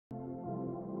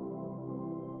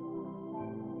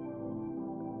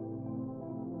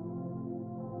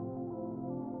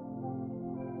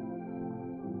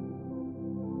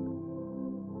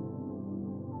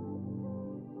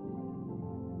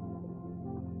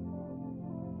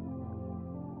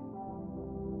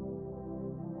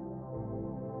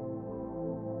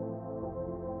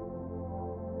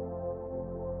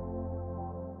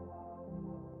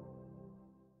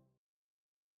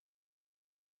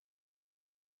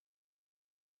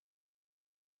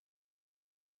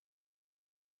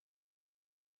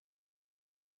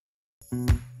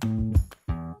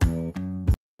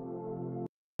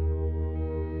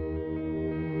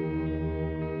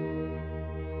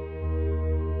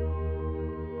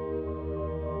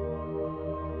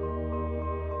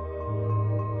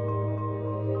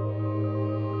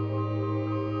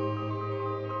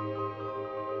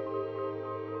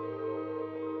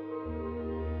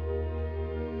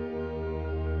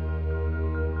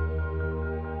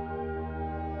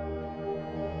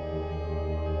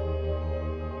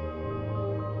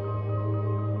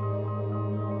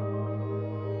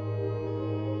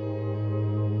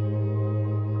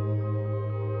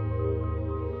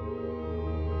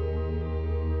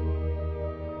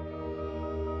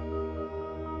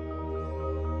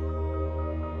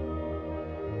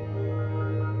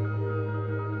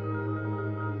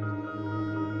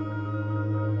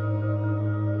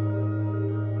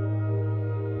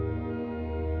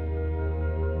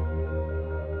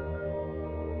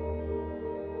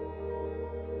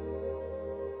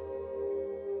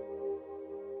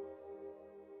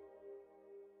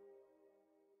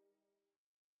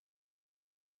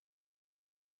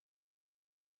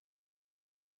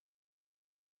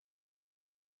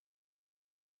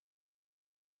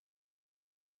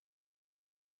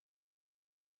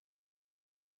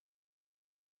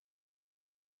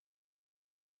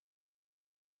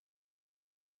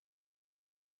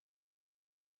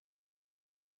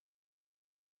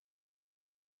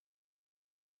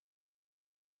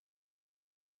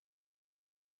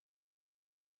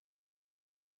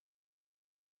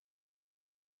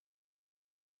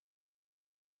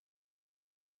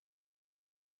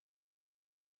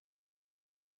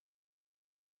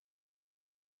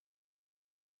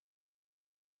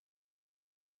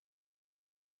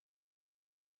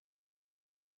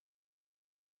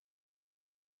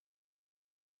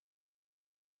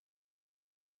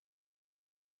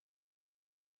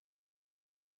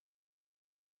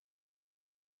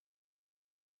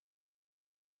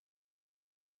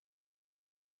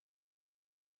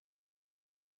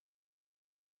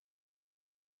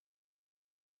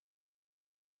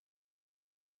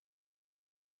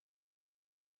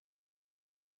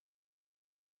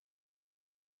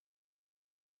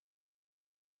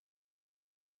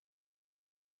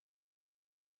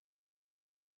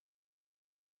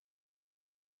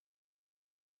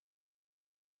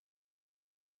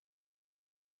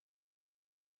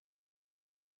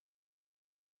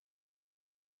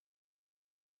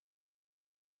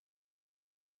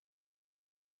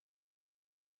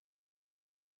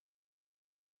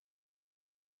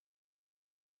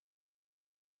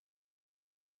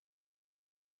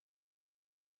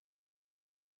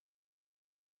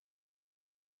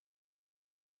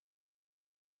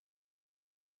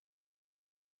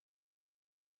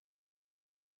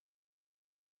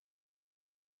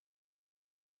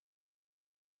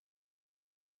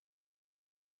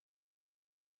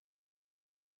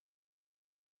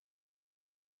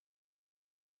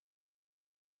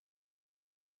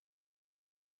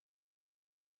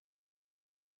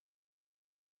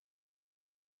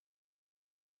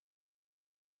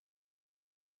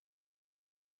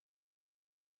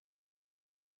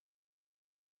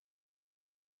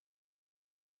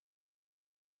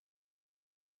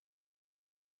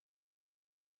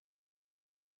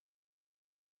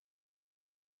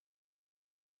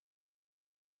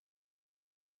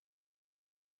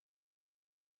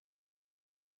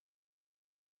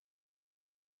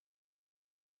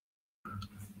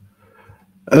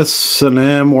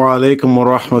Assalamu alaikum wa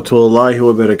rahmatullahi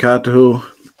wa barakatuhu.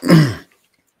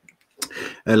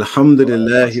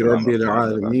 Alhamdulillahi rabbil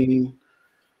alameen.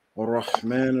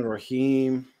 Ar-Rahman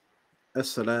ar-Rahim.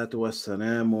 As-salatu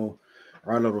was-salamu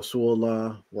ala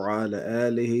Rasulullah wa ala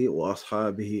alihi wa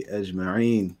ashabihi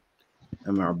ajma'een.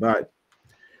 Amma ba'd.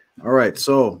 All right,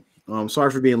 so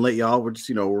sorry for being late, y'all. We're just,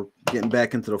 we're getting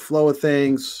back into the flow of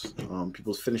things.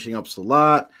 People's finishing up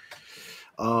Salat.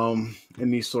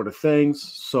 And these sort of things.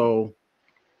 So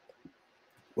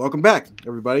welcome back,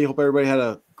 everybody. Hope everybody had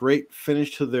a great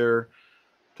finish to their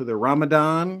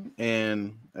Ramadan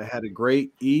and had a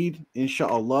great Eid,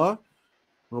 inshallah.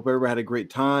 Hope everybody had a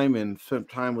great time and spent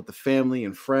time with the family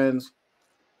and friends,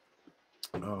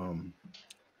 and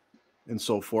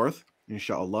so forth,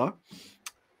 inshallah.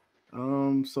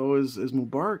 So is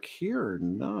Mubarak here or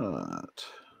not?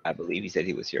 I believe he said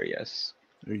he was here, yes.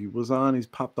 He was on, he's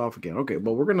popped off again. Okay,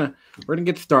 well, we're gonna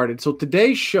get started. So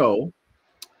today's show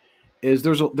is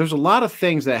there's a lot of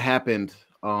things that happened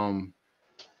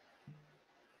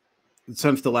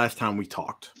since the last time we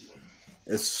talked.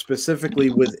 It's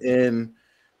specifically within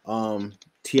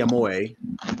TMOA,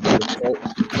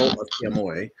 the cult of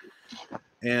TMOA.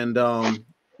 And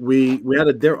we had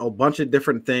a bunch of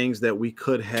different things that we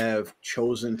could have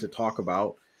chosen to talk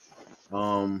about,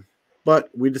 but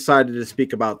we decided to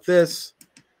speak about this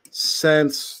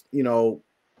since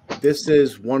this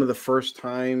is one of the first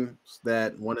times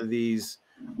that one of these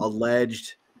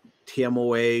alleged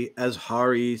TMOA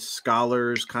Azhari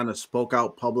scholars kind of spoke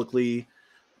out publicly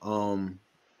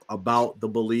about the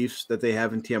beliefs that they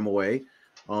have in TMOA,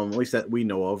 at least that we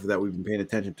know of, that we've been paying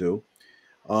attention to.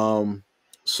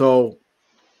 So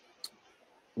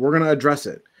we're going to address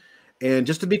it. And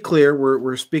just to be clear,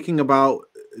 we're speaking about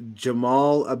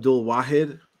Jamal Abdul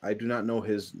Wahid. I do not know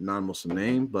his non-Muslim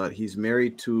name, but he's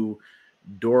married to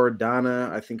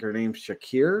Dordana. I think her name's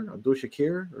Abdul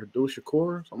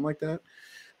Shakur, something like that.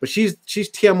 But she's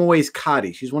TMOA's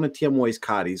Qadi. She's one of TMOA's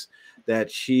Qadis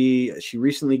that she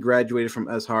recently graduated from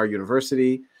Azhar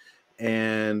University,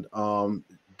 and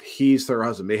he's her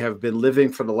husband. They have been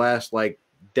living for the last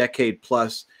decade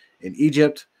plus in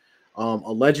Egypt.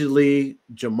 Allegedly,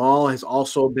 Jamal has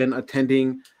also been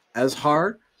attending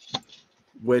Azhar,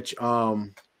 which Allah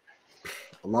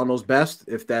knows best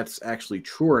if that's actually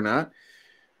true or not.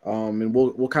 And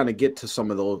we'll kind of get to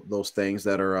some of those things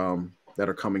that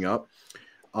are coming up.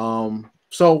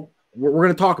 So we're going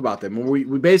to talk about them. We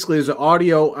basically, there's an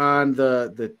audio on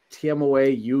the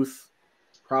TMOA youth,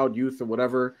 proud youth or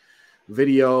whatever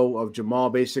video of Jamal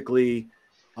basically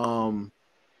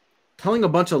telling a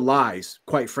bunch of lies,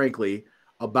 quite frankly,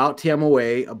 about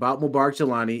TMOA, about Mubarak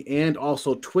Jelani, and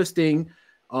also twisting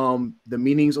the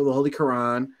meanings of the Holy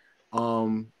Quran,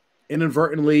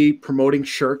 inadvertently promoting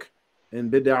shirk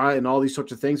and bid'ah and all these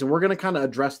sorts of things. And we're going to kind of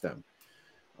address them.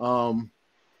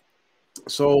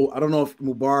 So I don't know if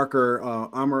Mubarak or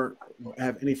Amr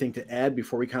have anything to add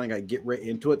before we kind of get right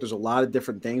into it. There's a lot of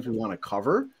different things we want to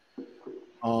cover.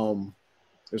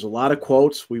 There's a lot of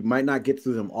quotes. We might not get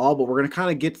through them all, but we're going to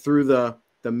kind of get through the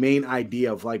main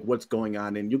idea of what's going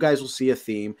on. And you guys will see a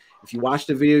theme. If you watch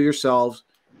the video yourselves,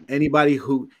 anybody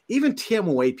who, even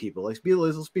TMOA people, let's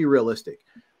be realistic.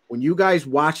 When you guys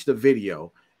watch the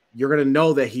video, you're going to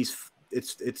know that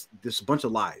it's this bunch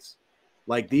of lies.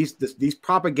 Like these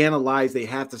propaganda lies, they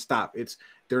have to stop.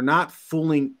 They're not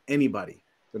fooling anybody.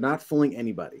 They're not fooling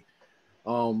anybody.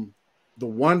 The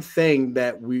one thing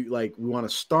that we want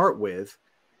to start with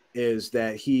is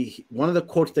that one of the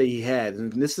quotes that he had,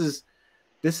 and this is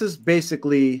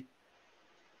basically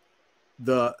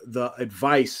the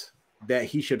advice that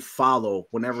he should follow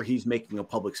whenever he's making a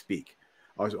public speech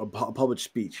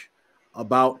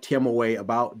about TMOA,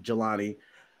 about Jelani.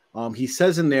 He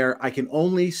says in there, "I can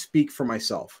only speak for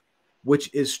myself,"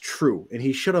 which is true. And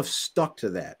he should have stuck to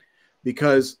that,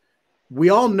 because we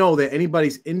all know that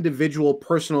anybody's individual,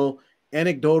 personal,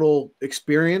 anecdotal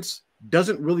experience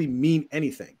doesn't really mean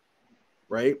anything,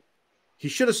 right? He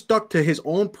should have stuck to his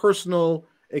own personal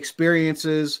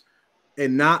experiences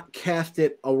and not cast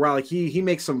it around. Like he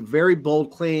makes some very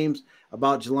bold claims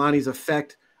about Jelani's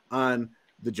effect on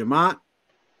the Jamaat,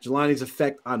 Jelani's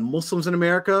effect on Muslims in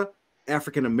America,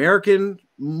 African-American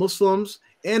Muslims,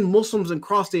 and Muslims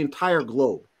across the entire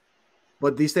globe.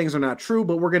 But these things are not true,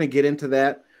 but we're going to get into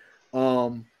that.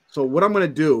 So what I'm going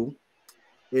to do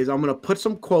is I'm going to put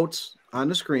some quotes on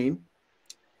the screen,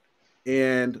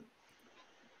 and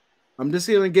I'm just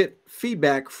going to get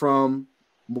feedback from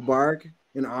Mubarak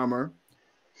and Amr,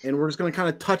 and we're just going to kind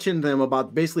of touch in them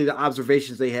about basically the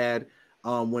observations they had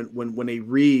when they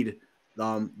read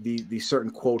the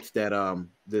certain quotes that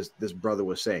this brother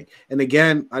was saying. And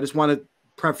again, I just want to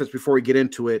preface before we get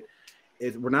into it,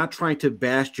 we're not trying to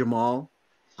bash Jamal.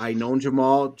 I know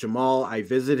Jamal. I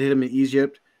visited him in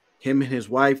Egypt. Him and his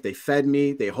wife, they fed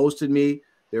me, they hosted me.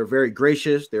 They were very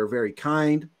gracious. They were very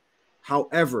kind.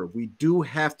 However, we do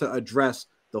have to address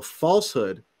the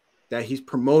falsehood that he's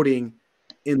promoting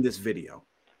in this video.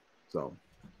 So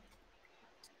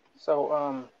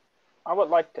I would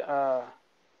like to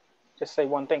just say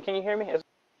one thing. Can you hear me?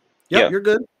 Yeah, you're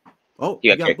good. Oh,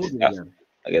 you got booted again.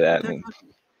 Look at that.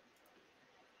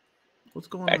 What's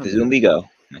going Back on? Back to Zoom we go.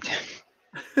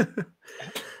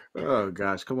 Oh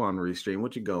gosh, come on, Restream.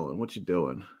 What you going? What you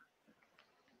doing?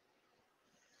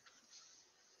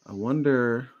 I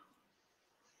wonder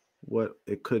what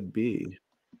it could be.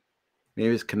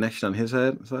 Maybe it's connection on his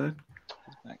side.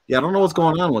 Yeah, I don't know what's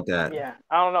going on with that. Yeah,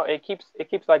 I don't know. It keeps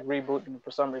like rebooting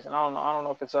for some reason. I don't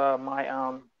know if it's I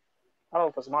don't know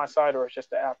if it's my side or it's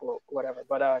just the app or whatever.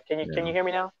 But can you hear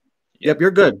me now? Yep,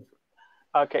 you're good.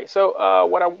 Okay, so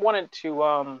what I wanted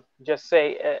to just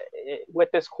say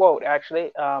with this quote,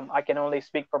 actually, I can only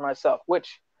speak for myself,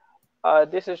 which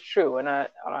this is true, and I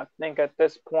think at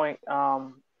this point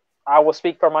I will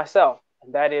speak for myself,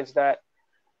 and that is that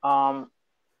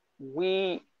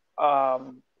we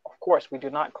course, we do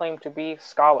not claim to be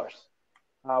scholars.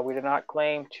 We do not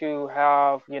claim to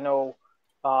have,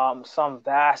 some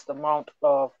vast amount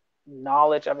of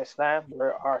knowledge of Islam.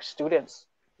 We're our students.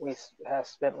 We have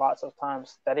spent lots of time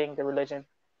studying the religion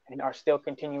and are still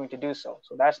continuing to do so.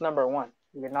 So that's number one.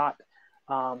 We're not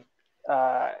um,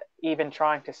 even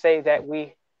trying to say that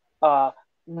we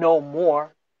know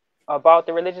more about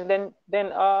the religion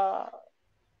than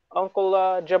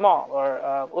Uncle Jamal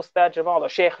or Ustad Jamal or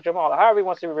Sheikh Jamal, or however he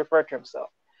wants to refer to himself.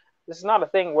 This is not a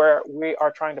thing where we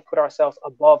are trying to put ourselves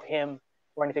above him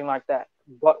or anything like that.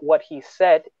 But what he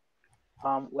said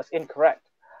was incorrect.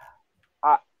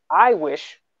 I, I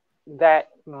wish that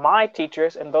my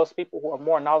teachers and those people who are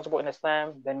more knowledgeable in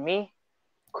Islam than me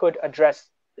could address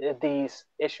these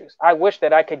issues. I wish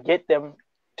that I could get them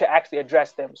to actually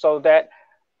address them so that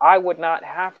I would not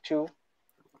have to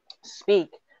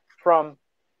speak from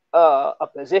a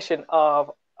position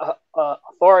of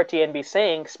authority and be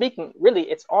speaking, really,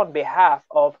 it's on behalf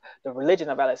of the religion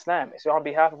of Islam. It's on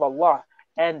behalf of Allah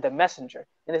and the Messenger.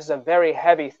 And this is a very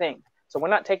heavy thing. So we're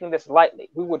not taking this lightly.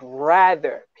 We would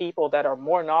rather people that are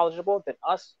more knowledgeable than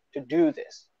us to do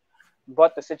this.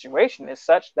 But the situation is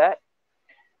such that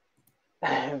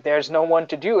there's no one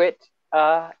to do it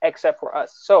except for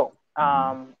us. So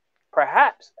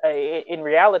perhaps in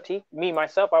reality, me,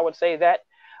 myself, I would say that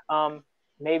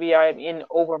maybe I'm in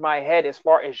over my head as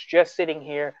far as just sitting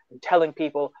here and telling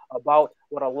people about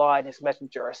what Allah and His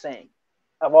Messenger are saying.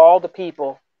 Of all the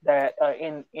people that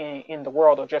in the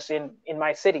world, or just in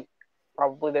my city,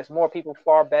 probably there's more people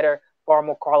far better, far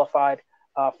more qualified,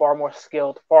 far more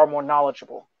skilled, far more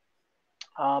knowledgeable.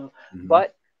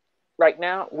 But right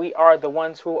now, we are the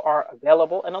ones who are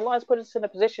available, and Allah has put us in a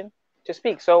position to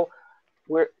speak. So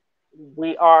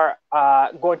we are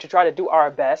going to try to do our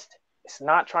best. It's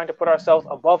not trying to put ourselves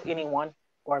above anyone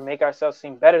or make ourselves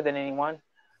seem better than anyone.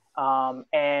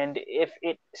 And if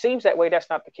it seems that way, that's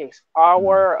not the case.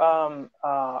 Our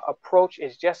approach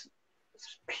is just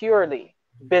purely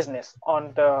business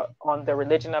on the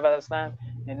religion of Islam,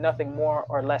 and nothing more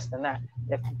or less than that.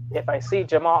 If I see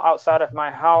Jamal outside of my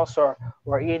house or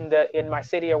in my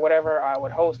city or whatever, I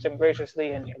would host him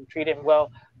graciously and treat him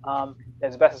well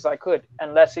as best as I could,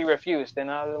 unless he refused. And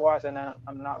otherwise, then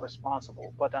I'm not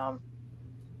responsible. But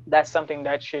that's something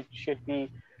that should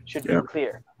be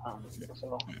clear.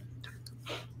 So.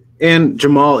 And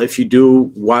Jamal, if you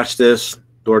do watch this,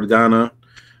 Dordana,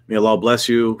 may Allah bless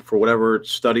you for whatever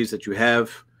studies that you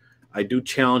have. I do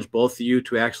challenge both of you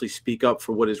to actually speak up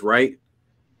for what is right,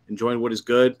 enjoy what is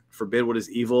good, forbid what is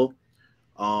evil.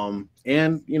 And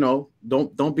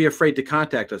don't be afraid to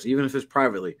contact us, even if it's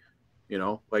privately.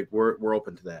 Like we're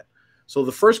open to that. So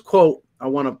the first quote I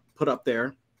want to put up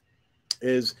there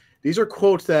is, these are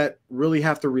quotes that really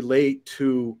have to relate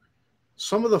to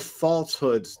some of the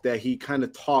falsehoods that he kind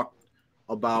of talked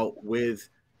about with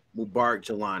Mubarak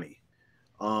Jelani.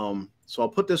 So I'll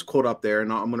put this quote up there,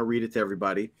 and I'm going to read it to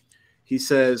everybody. He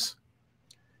says,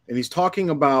 and he's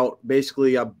talking about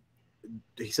basically,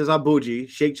 he says Abuji,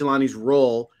 Sheikh Jelani's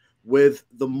role with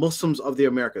the Muslims of the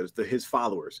Americas, his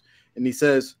followers. And he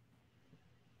says,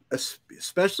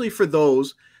 especially for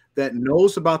those that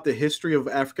knows about the history of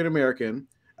African Americans,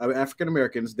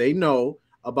 they know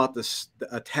about the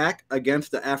attack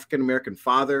against the African American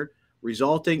father,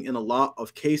 resulting in a lot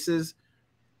of cases,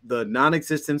 the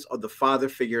non-existence of the father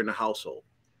figure in the household.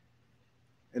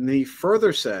 And then he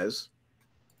further says,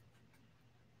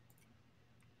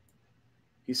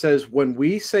 when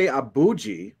we say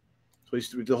Abuji, so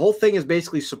the whole thing is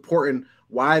basically supporting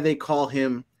why they call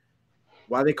Mubarak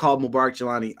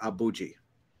Jelani Abuji.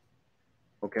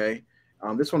 Okay.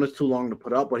 This one is too long to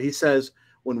put up, but he says,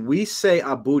 when we say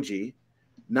Abuji,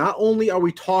 not only are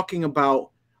we talking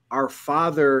about our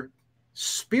father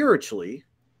spiritually,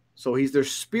 so he's their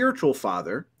spiritual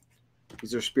father.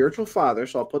 So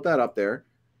I'll put that up there.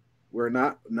 We're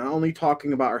not only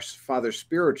talking about our father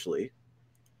spiritually.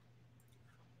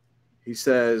 He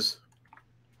says,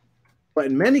 but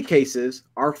in many cases,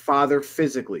 our father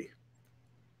physically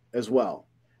as well,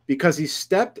 because he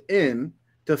stepped in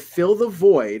to fill the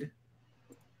void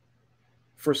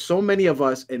for so many of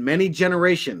us in many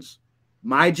generations,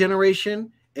 my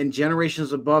generation and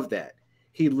generations above that.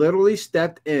 He literally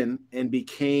stepped in and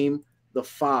became the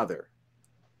father.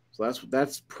 So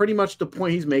that's pretty much the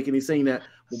point he's making. He's saying that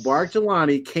Mubarak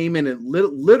Jelani came in and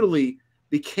literally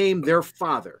became their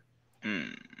father.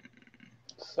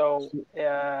 So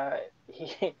the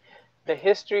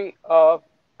history of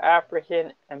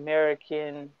African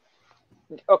American.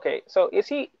 Okay, so is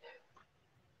he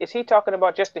talking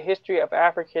about just the history of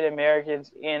African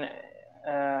Americans in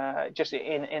just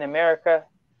in America,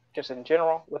 just in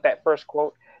general, with that first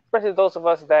quote? especially those of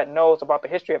us that knows about the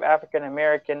history of African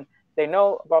American, they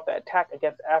know about the attack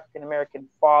against African American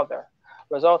father,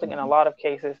 resulting in a lot of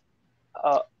cases,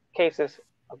 cases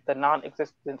of the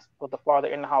non-existence of the father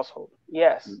in the household.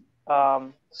 Yes.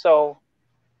 So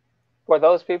for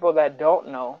those people that don't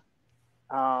know,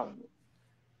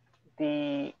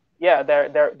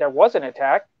 there was an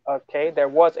attack. Okay, there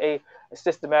was a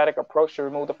systematic approach to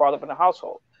remove the father from the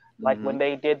household, like when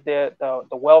they did the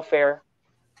welfare,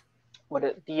 what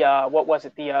was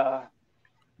it,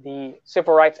 the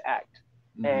Civil Rights Act.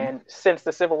 And since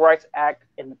the Civil Rights Act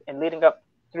and leading up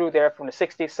through there from the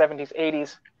 60s, 70s,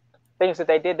 80s, things that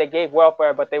they did, they gave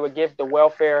welfare, but they would give the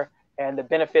welfare and the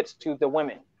benefits to the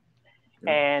women.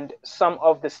 And some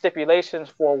of the stipulations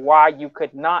for why you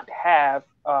could not have,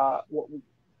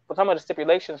 some of the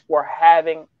stipulations for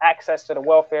having access to the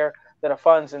welfare, to the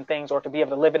funds and things, or to be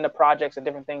able to live in the projects and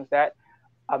different things, that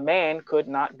a man could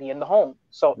not be in the home.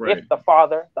 So if the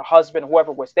father, the husband,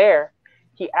 whoever was there,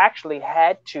 he actually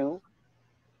had to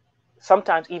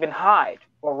sometimes even hide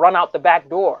or run out the back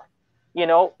door, you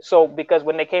know, so because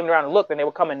when they came around and looked, then they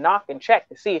would come and knock and check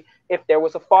to see if there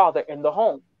was a father in the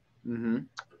home.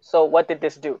 So what did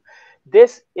this do?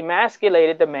 This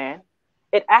emasculated the man.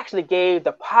 It actually gave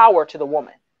the power to the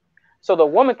woman. So the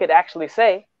woman could actually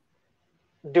say,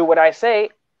 do what I say,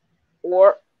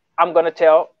 or I'm going to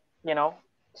tell, you know,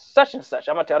 such and such.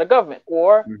 I'm going to tell the government,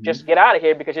 or just get out of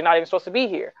here because you're not even supposed to be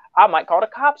here. I might call the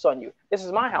cops on you. This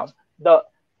is my house.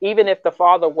 Even if the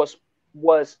father was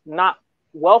not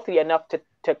wealthy enough to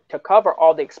cover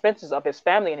all the expenses of his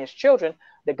family and his children,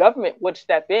 the government would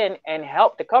step in and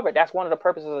help to cover it. That's one of the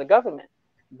purposes of the government.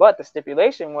 But the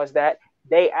stipulation was that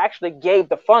they actually gave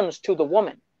the funds to the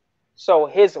woman. So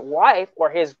his wife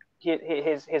or his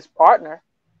partner,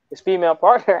 his female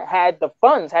partner, had the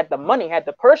funds, had the money, had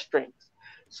the purse strings.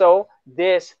 So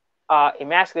this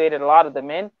emasculated a lot of the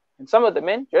men. And some of the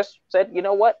men just said, you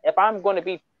know what, if I'm going to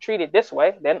be treated this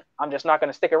way, then I'm just not going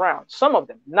to stick around. Some of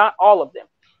them, not all of them.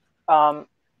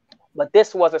 But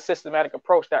this was a systematic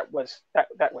approach that was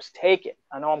taken.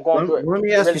 I know I'm going through it. Let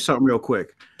me ask you something real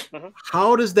quick.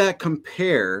 How does that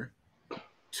compare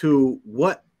to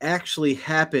what actually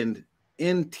happened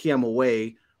in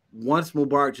TMOA once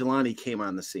Mubarak Jelani came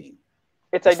on the scene?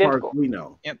 It's identical. As far as we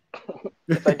know.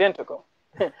 It's identical.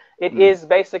 It is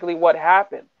basically what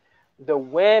happened. The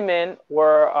women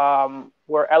were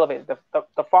elevated.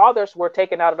 The fathers were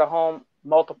taken out of the home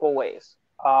multiple ways.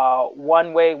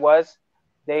 One way was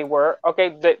they were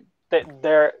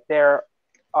their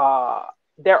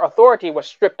authority was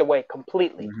stripped away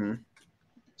completely.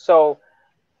 So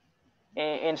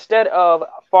instead of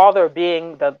father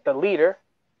being the leader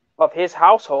of his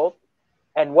household,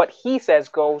 and what he says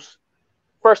goes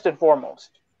first and foremost,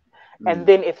 and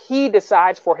then if he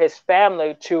decides for his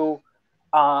family to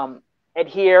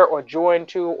adhere or join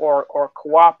to or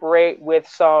cooperate with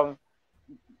some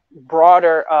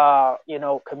broader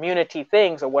community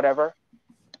things or whatever,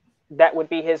 that would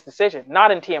be his decision.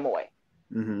 Not in TMOA.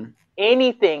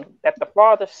 Anything that the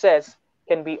father says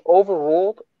can be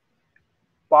overruled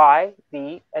by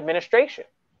the administration.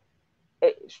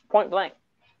 Point blank.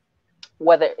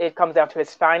 Whether it comes down to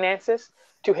his finances,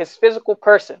 to his physical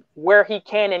person, where he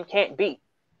can and can't be.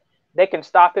 They can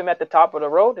stop him at the top of the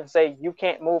road and say, you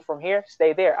can't move from here,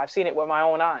 stay there. I've seen it with my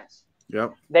own eyes.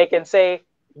 They can say,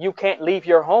 you can't leave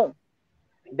your home.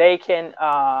 They can,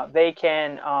 of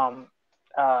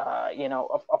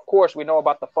course, we know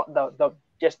about the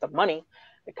just the money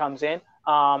that comes in.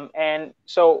 And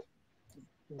so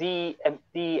the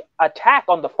attack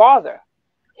on the father,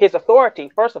 his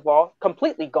authority, first of all,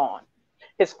 completely gone.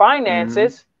 His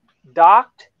finances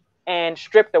docked and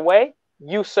stripped away,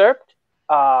 usurped,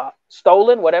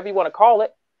 stolen, whatever you want to call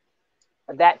it,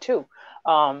 that too.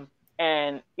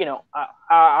 And, you know,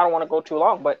 I don't want to go too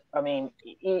long, but I mean,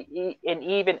 and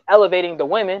even elevating the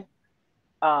women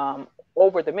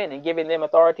over the men and giving them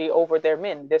authority over their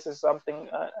men. This is something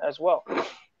as well.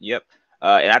 Yep.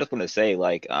 And I just want to say,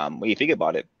 like, when you think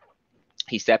about it,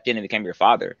 he stepped in and became your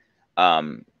father.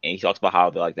 And he talks about how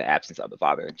the absence of the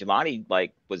father.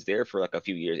 Jelani was there for like a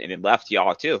few years and then left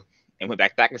y'all too and went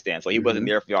back to Pakistan. So he wasn't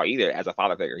there for y'all either as a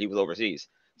father figure. He was overseas.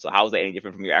 So how is that any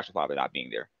different from your actual father not being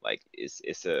there? Like it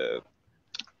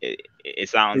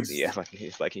sounds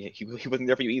it's like he wasn't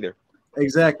there for you either.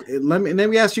 Exactly. Let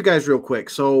me ask you guys real quick.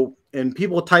 So, and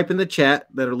people type in the chat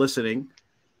that are listening,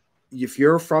 if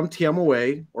you're from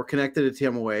TMOA or connected to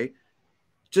TMOA,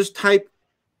 just type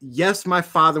yes, my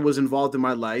father was involved in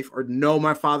my life, or no,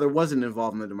 my father wasn't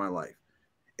involved in my life.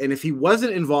 And if he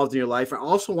wasn't involved in your life, I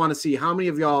also want to see how many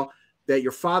of y'all that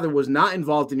your father was not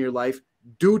involved in your life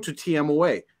due to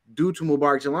TMOA, due to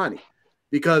Mubarak Jelani.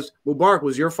 Because Mubarak,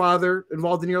 was your father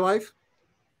involved in your life?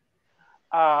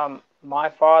 My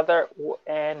father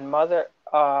and mother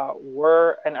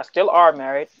were and still are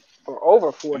married for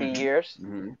over 40 Mhm. years.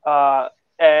 Mm-hmm.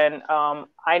 And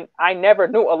I never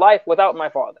knew a life without my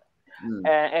father. Mm.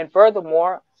 And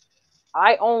furthermore,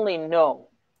 I only know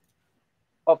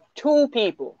of two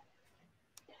people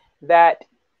that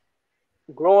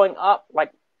growing up,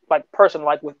 like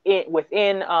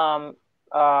within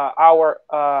our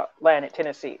land in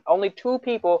Tennessee, only two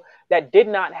people that did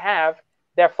not have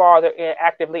their father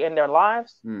actively in their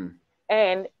lives, Mm.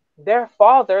 and their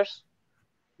fathers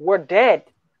were dead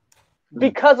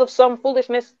because of some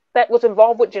foolishness that was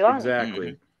involved with Jelani.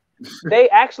 Exactly. They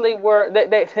actually were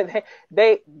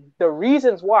the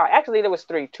reasons why. Actually, there was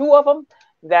three. Two of them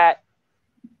that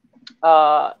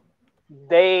uh,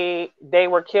 they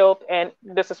were killed, and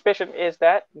the suspicion is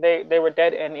that they were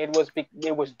dead, and it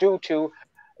was due to,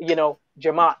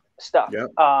 Jamaat stuff.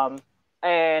 Yep.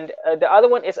 And the other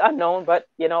one is unknown, but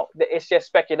it's just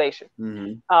speculation.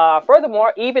 Mm-hmm.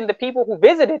 Furthermore, even the people who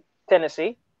visited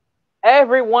Tennessee,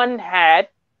 everyone had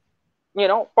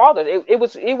fathers.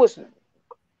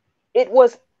 It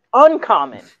was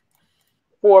uncommon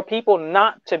for people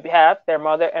not to have their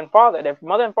mother and father. Their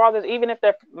mother and fathers, even if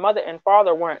their mother and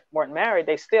father weren't married,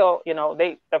 they still,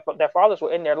 their fathers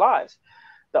were in their lives.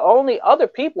 The only other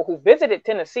people who visited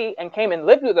Tennessee and came and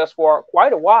lived with us for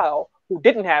quite a while who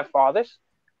didn't have fathers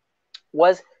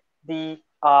was the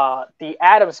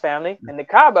Adams family and the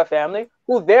Kaba family,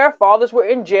 who their fathers were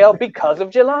in jail because of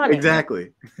Jelani.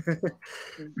 Exactly.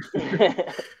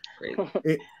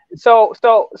 So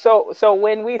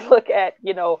when we look at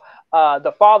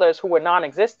the fathers who were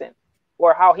non-existent,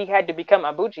 or how he had to become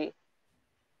Abuji,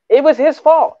 it was his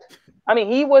fault. I mean,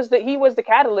 he was the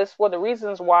catalyst for the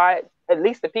reasons why at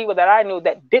least the people that I knew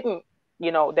that didn't,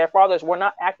 their fathers were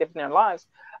not active in their lives,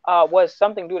 was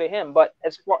something due to him. But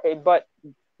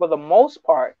for the most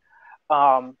part,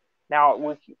 now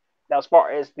as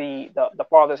far as the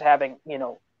fathers having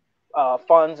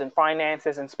funds and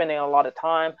finances and spending a lot of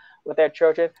time with their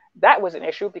children, that was an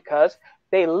issue because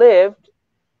they lived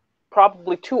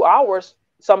probably 2 hours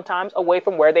sometimes away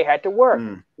from where they had to work.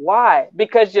 Why?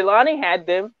 Because Jelani had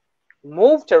them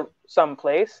move to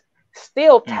someplace,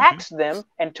 still taxed them,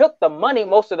 and took the money,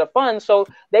 most of the funds, so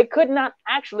they could not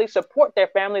actually support their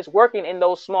families working in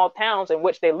those small towns in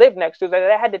which they lived next to. That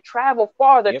they had to travel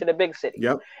farther to the big city.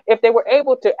 Yep. If they were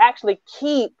able to actually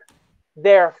keep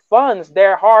their funds,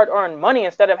 their hard-earned money,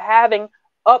 instead of having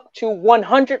up to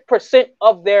 100%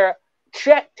 of their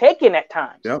check taken at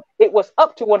times. Yep. It was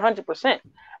up to 100%.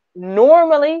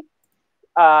 Normally,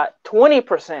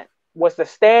 20% was the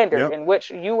standard in which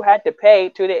you had to pay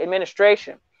to the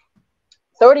administration.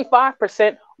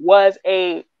 35% was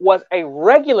a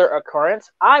regular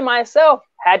occurrence. I myself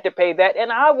had to pay that,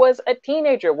 and I was a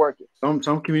teenager working.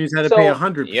 Some communities had to pay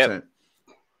 100%.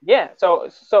 Yeah. So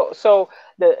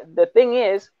the thing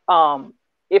is,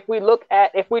 if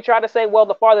we try to say, well,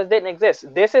 the fathers didn't exist,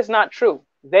 this is not true.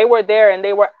 They were there and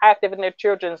they were active in their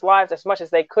children's lives as much as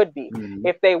they could be.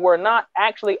 If they were not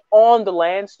actually on the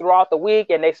lands throughout the week,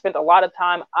 and they spent a lot of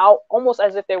time out, almost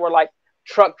as if they were like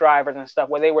truck drivers and stuff,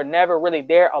 where they were never really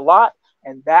there a lot.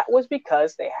 And that was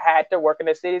because they had to work in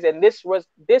the cities. And this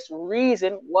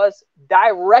reason was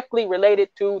directly related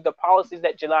to the policies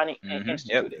that Jelani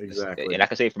instituted. Yep. Exactly. And I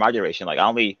can say for my generation, like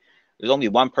there's only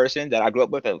one person that I grew up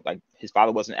with that, like, his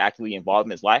father wasn't actively involved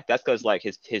in his life. That's because like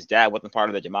his dad wasn't part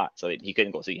of the Jamaat, so he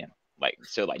couldn't go see him. Like,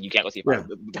 so like you can't go see him.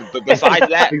 Yeah. But besides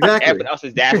that, everyone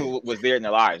else's dad was there in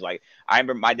their lives. Like, I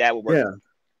remember my dad would work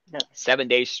 7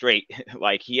 days straight.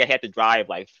 Like, he had to drive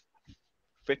like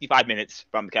 55 minutes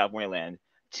from the California land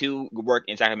to work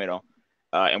in Sacramento,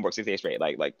 and work 6 days straight.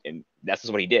 Like, and that's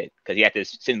just what he did, because he had to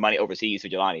send money overseas to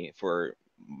Jelani for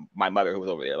my mother who was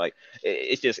over there. Like,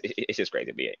 it's just crazy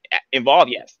to be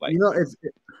involved. Yes, like,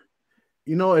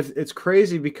 it's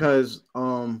crazy because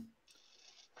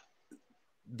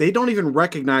they don't even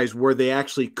recognize where they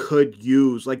actually could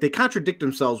use, like, they contradict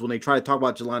themselves when they try to talk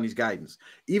about Jelani's guidance,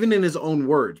 even in his own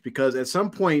words, because at some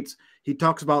points he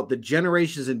talks about the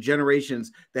generations and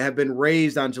generations that have been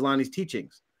raised on Jelani's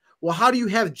teachings. Well, how do you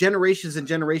have generations and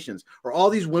generations? Are all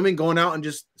these women going out and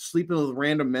just sleeping with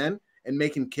random men and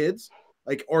making kids?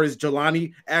 Like, or is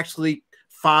Jelani actually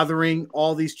fathering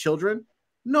all these children?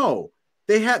 No,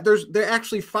 they're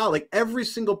actually like every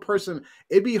single person.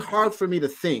 It'd be hard for me to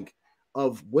think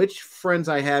of which friends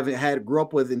I grew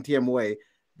up with in TMOA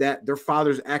that their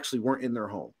fathers actually weren't in their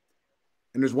home.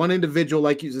 And there's one individual,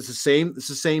 like, it's the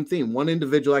same thing. One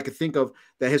individual I could think of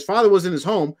that his father was in his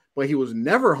home, but he was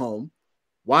never home.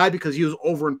 Why? Because he was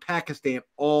over in Pakistan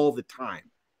all the time.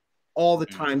 all the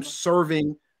time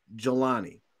serving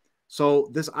Jelani. So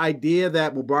this idea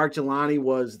that Mubarak Jelani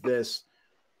was this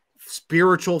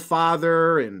spiritual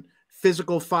father and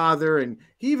physical father, and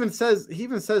he even says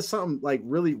something like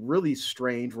really, really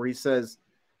strange where he says,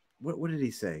 what did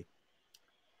he say?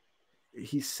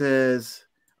 He says,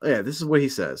 oh yeah, this is what he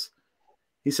says.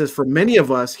 He says, for many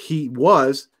of us, he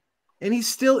was, and he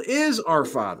still is our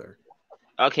father.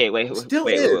 Okay, wait.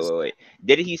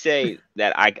 Did he say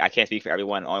that I can't speak for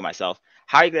everyone, only myself?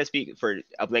 How are you going to speak for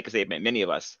a blanket statement, many of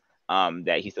us,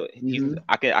 that he's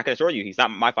I can assure you he's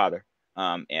not my father.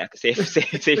 And I can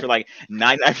say for like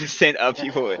 99% of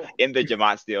people in the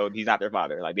Jamaat still, he's not their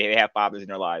father. Like they have fathers in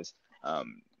their lives. I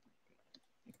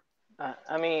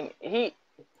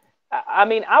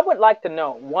would like to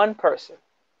know one person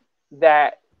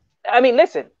that,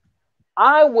 listen,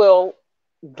 I will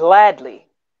gladly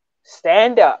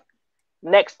stand up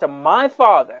next to my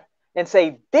father and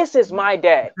say, this is my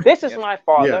dad. This is my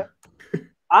father. Yeah.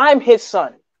 I'm his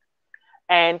son.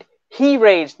 And he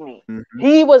raised me.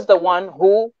 He was the one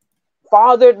who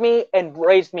fathered me and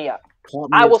raised me up.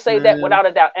 I will say that without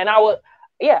a doubt. And I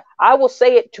will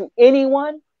say it to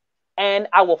anyone, and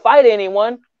I will fight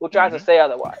anyone who tries to say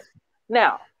otherwise.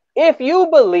 Now, if you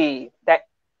believe that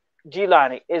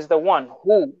Jelani is the one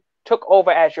who took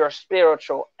over as your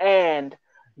spiritual and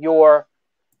your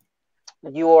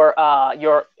your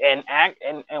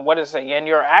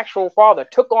actual father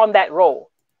took on that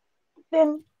role,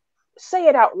 then say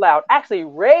it out loud. Actually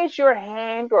raise your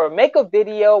hand or make a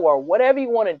video or whatever you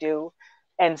want to do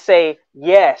and say,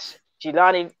 yes,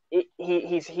 Jelani,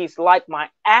 he's like my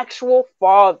actual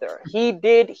father. He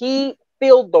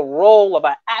filled the role of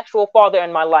an actual father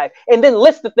in my life, and then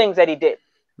list the things that he did.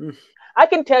 I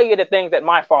can tell you the things that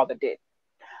my father did.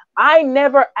 I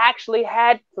never actually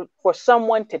had for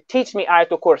someone to teach me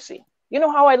Ayatul Kursi. You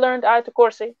know how I learned Ayatul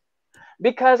Kursi?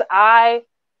 Because I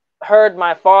heard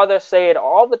my father say it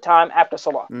all the time after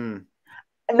Salah.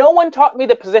 No one taught me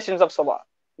the positions of Salah.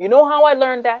 You know how I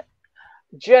learned that?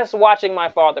 Just watching my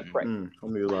father pray.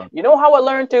 You know how I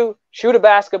learned to shoot a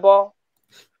basketball?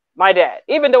 My dad.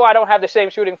 Even though I don't have the same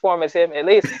shooting form as him, at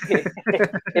least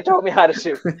he taught me how to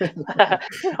shoot.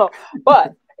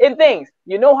 But in things,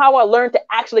 you know how I learned to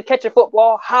actually catch a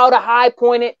football, how to high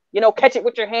point it, catch it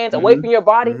with your hands away from your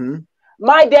body.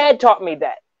 My dad taught me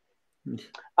that.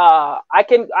 I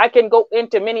can go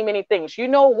into many, many things.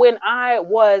 When I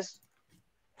was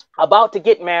about to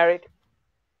get married,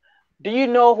 do you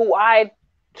know who I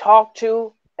talked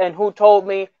to and who told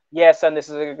me, yes, son, this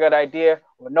is a good idea,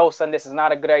 or no, son, this is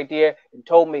not a good idea, and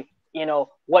told me,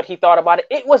 what he thought about it?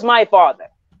 It was my father.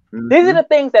 These are the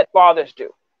things that fathers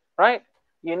do, right?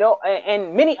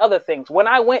 And many other things. When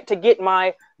I went to get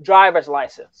my driver's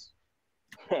license,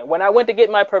 when I went to get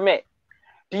my permit,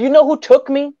 do you know who took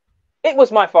me? It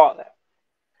was my father.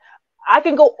 I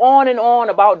can go on and on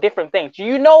about different things. Do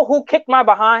you know who kicked my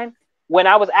behind when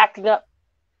I was acting up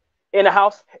in the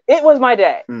house? It was my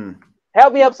dad.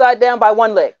 Held me upside down by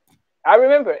one leg. I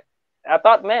remember it. I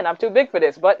thought, man, I'm too big for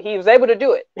this, but he was able to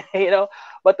do it,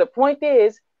 But the point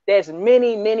is, there's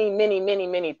many, many, many, many,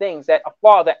 many things that a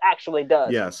father actually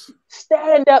does. Yes.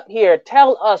 Stand up here.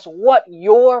 Tell us what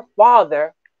your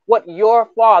father,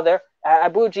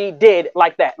 Abuji, did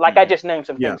like that. Like I just named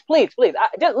some things. Please.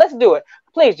 Let's do it.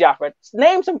 Please, Jafar.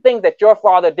 Name some things that your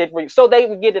father did for you so they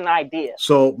would get an idea.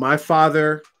 So my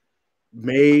father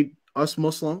made us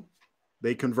Muslim.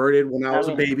 They converted when I was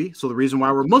a baby. So the reason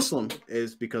why we're Muslim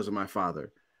is because of my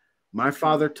father. My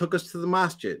father took us to the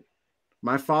masjid.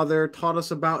 My father taught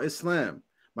us about Islam.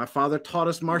 My father taught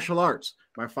us martial arts.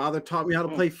 My father taught me how to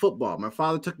play football. My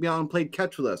father took me out and played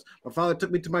catch with us. My father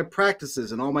took me to my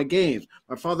practices and all my games.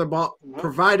 My father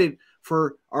provided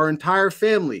for our entire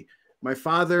family. My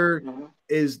father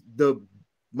is,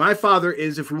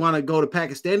 if we want to go to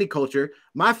Pakistani culture,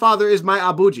 my father is my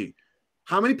Abuji.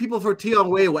 How many people for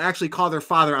Tiongwei will actually call their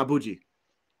father Abuji?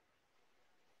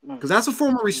 Because that's a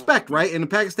form of respect, right? In the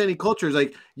Pakistani culture, is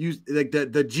like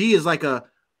the G is like a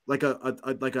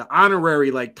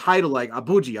honorary title, like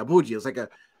Abuji. It's like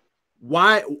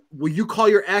why will you call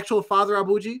your actual father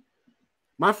Abuji?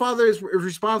 My father is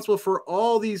responsible for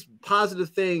all these positive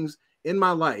things in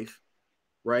my life,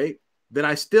 right? That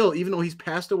I still, even though he's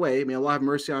passed away, may Allah have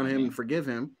mercy on him and forgive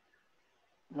him.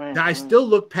 That I still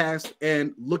look past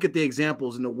and look at the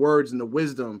examples and the words and the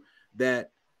wisdom that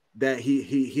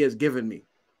he has given me.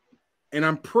 And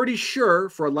I'm pretty sure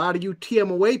for a lot of you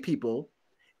TMOA people,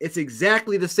 it's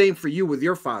exactly the same for you with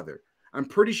your father. I'm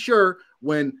pretty sure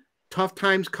when tough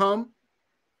times come,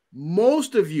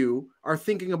 most of you are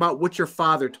thinking about what your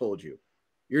father told you.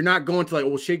 You're not going to like,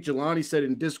 well, Sheikh Jelani said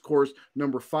in discourse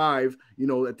number 5, you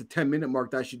know, at the 10-minute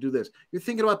mark that I should do this. You're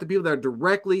thinking about the people that are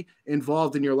directly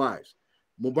involved in your lives.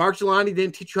 Mubarak Jelani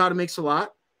didn't teach you how to make salat.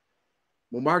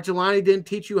 Mubarak Jelani didn't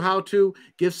teach you how to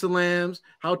give salams,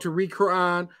 how to read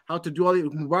Quran, how to do all these.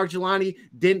 Mubarak Jelani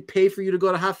didn't pay for you to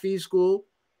go to Hafiz school.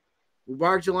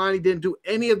 Mubarak Jelani didn't do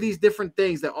any of these different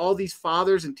things that all these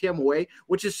fathers in TMOA,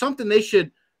 which is something they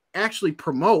should actually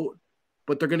promote,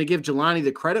 but they're going to give Jelani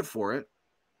the credit for it.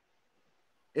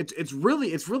 It's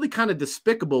really kind of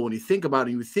despicable when you think about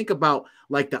it. You think about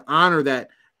like the honor that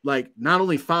like not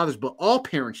only fathers but all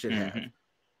parents should have.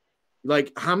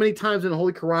 Like how many times in the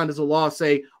Holy Quran does Allah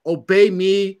say, "Obey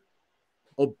me,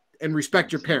 and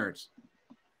respect your parents"?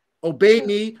 Obey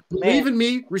me, believe in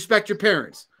me, respect your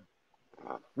parents.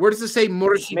 Where does it say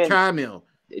Murshid Kamil?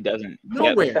 It doesn't.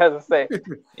 Nowhere. It doesn't say.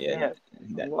 Yeah.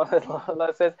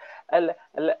 Allah says,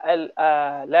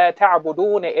 "La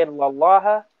ta'buduna illa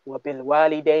Allah wa bil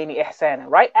walidaini ihsana."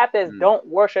 Right after this, don't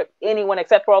worship anyone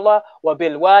except for Allah. Wa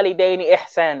bil walidaini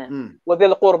ihsana. Wa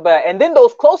bil qurba, and then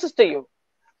those closest to you.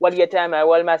 Wal yatama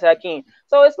wal masakin.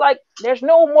 So it's like there's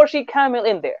no Murshid Kamil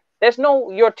in there. There's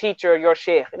no your teacher, your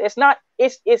sheikh. It's not.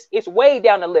 It's way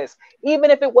down the list. Even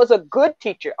if it was a good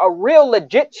teacher, a real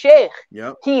legit sheikh,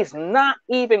 he's not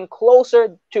even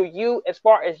closer to you as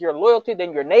far as your loyalty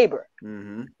than your neighbor.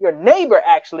 Your neighbor,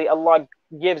 actually, Allah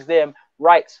gives them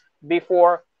rights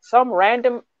before some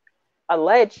random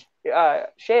alleged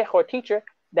sheikh or teacher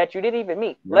that you didn't even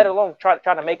meet, let alone try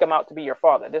to make him out to be your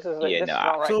father. This is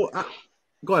not right. So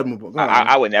go ahead, move on.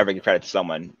 I would never give credit to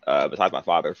someone besides my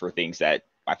father for things that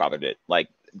my father did. Like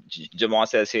Jamal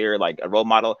says here, like a role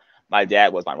model. My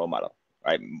dad was my role model,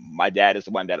 right? My dad is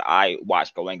the one that I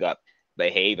watched growing up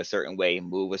behave a certain way,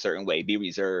 move a certain way, be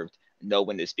reserved, know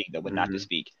when to speak, know when not to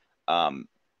speak.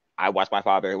 I watched my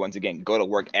father, once again, go to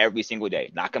work every single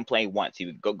day, not complain once. He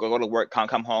would go to work,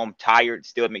 come home tired,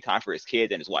 still make time for his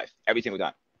kids and his wife every single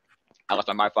time. I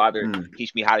watched my father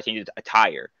teach me how to change a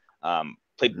tire,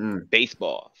 play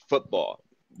baseball, football.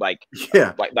 Like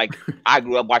I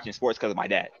grew up watching sports because of my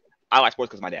dad. I like sports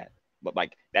because of my dad. But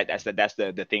like that's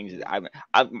the things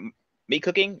that me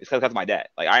cooking is because of my dad.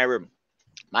 Like I remember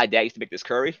my dad used to make this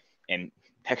curry, and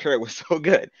that curry was so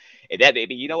good. And that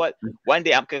baby, you know what? One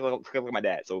day I'm cooking with my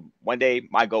dad. So one day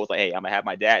my goal was like, hey, I'm gonna have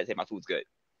my dad say my food's good.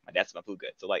 My dad said my food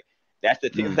good. So like that's the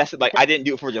thing. That's like I didn't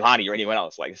do it for Jelani or anyone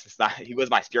else. Like it's not. He was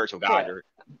my spiritual guide.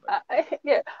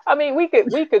 I mean, we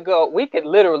could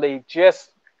literally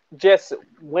just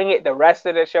wing it the rest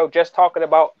of the show, just talking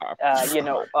about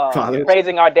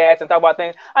praising our dads and talk about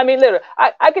things. I mean, literally,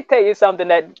 I could tell you something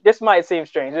that this might seem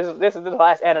strange. This is the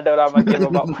last anecdote I'm gonna give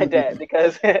about my dad,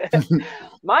 because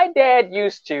my dad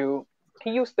used to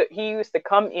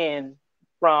come in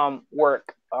from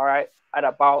work, all right, at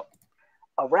about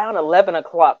around 11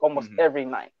 o'clock almost every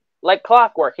night, like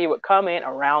clockwork. He would come in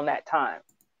around that time.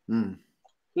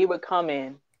 He would come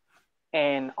in,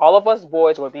 and all of us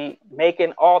boys would be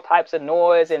making all types of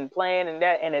noise and playing and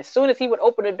that. And as soon as he would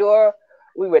open the door,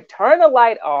 we would turn the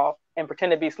light off and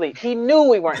pretend to be asleep. He knew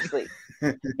we weren't asleep.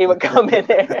 He would come in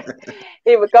there.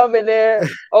 He would come in there,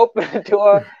 open the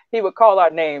door. He would call our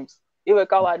names.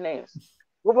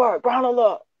 Mubarak, Brown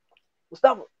Allah,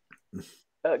 Mustafa,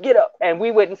 get up. And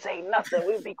we wouldn't say nothing.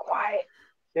 We'd be quiet.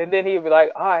 And then he'd be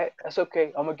like, all right, that's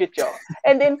okay. I'm going to get y'all.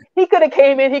 And then he could have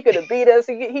came in. He could have beat us.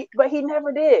 But he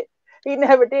never did. He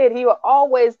never did. He would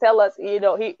always tell us, and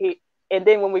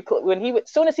then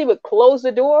as soon as he would close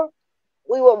the door,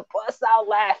 we would bust out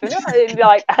laughing. And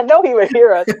like, I know he would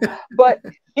hear us, but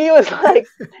he was like,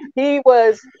 he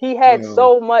had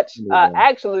so much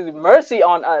actually mercy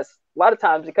on us a lot of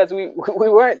times, because we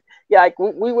weren't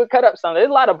we would cut up something. There's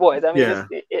a lot of boys. I mean,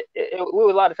 we were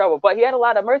a lot of trouble, but he had a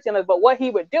lot of mercy on us. But what he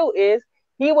would do is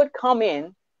he would come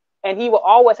in, and he would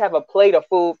always have a plate of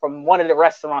food from one of the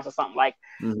restaurants or something, like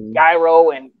gyro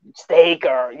and steak,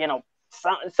 or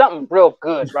something real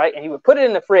good, right? And he would put it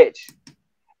in the fridge.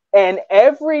 And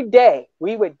every day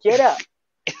we would get up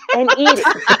and eat it.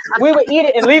 We would eat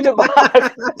it and leave the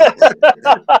box.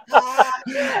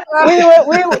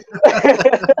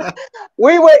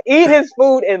 we would eat his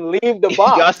food and leave the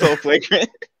box. Y'all so flagrant.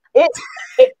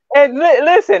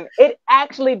 Listen, it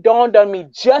actually dawned on me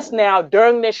just now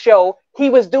during this show. He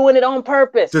was doing it on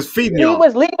purpose. Just feeding you. He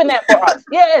was leaving that for us.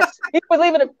 Yes, he was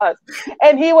leaving it for us.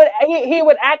 And he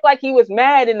would act like he was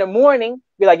mad in the morning.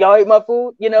 Be like, y'all ate my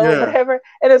food, whatever.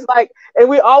 And it's like, and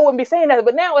we all wouldn't be saying that.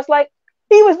 But now it's like,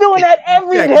 he was doing that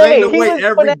every day. He was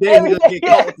every day. He would get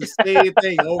caught with the same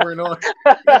thing over and over.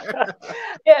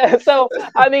 Yeah. So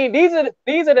I mean, these are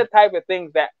the type of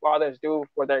things that fathers do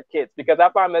for their kids, because I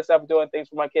find myself doing things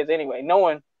for my kids anyway,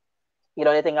 knowing You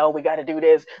know, they think, oh, we got to do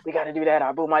this, we got to do that.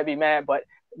 Our boo might be mad, but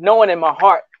knowing in my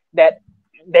heart that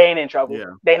they ain't in trouble.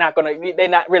 Yeah. They're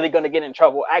not really gonna get in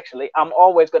trouble. Actually, I'm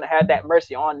always gonna have that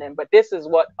mercy on them. But this is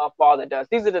what a father does.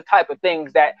 These are the type of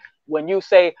things that when you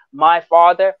say my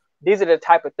father, these are the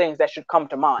type of things that should come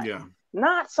to mind. Yeah.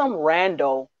 Not some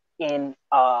rando in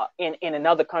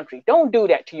another country. Don't do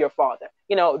that to your father.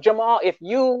 You know, Jamal, if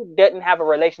you didn't have a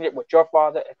relationship with your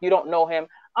father, if you don't know him,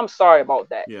 I'm sorry about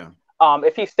that. Yeah.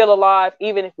 If he's still alive,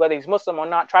 even if whether he's Muslim or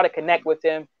not, try to connect with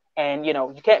him. And, you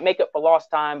know, you can't make up for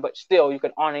lost time, but still you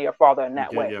can honor your father in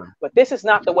that way. Yeah. But this is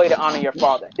not the way to honor your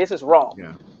father. This is wrong.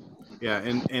 Yeah. Yeah.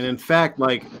 And in fact,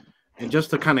 like, and just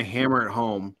to kind of hammer it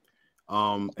home,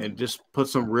 and just put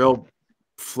some real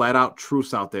flat out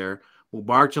truths out there,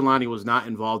 Mubarak Jelani was not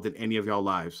involved in any of y'all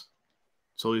lives.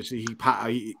 So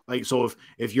so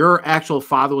if your actual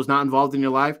father was not involved in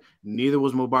your life, neither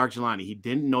was Mubarak Jelani. He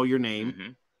didn't know your name.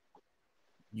 Mm-hmm.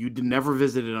 You never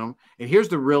visited him. And here's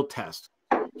the real test.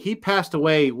 He passed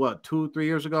away, what, 2-3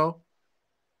 years ago?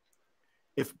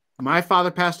 If my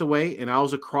father passed away and I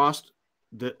was across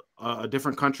a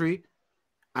different country,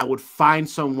 I would find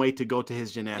some way to go to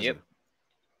his janazah. Yep.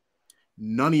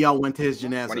 None of y'all went to his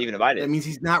janazah. Weren't even invited. That means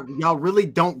he's not. Y'all really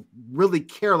don't really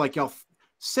care like y'all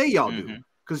say y'all do.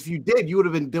 Because if you did, you would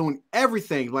have been doing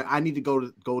everything. Like, I need to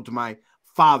go to my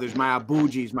fathers, my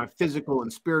abujis, my physical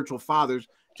and spiritual fathers'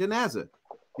 janazah.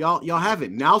 Y'all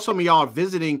haven't. Now some of y'all are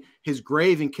visiting his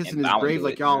grave and kissing his grave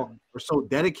like y'all are so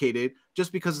dedicated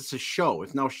just because it's a show.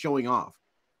 It's now showing off.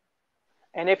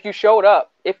 And if you showed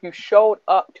up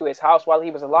to his house while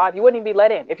he was alive, you wouldn't even be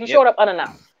let in. If you showed up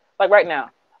unannounced, like right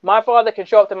now, my father can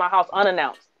show up to my house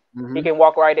unannounced. Mm-hmm. He can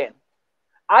walk right in.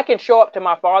 I can show up to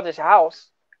my father's house,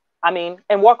 and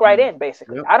walk right in,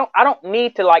 basically. Yep. I don't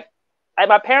need to, like, at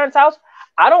my parents' house,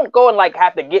 I don't go and like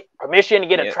have to get permission to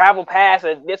get a travel pass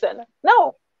and this and that.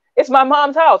 No. It's my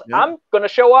mom's house. Yep. I'm going to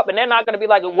show up and they're not going to be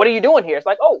like, what are you doing here? It's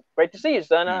like, oh, great to see you,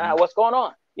 son. What's going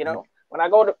on? You know, when I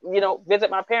go to,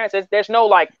 visit my parents, there's no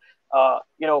like, what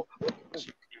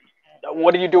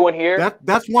are you doing here?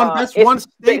 That's one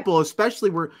staple, especially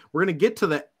we're going to get to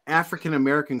the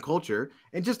African-American culture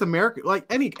and just American, like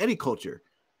any culture.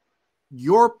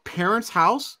 Your parents'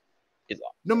 house,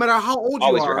 no matter how old you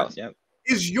are, your house,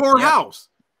 is your house.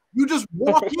 You just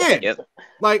walk in.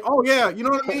 Like, oh yeah, you know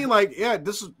what I mean? Like, yeah,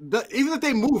 this is even if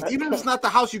they move, even if it's not the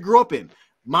house you grew up in.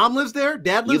 Mom lives there,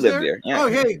 dad lives there. Yeah. Oh,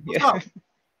 hey, what's up?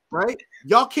 Right?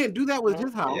 Y'all can't do that with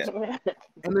his house. Yeah.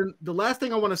 And then the last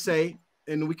thing I want to say,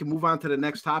 and we can move on to the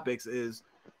next topics, is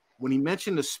when he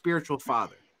mentioned the spiritual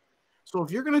father. So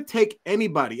if you're gonna take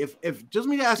anybody, if just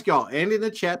me to ask y'all, and in the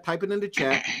chat, type it in the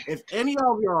chat, if any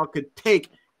of y'all could take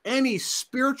any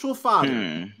spiritual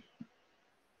father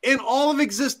in all of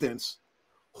existence,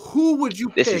 who would you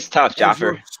pick? This is tough,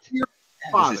 Jaffer.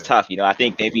 This is tough. I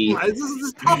think maybe this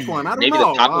is a tough one. I don't maybe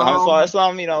know. The Prophet Muhammad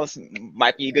Sallallahu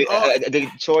might be a good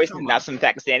choice. Not some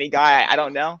Pakistani guy. I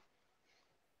don't know.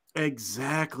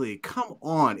 Exactly. Come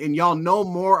on, and y'all know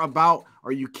more about,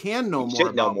 or you can know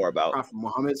more about Prophet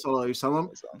Muhammad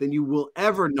Sallallahu than you will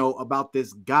ever know about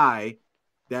this guy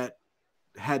that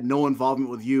had no involvement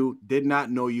with you, did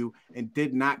not know you, and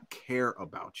did not care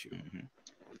about you.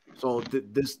 So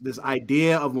this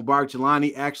idea of Mubarak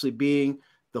Jelani actually being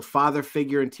the father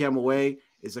figure in TMOA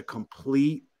is a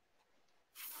complete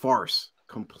farce.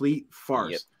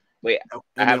 Yep. Wait,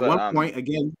 and at one point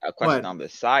again, a question on the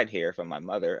side here from my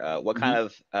mother. What kind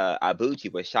of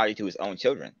abuji was Shadi to his own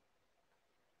children?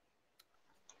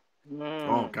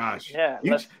 Oh gosh, yeah.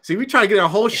 We try to get a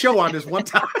whole show on this one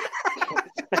time.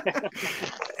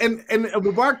 and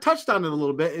Mubarak touched on it a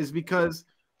little bit, is because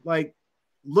like.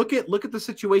 Look at the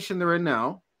situation they're in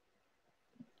now.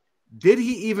 Did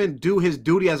he even do his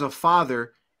duty as a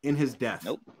father in his death?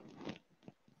 Nope.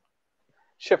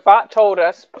 Shafat told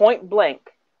us point blank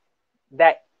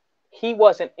that he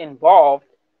wasn't involved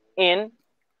in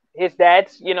his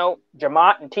dad's,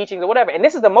 Jamaat and teachings or whatever. And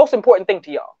this is the most important thing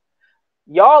to y'all.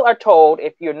 Y'all are told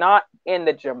if you're not in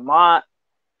the Jamaat,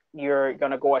 you're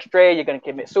going to go astray. You're going to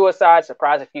commit suicide.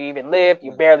 Surprise if you even live.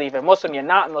 You're barely even Muslim. You're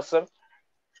not Muslim.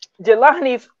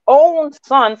 Jelani's own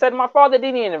son said, my father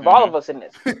didn't even involve us in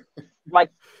this.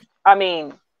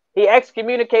 He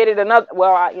excommunicated another.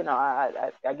 Well, I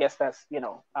guess that's,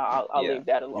 I'll leave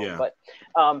that alone. Yeah. But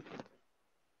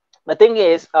the thing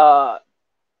is that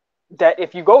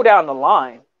if you go down the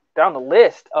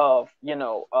list of,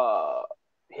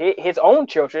 his own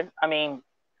children,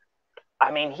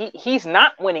 he's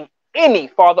not winning any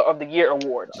Father of the Year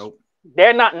awards. Nope.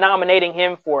 They're not nominating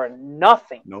him for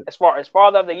nothing. Nope. As far as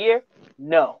Father of the Year,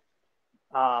 no.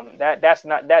 That's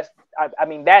not I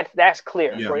mean that's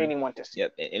clear for anyone to see.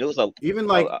 Yep, and it was even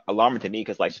like alarming to me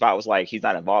because like Shabbat was like he's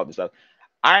not involved and stuff.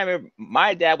 I remember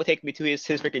my dad would take me to his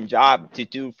freaking job to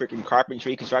do freaking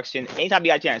carpentry construction anytime he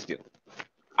got a chance to.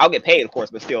 I'll get paid, of course,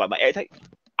 but still, like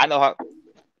I know how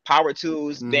power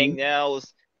tools, bang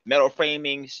nails, metal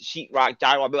framing, sheetrock,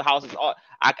 drywall, build houses. All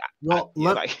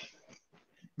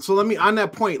so let me on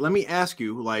that point. Let me ask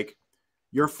you, like,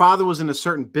 your father was in a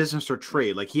certain business or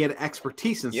trade, like he had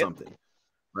expertise in something,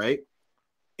 right?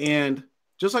 And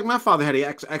just like my father had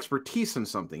expertise in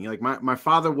something, like my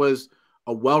father was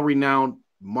a well-renowned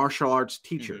martial arts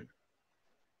teacher.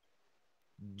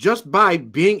 Just by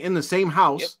being in the same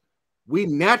house, we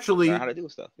naturally learn how to do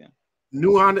stuff.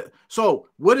 Knew how to. So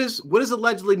what is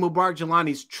allegedly Mubarak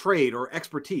Jelani's trade or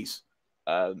expertise?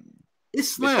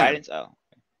 Islam.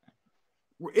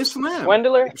 Islam.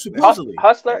 Swindler, supposedly.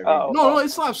 hustler. No,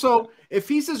 Islam. So if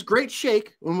he's this great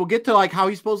sheikh, and we'll get to like how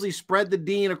he supposedly spread the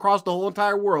deen across the whole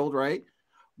entire world, right?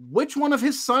 Which one of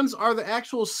his sons are the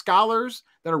actual scholars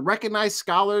that are recognized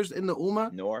scholars in the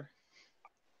Ummah? Noor.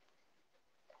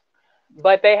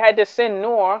 But they had to send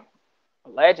Noor,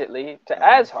 allegedly, to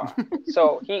Azhar.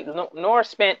 So Noor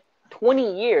spent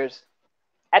 20 years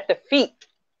at the feet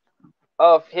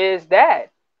of his dad.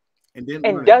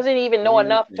 And doesn't even know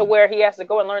enough to where he has to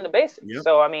go and learn the basics.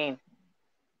 So I mean,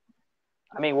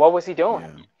 what was he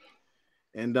doing?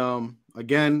 And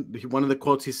again, one of the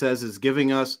quotes he says is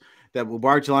giving us that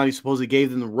Mubarak Jelani supposedly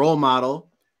gave them the role model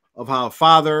of how a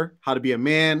father, how to be a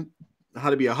man, how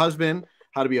to be a husband,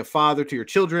 how to be a father to your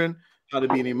children, how to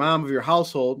be an imam of your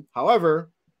household.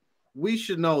 However, we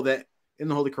should know that in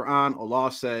the Holy Quran,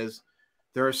 Allah says,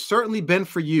 there has certainly been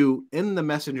for you in the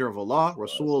messenger of Allah,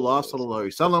 Rasulullah sallallahu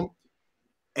alaihi wasallam,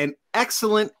 an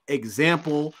excellent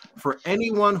example for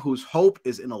anyone whose hope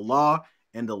is in Allah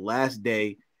and the last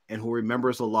day and who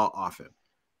remembers Allah often.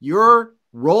 Your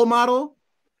role model,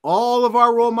 all of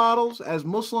our role models as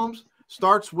Muslims,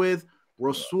 starts with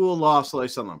Rasulullah sallallahu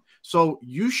alaihi wasallam. So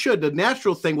the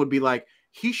natural thing would be like,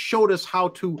 he showed us how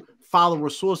to follow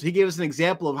Rasul. He gave us an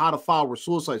example of how to follow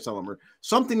Rasul sallallahu alaihi wasallam, or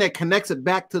something that connects it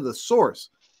back to the source,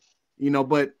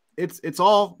 but it's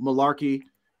all malarkey.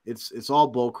 It's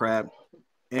all bullcrap.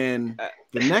 And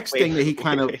the next thing that he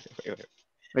kind of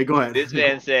wait, go ahead. This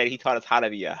man said he taught us how to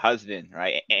be a husband,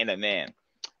 right, and a man.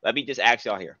 Let me just ask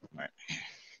y'all here, right?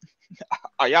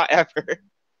 Are y'all ever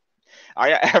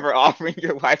offering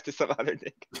your wife to some other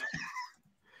dick?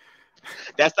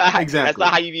 That's not That's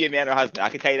not how you be a man or husband. I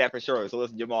can tell you that for sure. So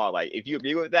listen, Jamal, like if you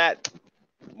agree with that,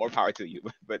 more power to you.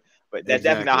 But that's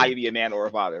definitely not how you be a man or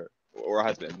a father or a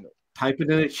husband. Type it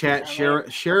in the chat. Share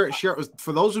it.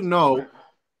 For those who know,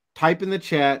 type in the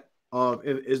chat of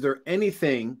is there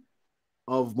anything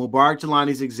of Mubarak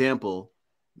Jelani's example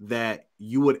that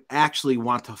you would actually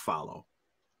want to follow?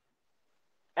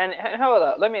 And hold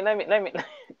up, let me.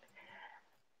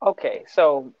 Okay,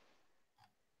 so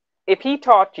if he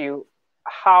taught you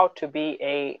how to be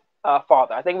a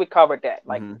father, I think we covered that.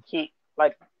 Like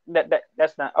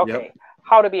that's not okay. Yep.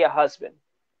 How to be a husband.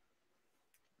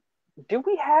 Do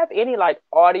we have any like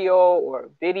audio or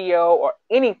video or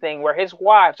anything where his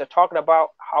wives are talking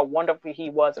about how wonderful he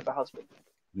was as a husband?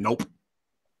 Nope.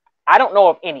 I don't know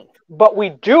of any, but we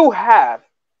do have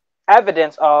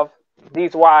evidence of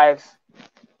these wives.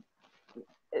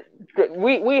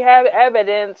 We have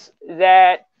evidence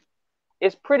that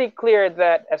is pretty clear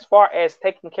that as far as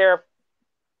taking care of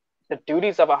the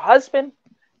duties of a husband,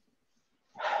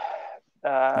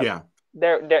 there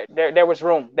was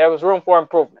room. There was room for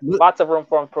improvement. Lots of room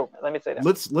for improvement. Let me say that.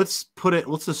 Let's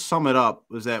just sum it up,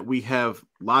 is that we have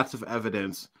lots of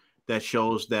evidence that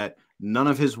shows that none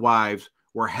of his wives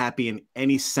were happy in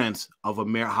any sense of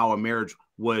how a marriage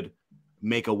would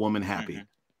make a woman happy.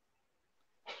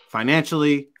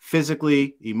 Financially,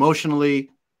 physically, emotionally,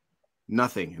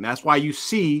 nothing. And that's why you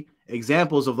see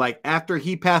examples of like after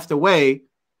he passed away,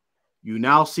 you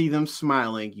now see them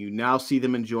smiling, you now see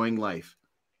them enjoying life.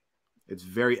 It's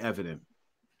very evident.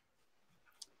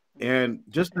 And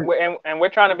just we're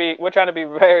trying to be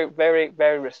very, very,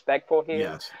 very respectful here.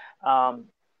 Yes.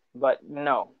 But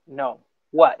no.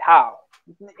 What? How?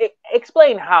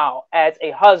 Explain how, as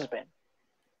a husband,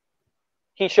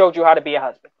 he showed you how to be a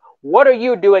husband. What are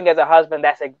you doing as a husband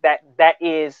that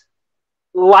is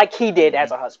like he did as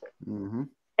a husband?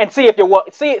 And see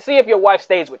if your wife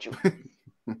stays with you.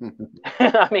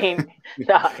 I mean, it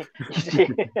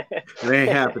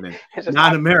ain't happening.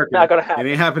 Not in America. Not gonna happen. It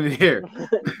ain't happening here.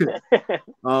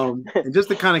 And just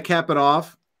to kind of cap it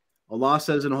off, Allah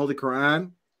says in the Holy Quran,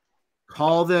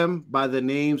 call them by the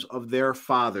names of their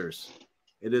fathers.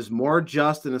 It is more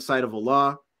just in the sight of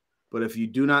Allah But if you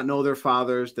do not know their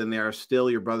fathers, then they are still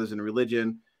your brothers in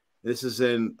religion. This is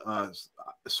in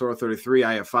Surah 33,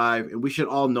 Ayah 5. And we should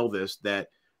all know this, that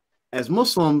as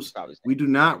Muslims, we do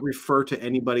not refer to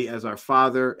anybody as our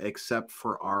father except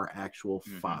for our actual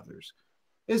fathers.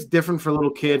 It's different for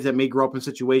little kids that may grow up in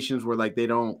situations where like they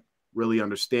don't really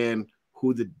understand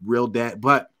who the real dad,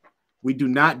 but we do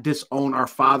not disown our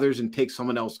fathers and take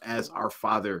someone else as our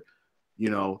father. You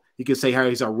know, you can say how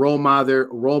he's a role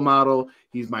model.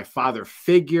 He's my father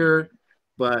figure.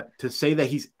 But to say that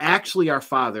he's actually our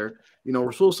father, you know,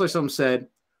 Rasul Sallallahu Alaihi Wasallam said,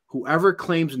 whoever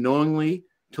claims knowingly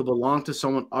to belong to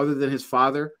someone other than his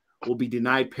father will be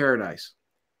denied paradise.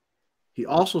 He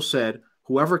also said,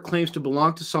 whoever claims to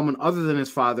belong to someone other than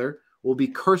his father will be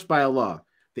cursed by Allah,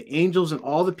 the angels and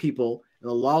all the people, and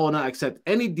Allah will not accept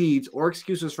any deeds or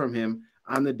excuses from him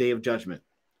on the day of judgment.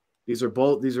 These are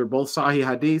both Sahih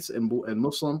Hadiths and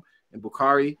Muslim and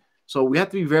Bukhari. So we have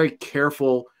to be very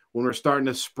careful when we're starting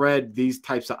to spread these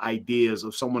types of ideas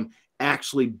of someone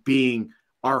actually being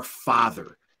our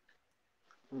father.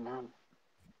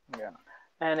 Yeah,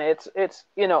 and it's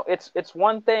you know it's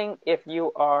one thing if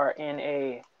you are in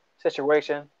a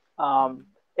situation.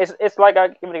 It's like, I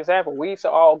give an example. We used to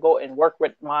all go and work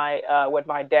with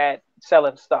my dad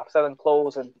selling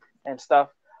clothes and stuff.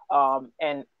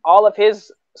 And all of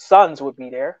his sons would be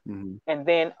there, and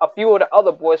then a few of the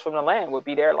other boys from the land would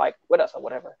be there, like with us or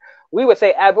whatever. We would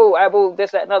say Abu,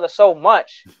 this, that, and other so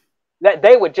much that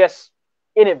they would just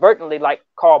inadvertently like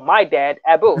call my dad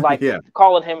Abu, like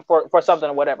calling him for something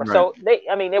or whatever. Right. So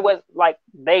it was like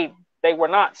they were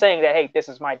not saying that, hey, this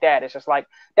is my dad. It's just like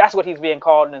that's what he's being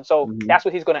called, and so that's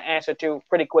what he's going to answer to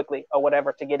pretty quickly or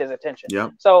whatever to get his attention.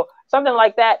 Yeah. So something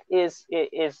like that is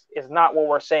not what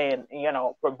we're saying, you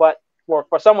know. But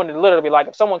for someone to literally be like,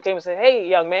 if someone came and said, "Hey,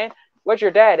 young man, where's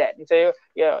your dad at?" You say,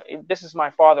 "Yeah, this is my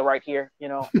father right here." You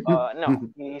know, no,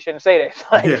 you shouldn't say that.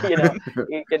 Like, you know,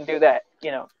 you can do that.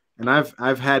 You know. And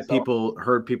I've heard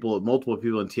people, multiple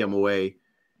people in TMOA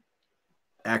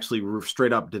actually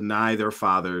straight up deny their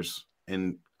fathers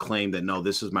and claim that, no,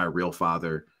 this is my real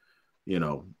father, you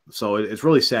know. So it's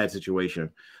really sad situation.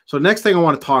 So next thing I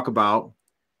want to talk about,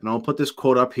 and I'll put this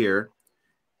quote up here,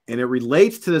 and it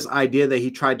relates to this idea that he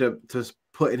tried to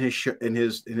put in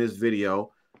his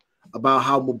video about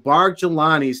how Mubarak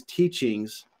Jelani's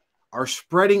teachings are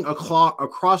spreading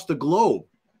across the globe.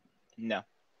 No.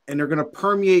 And they're going to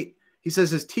permeate. He says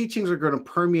his teachings are going to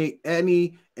permeate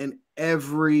any and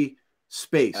every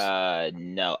space.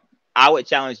 No. I would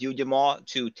challenge you, Jamal,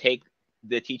 to take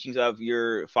the teachings of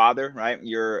your father, right,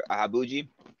 your Abuji,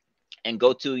 and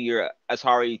go to your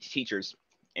Azhari teachers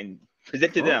and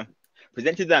present to them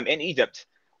in Egypt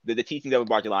the teachings of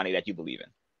Mubarak Jelani that you believe in.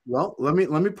 Well, let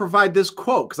me provide this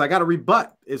quote because I got to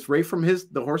rebut. It's right from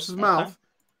the horse's mouth.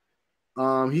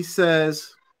 He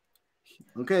says,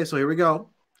 okay, so here we go.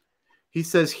 He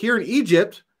says, here in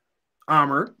Egypt,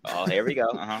 Amr. Oh, here we go.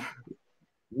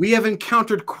 We have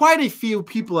encountered quite a few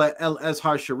people at El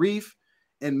Azhar Sharif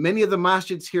and many of the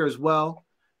masjids here as well.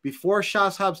 Before Shah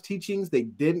Sahab's teachings, they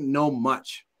didn't know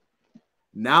much.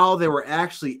 Now they were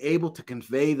actually able to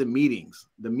convey the meanings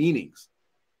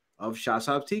of Shah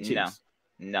Sahab's teachings.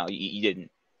 No, you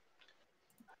didn't.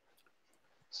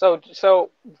 So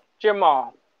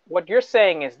Jamal, what you're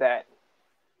saying is that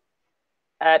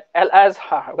at El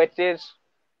Azhar, which is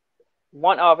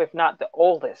one of, if not the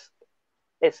oldest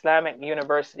Islamic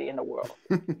university in the world,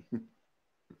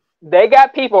 they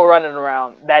got people running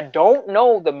around that don't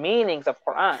know the meanings of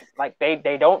Quran. Like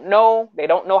they don't know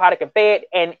how to convey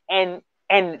it, and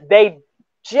they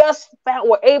just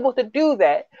were able to do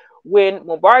that when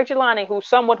Mubarak Jelani, who's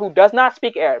someone who does not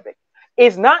speak Arabic,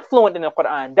 is not fluent in the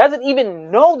Quran, doesn't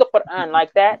even know the Quran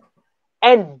like that,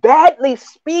 and badly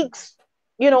speaks,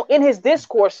 you know, in his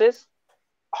discourses,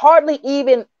 hardly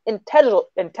even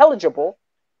intelligible.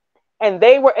 And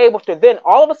they were able to then,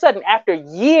 all of a sudden, after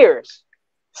years,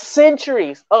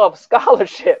 centuries of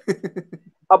scholarship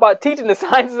about teaching the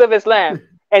sciences of Islam,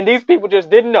 and these people just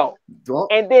didn't know.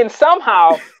 And then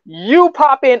somehow you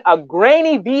pop in a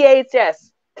grainy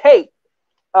VHS tape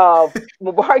of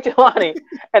Mubarak Jelani,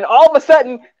 and all of a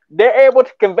sudden they're able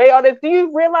to convey all this. Do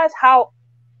you realize how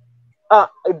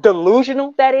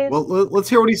delusional that is? Well, let's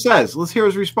hear what he says. Let's hear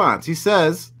his response. He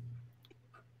says,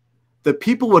 the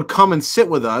people would come and sit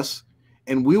with us,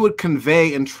 and we would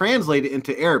convey and translate it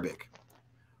into Arabic.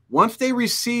 Once they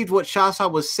received what Shah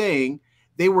Sahab was saying,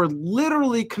 they were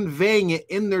literally conveying it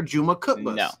in their Juma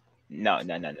khutbahs. No.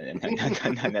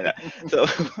 So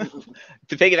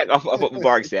to take it off of what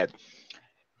Mubarak said,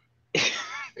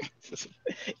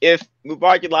 if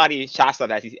Mubarak Jelani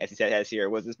Shastan, as he said has here,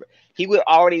 was this, he would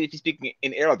already be speaking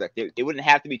in Arabic. It wouldn't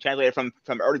have to be translated from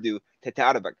Urdu to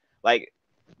Arabic. Like,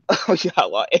 oh yeah,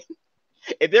 Allah.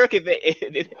 If they're conveying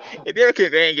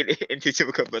it into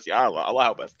Simple, Allah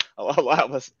help us. Allah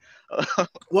help us.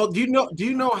 Well, do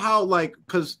you know how, like,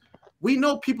 because we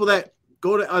know people that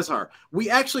go to Azhar. We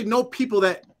actually know people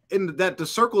that in that the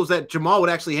circles that Jamal would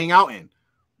actually hang out in.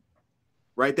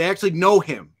 Right? They actually know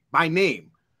him by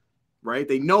name. Right?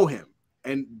 They know him.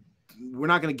 And we're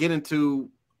not going to get into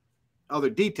other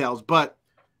details, but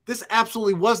this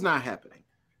absolutely was not happening.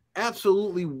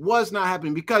 Absolutely was not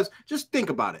happening, because just think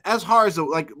about it. Azhar is,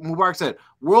 like Mubarak said,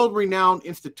 world-renowned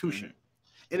institution.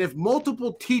 Mm-hmm. And if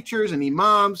multiple teachers and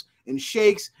imams and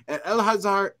sheikhs at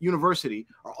Al-Azhar University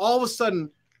are all of a sudden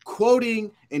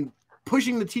quoting and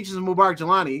pushing the teachings of Mubarak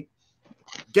Jelani,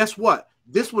 guess what?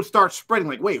 This would start spreading.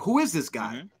 Like, wait, who is this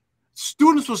guy? Mm-hmm.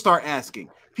 Students will start asking.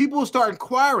 People will start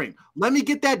inquiring. Let me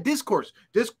get that discourse,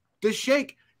 this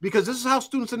sheikh, because this is how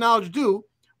students of knowledge do.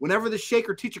 Whenever the sheikh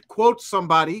or teacher quotes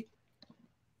somebody,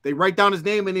 they write down his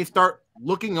name and they start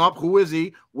looking up, who is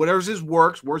he? Whatever's his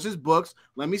works? Where's his books?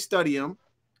 Let me study him.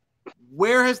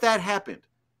 Where has that happened?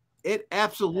 It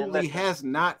absolutely has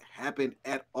not happened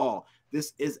at all.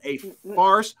 This is a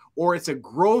farce, or it's a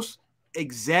gross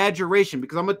exaggeration,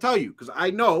 because I'm going to tell you, because I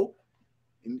know,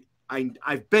 and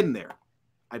I've been there.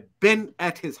 I've been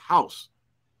at his house.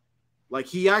 Like,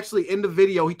 he actually, in the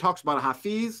video, he talks about a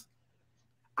Hafiz.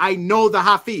 I know the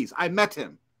Hafiz. I met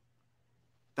him.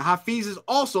 The Hafiz is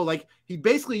also, like, he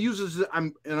basically uses,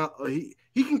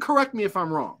 he can correct me if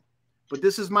I'm wrong, but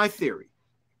this is my theory.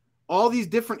 All these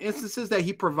different instances that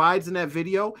he provides in that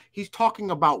video, he's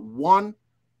talking about one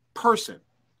person.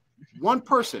 One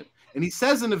person. And he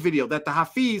says in the video that the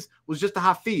Hafiz was just a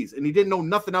Hafiz and he didn't know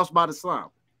nothing else about Islam.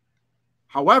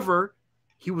 However,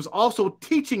 he was also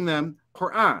teaching them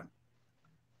Quran.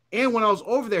 And when I was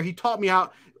over there, he taught me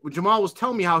how, Jamal was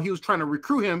telling me how he was trying to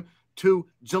recruit him to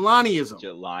Jelaniism.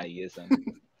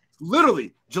 Jelaniism.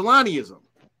 Literally, Jelaniism.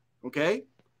 Okay?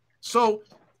 So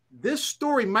this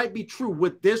story might be true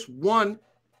with this one,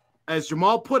 as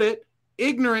Jamal put it,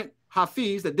 ignorant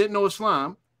Hafiz that didn't know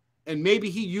Islam, and maybe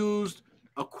he used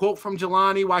a quote from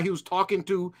Jelani while he was talking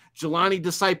to Jelani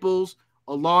disciples.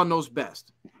 Allah knows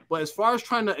best. But as far as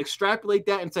trying to extrapolate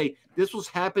that and say this was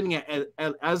happening at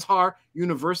Azhar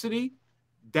University,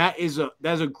 that's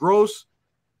a gross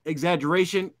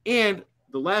exaggeration. And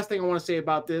the last thing I want to say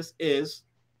about this is,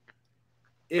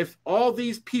 if all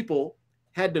these people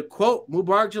had to quote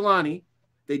Mubarak Jelani,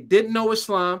 they didn't know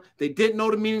Islam, they didn't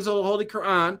know the meanings of the Holy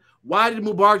Quran, why did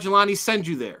Mubarak Jelani send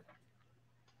you there?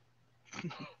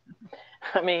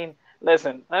 I mean,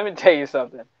 listen, let me tell you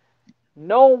something.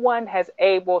 No one has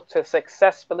able to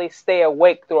successfully stay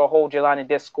awake through a whole Jelani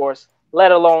discourse,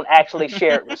 let alone actually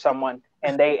share it with someone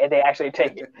and they actually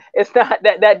take it. It's not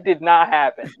that did not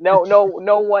happen.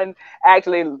 No one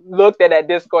actually looked at that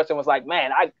discourse and was like,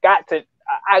 man, I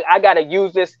got to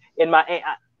use this in my.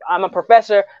 I'm a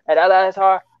professor at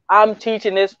Al-Azhar. I'm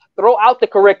teaching this throughout the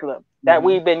curriculum that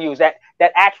we've been used, that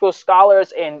actual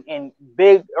scholars and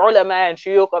big ulama and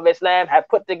shuyukh of Islam have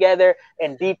put together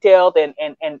and detailed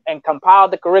and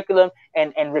compiled the curriculum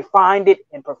and refined it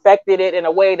and perfected it in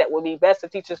a way that would be best to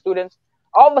teach the students.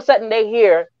 All of a sudden they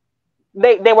hear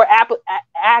they were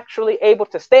actually able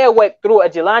to stay awake through a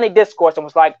Jelani discourse and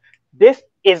was like, this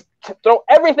is to throw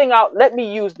everything out. Let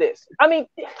me use this. I mean,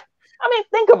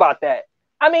 think about that.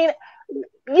 I mean,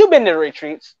 you've been to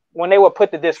retreats when they would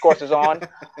put the discourses on.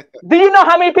 Do you know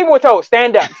how many people were told,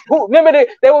 stand up? Remember,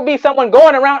 there would be someone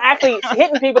going around actually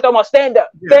hitting people, talking about stand up,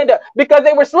 because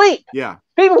they were asleep. Yeah.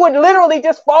 People would literally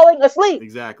just falling asleep.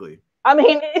 Exactly. I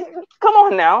mean, come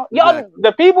on now. Y'all, exactly.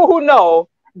 The people who know,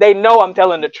 they know I'm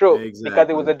telling the truth because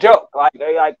it was a joke. Like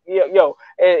yo,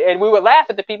 and we would laugh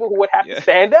at the people who would have to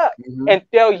stand up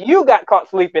until you got caught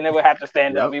sleeping and would have to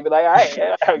stand up. You'd be like, all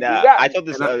right, I told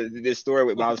this story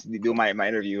when I was doing my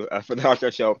interview for the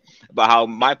R2F show about how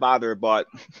my father bought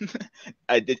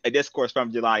a discourse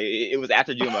from Jelani. It was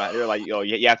after Juma. They were like, yo,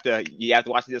 you have to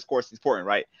watch the discourse. It's important,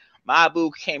 right? My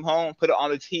Abu came home, put it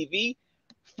on the TV.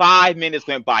 5 minutes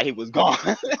went by, he was gone.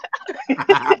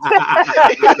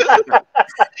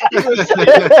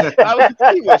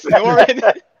 he was snoring.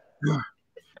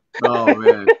 Oh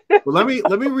man! Well, let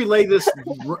me relay this.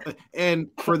 And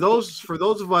for those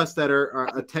of us that are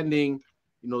attending,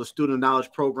 the Student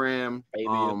Knowledge Program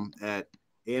at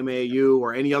AMAU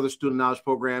or any other Student Knowledge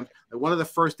program, one of the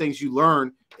first things you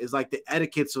learn is like the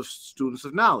etiquettes of students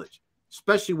of knowledge,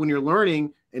 especially when you're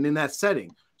learning and in that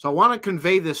setting. So I want to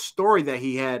convey this story that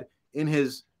he had in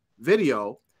his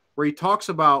video where he talks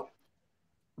about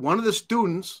one of the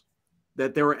students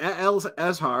that they were at El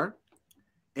Azhar,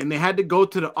 and they had to go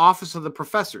to the office of the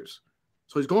professors.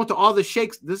 So he's going to all the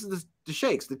sheikhs. This is the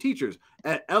sheikhs, the teachers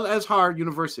at El Azhar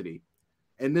University.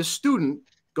 And this student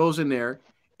goes in there,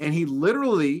 and he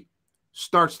literally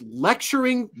starts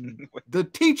lecturing the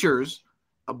teachers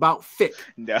about fiqh.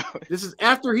 No. This is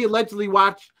after he allegedly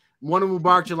watched one of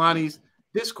Mubarak Jelani's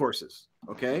discourses,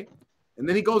 okay? And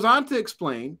then he goes on to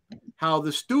explain how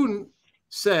the student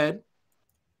said,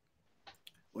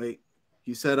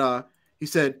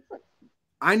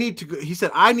 I need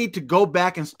to go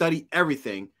back and study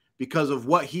everything because of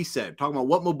what he said, talking about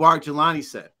what Mubarak Jelani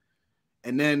said.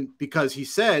 And then because he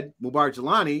said, Mubarak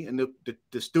Jelani, and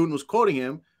the student was quoting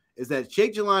him, is that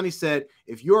Sheikh Jelani said,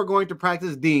 if you're going to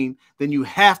practice deen, then you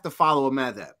have to follow a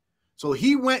madhab. So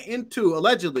he went into,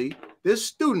 allegedly, this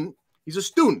student, he's a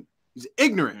student, he's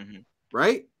ignorant,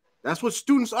 right? That's what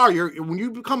students are. When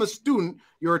you become a student,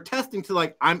 you're attesting to,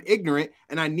 like, I'm ignorant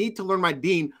and I need to learn my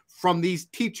deen from these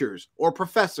teachers or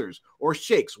professors or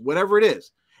sheikhs, whatever it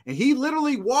is. And he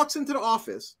literally walks into the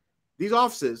office, these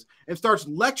offices, and starts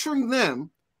lecturing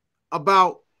them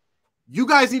about, you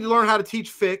guys need to learn how to teach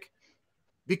fiqh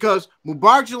because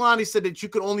Mubarak Jelani said that you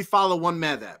could only follow one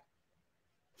madhab.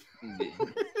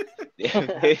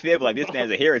 They're like, this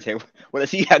man's a heretic. What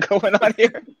does he got going on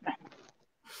here?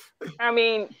 I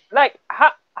mean, like,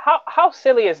 how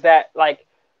silly is that? Like,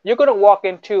 you're gonna walk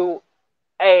into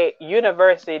a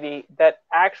university that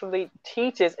actually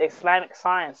teaches Islamic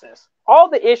sciences. All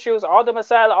the issues, all the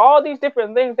masala, all these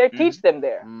different things, they teach them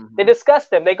there. They discuss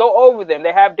them. They go over them.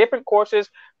 They have different courses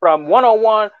from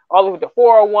 101 all the way to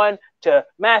 401 to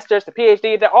masters to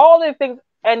PhD, all these things.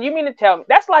 And you mean to tell me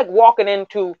that's like walking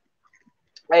into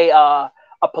a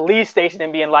police station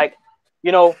and being like,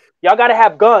 you know, y'all got to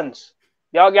have guns.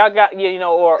 Y'all got, you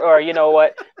know, or you know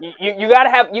what, you gotta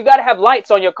have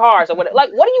lights on your cars or what? Like,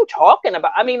 what are you talking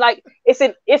about? I mean, like, it's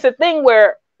a thing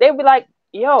where they'd be like,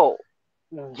 yo,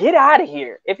 get out of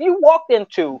here. If you walked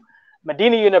into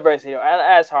Medina University or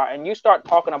Al Azhar and you start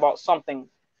talking about something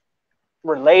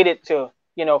related to,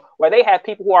 you know, where they have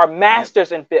people who are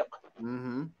masters in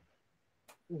fiqh,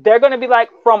 they're gonna be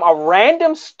like, from a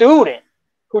random student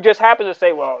who just happens to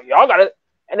say, well, y'all gotta,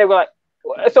 and they were like,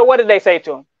 so what did they say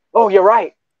to him? Oh, you're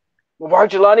right. Mubarak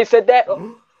Jelani said that.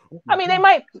 I mean, they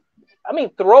might,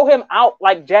 throw him out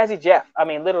like Jazzy Jeff. I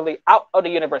mean, literally out of the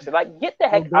university. Like, get the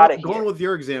heck out of here. Going with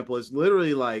your example, is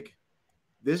literally like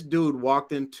this dude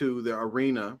walked into the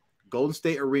arena, Golden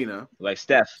State Arena, like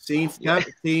Steph, seen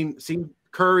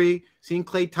Curry, seen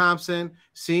Klay Thompson,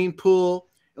 seen Poole.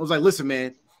 It was like, listen,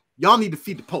 man, y'all need to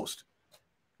feed the post.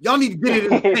 Y'all need to get it in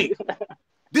the paint.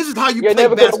 This is how you play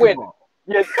basketball.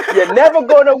 You're never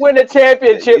going to win a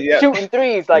championship shooting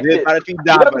threes like this. You're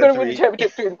never going to win a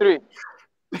championship shooting threes.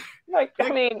 Like,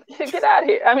 I mean, get out of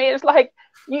here. I mean, it's like,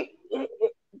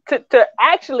 to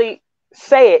actually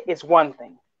say it is one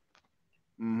thing.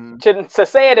 To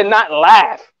say it and not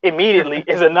laugh immediately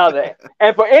is another.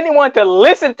 And for anyone to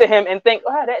listen to him and think,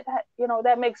 oh,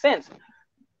 that makes sense.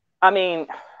 I mean,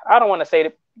 I don't want to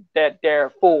say that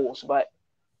they're fools, but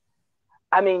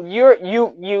I mean,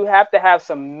 you have to have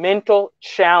some mental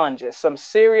challenges, some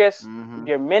serious,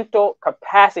 your mental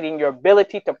capacity and your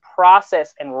ability to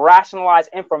process and rationalize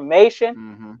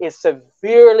information is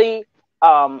severely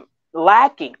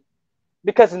lacking,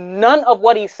 because none of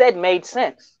what he said made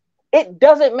sense. It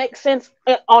doesn't make sense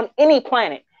on any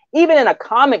planet, even in a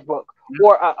comic book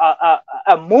or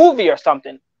a movie or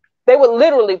something. They would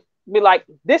literally be like,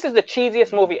 this is the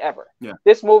cheesiest movie ever. Yeah.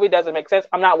 This movie doesn't make sense.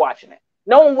 I'm not watching it.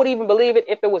 No one would even believe it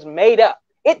if it was made up.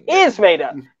 It is made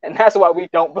up, and that's why we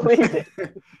don't believe it.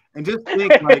 And just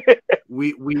think, like,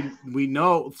 we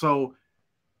know. So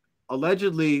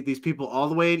allegedly, these people all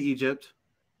the way in Egypt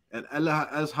at Al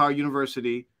Azhar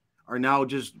University are now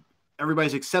just,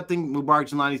 everybody's accepting Mubarak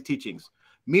Jelani's teachings.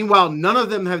 Meanwhile, none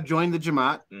of them have joined the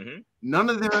Jamaat. None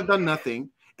of them have done nothing,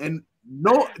 and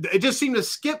it just seemed to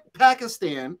skip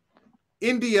Pakistan,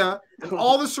 India, and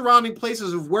all the surrounding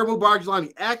places of where Mubarak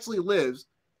Jelani actually lives,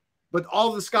 but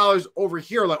all the scholars over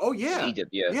here are like, oh yeah,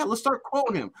 Egypt, let's start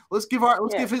quoting him. Let's give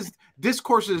his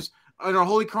discourses in our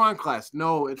Holy Quran class.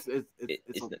 No, it's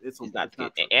not.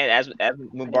 And as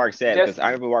Mubarak said, because I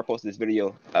remember Mubarak posted this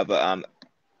video of an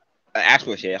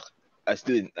actual sheikh, a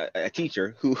student, a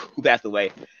teacher who passed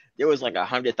away. There was like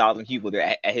 100,000 people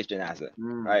there at his janazah,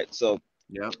 right? So.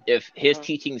 Yep. If his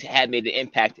teachings had made an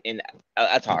impact in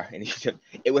Azhar, in Egypt,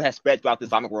 it would have spread throughout the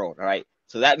Islamic world, all right?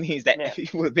 So that means that he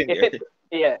would have been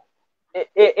there.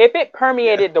 If it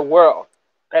permeated the world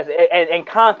and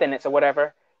continents or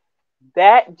whatever,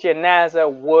 that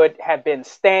janazah would have been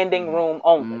standing room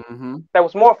only. Mm-hmm. There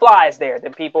was more flies there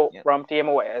than people Yep. from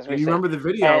TMOA, as we And you said. remember the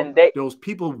video? And there was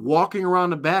people walking around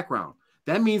the background.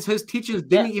 That means his teachers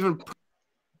didn't even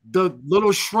the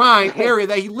little shrine area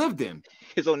that he lived in.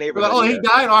 His own They're neighborhood. like, oh, he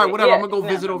died. All right, whatever. Yeah, I'm gonna go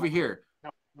visit over here.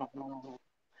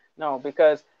 No,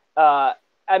 because I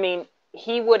mean,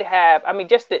 he would have. I mean,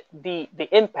 just the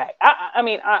impact. I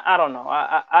mean, I don't know.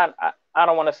 I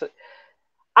don't want to say.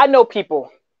 I know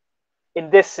people in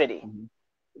this city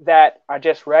that are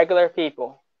just regular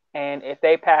people, and if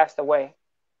they passed away,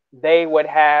 they would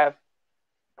have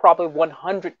probably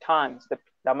 100 times the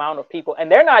amount of people, and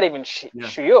they're not even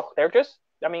shuyukh. They're just,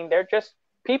 I mean, they're just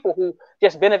people who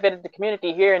just benefited the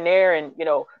community here and there, and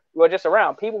were just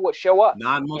around. People would show up,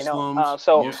 non-Muslims,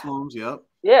 so Muslims, yep,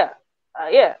 yeah.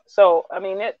 So I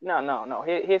mean, no.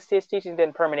 His teaching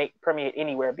didn't permeate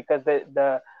anywhere, because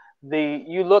the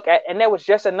you look at, and there was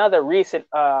just another recent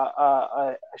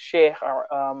a sheikh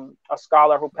or a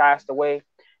scholar who passed away,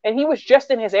 and he was just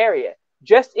in his area.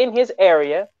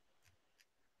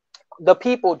 The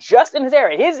people just in his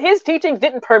area. His teachings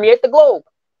didn't permeate the globe.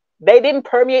 They didn't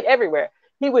permeate everywhere.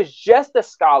 He was just a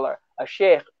scholar, a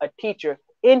sheikh, a teacher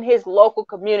in his local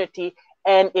community,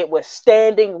 and it was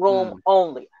standing room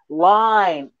only.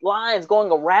 Lines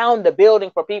going around the building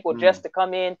for people just to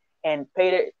come in and pay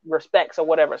their respects or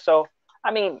whatever. So, I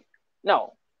mean,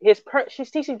 no, his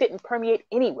teaching didn't permeate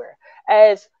anywhere.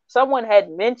 As someone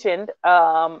had mentioned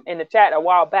in the chat a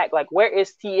while back, like, where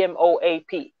is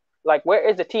TMOAP? Like, where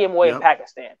is the TMOA in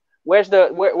Pakistan? Where's the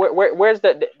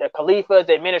Khalifa,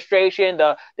 the administration,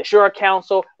 the Shura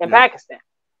Council in Pakistan?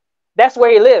 That's where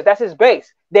he lives. That's his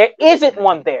base. There isn't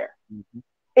one there.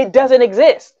 It doesn't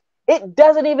exist. It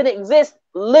doesn't even exist.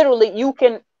 Literally, you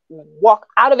can walk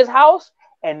out of his house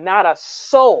and not a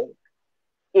soul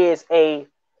is a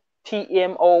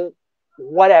TMO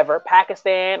whatever,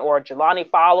 Pakistan, or a Jelani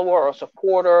follower or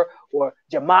supporter or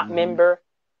Jamaat member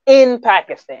in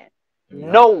Pakistan.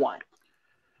 No one.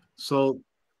 So,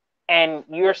 and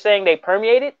you're saying they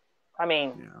permeated? I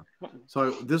mean,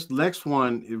 So this next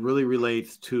one, it really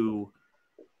relates to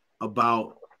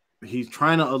about he's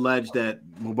trying to allege that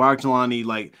Mubarak Jelani,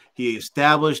 like, he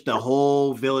established a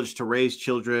whole village to raise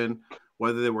children,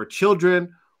 whether they were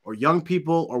children or young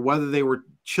people, or whether they were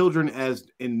children as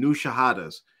in new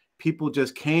shahadas. People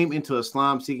just came into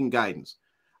Islam seeking guidance.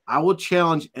 I will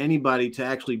challenge anybody to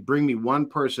actually bring me one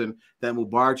person that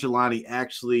Mubarak Jelani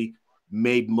actually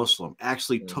made Muslim,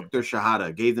 actually took their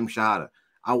shahada, gave them shahada.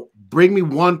 Bring me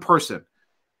one person,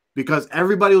 because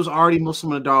everybody was already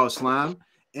Muslim in the Dar al-Islam.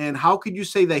 And how could you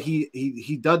say that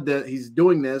he did that? He's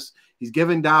doing this. He's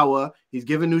giving dawah. He's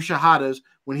giving new shahadas,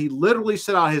 when he literally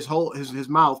said out his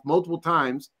mouth multiple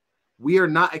times, we are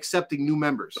not accepting new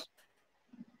members.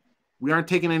 We aren't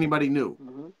taking anybody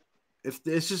new. If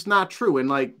it's just not true. And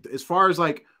like, as far as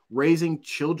like raising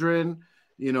children,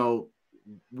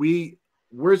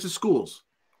 where's the schools?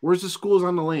 Where's the schools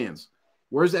on the lands?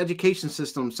 Where's the education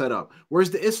system set up?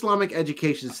 Where's the Islamic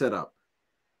education set up?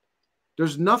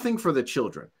 There's nothing for the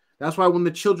children. That's why when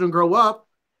the children grow up,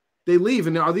 they leave.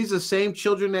 And are these the same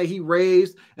children that he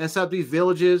raised and set up these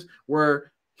villages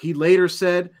where he later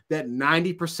said that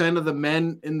 90% of the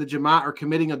men in the Jamaat are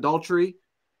committing adultery?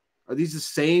 Are these the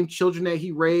same children that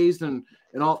he raised and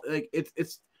all? Like,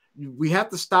 it's we have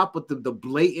to stop with the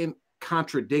blatant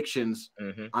contradictions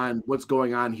on what's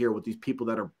going on here with these people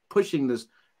that are pushing this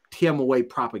TMOA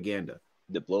propaganda.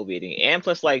 The bloviating, and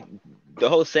plus, like, the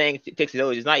whole saying takes a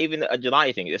village is not even a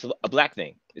Jelani thing. It's a black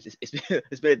thing.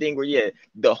 It's been a thing where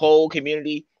the whole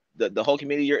community, the whole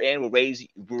community you're in will raise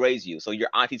you. So your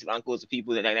aunties and uncles, the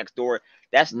people that next door.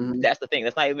 That's the thing.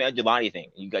 That's not even a Jelani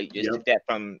thing. You just took that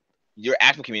from your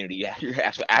actual community, your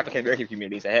actual African American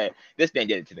communities. Ahead, this man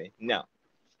did it to me. No.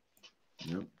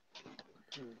 Yep.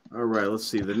 All right, let's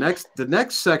see. The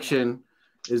next section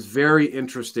is very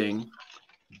interesting,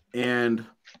 and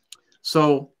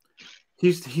so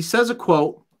he says a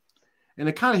quote, and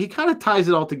he kind of ties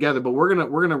it all together. But we're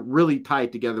gonna really tie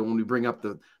it together when we bring up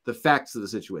the facts of the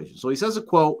situation. So he says a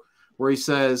quote where he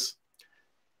says,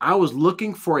 "I was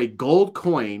looking for a gold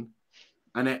coin,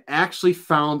 and I actually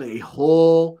found a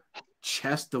whole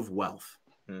chest of wealth."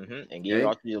 And gave it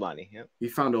all to Jelani. Yep. He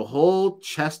found a whole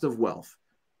chest of wealth,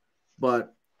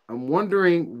 but I'm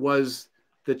wondering, was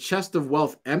the chest of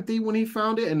wealth empty when he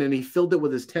found it, and then he filled it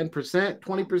with his 10%,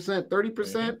 20%,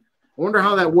 30%? I wonder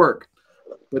how that worked.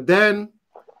 But then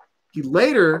he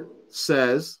later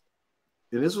says,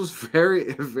 and this was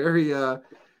very, very,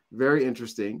 very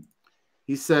interesting.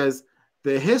 He says,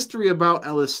 the history about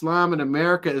Islam in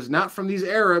America is not from these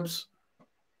Arabs.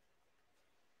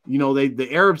 The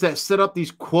Arabs that set up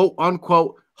these quote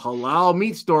unquote halal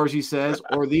meat stores, he says,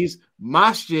 or these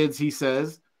masjids, he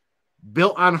says,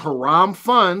 built on haram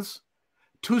funds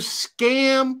to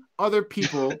scam other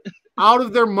people out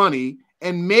of their money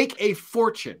and make a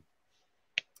fortune.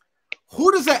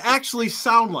 Who does that actually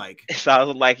sound like? It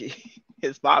sounds like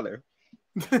his father.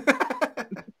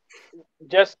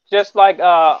 just like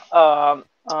Uncle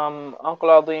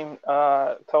Alim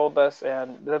told us,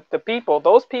 and the people,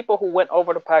 those people who went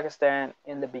over to Pakistan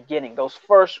in the beginning, those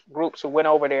first groups who went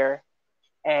over there,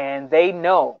 and they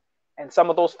know, and some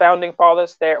of those founding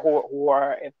fathers there who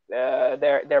are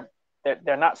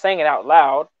they're not saying it out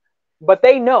loud, but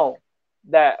they know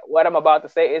that what I'm about to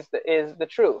say is the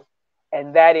truth,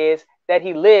 and that is that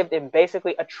he lived in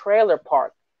basically a trailer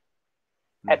park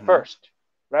at first,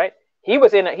 right? He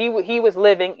was he was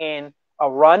living in a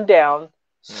rundown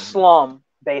slum,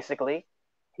 basically.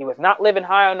 He was not living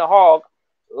high on the hog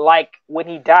like when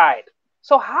he died.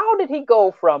 So how did he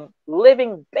go from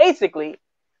living basically,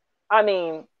 I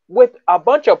mean, with a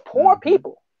bunch of poor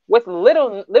people, with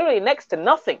literally next to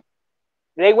nothing?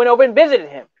 They went over and visited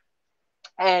him.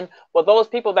 And for those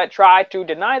people that try to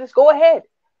deny this, go ahead.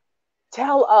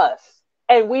 Tell us,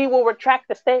 and we will retract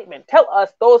the statement. Tell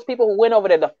us, those people who went over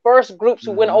there, the first groups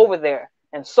who went over there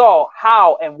and saw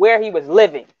how and where he was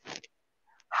living.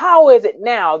 How is it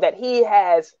now that he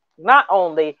has not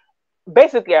only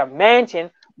basically a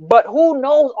mansion, but who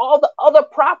knows all the other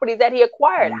properties that he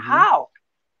acquired? How?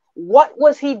 What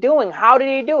was he doing? How did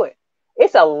he do it?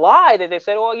 It's a lie that they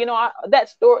said, well, you know, that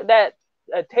story, that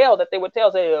tale that they would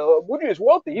tell, say, Woody is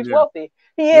wealthy. He's wealthy.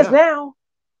 He is now.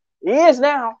 He is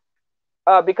now.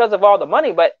 Because of all the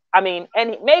money. But I mean,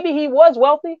 and maybe he was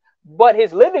wealthy, but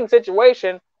his living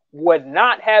situation would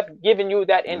not have given you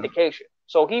that indication.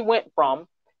 So he went from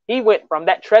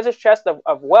that treasure chest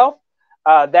of wealth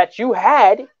that you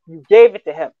had, you gave it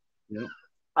to him.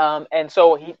 And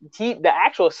so he the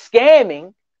actual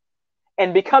scamming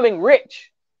and becoming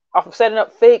rich off of setting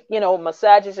up fake, you know,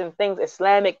 massages and things,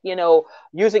 Islamic, you know,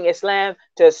 using Islam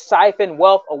to siphon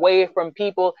wealth away from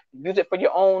people, use it for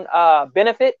your own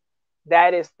benefit.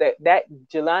 That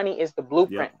Jilani is the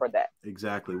blueprint for that.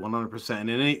 Exactly, 100%. And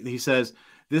then he says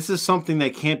this is something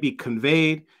that can't be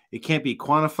conveyed, it can't be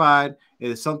quantified. It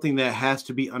is something that has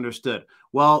to be understood.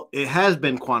 Well, it has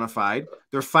been quantified.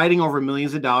 They're fighting over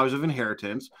millions of dollars of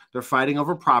inheritance. They're fighting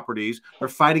over properties. They're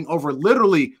fighting over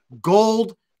literally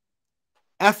gold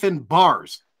effing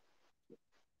bars,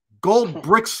 gold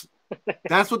bricks.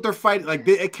 That's what they're fighting. Like,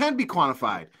 it can be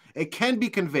quantified. It can be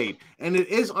conveyed. And it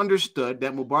is understood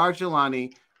that Mubarak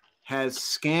Jilani has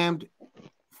scammed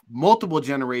multiple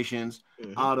generations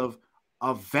out of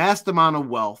a vast amount of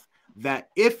wealth that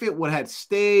if it would have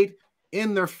stayed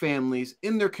in their families,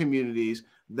 in their communities,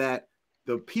 that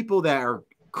the people that are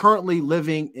currently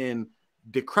living in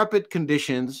decrepit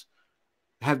conditions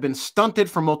have been stunted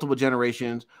for multiple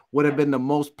generations, would have been the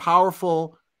most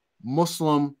powerful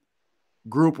Muslim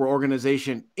group or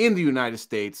organization in the United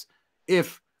States.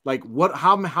 If like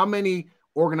how many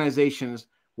organizations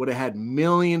would have had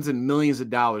millions and millions of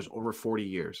dollars over 40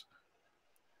 years?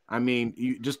 I mean,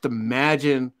 you just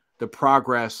imagine the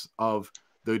progress of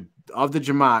the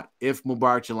Jamaat if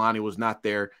Mubarak Jilani was not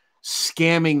there,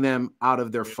 scamming them out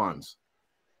of their funds.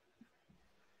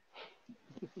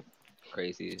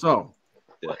 Crazy. So,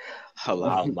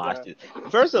 halal masjid.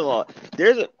 First of all,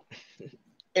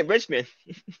 in Richmond,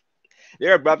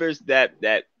 there are brothers that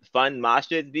fund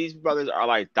masjids. These brothers are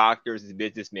like doctors and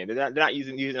businessmen. They're not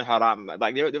using haram.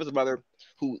 Like there was a brother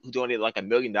who donated like $1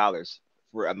 million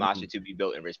for a masjid to be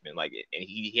built in Richmond. Like, and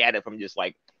he had it from just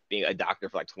like being a doctor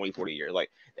for like 20, 40 years.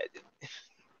 Like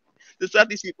the stuff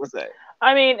these people say.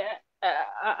 I mean,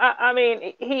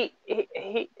 he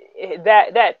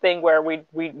that thing where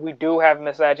we do have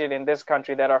masajid in this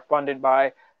country that are funded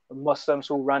by Muslims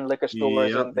who run liquor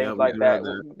stores and things like that.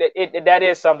 That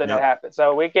is something that happens.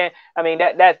 So we can, I mean,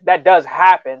 that does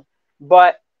happen.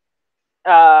 But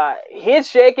his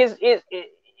sheikh is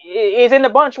in the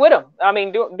bunch with him. I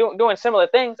mean, doing similar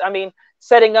things. I mean,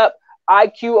 setting up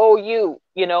IQOU,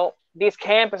 you know, these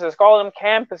campuses, calling them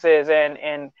campuses,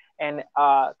 and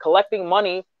collecting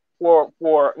money for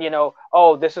you know,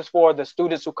 oh, this is for the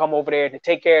students who come over there to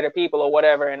take care of the people or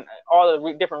whatever, and all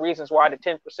the different reasons why the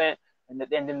 10% and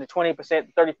then the 20%,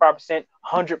 35%,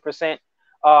 100%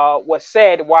 was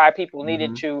said why people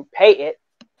needed to pay it.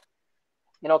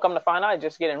 You know, come to find out,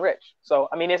 just getting rich. So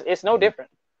I mean, it's no different.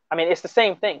 I mean, it's the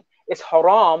same thing. It's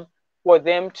haram for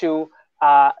them to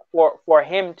for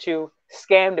him to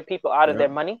scam the people out of their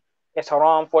money. It's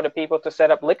haram for the people to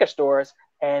set up liquor stores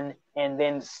and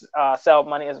then sell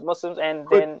money as Muslims and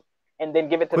then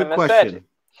give it to the masajid.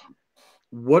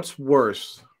 What's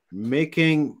worse,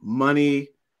 making money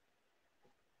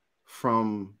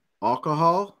from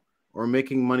alcohol or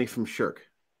making money from shirk?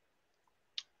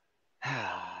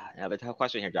 Yeah, but tough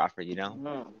question here, Joffrey. You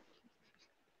know.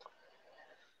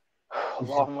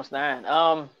 Allahumma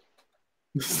musta'an.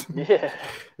 Yeah.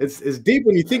 It's deep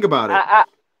when you think about it.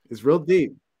 It's real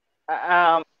deep.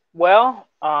 Well,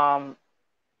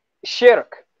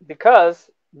 shirk, because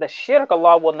the shirk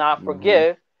Allah will not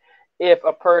forgive if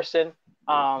a person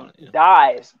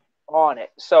dies on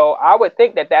it. So I would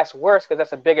think that that's worse because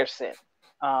that's a bigger sin.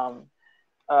 You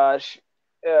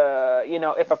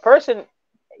know, if a person,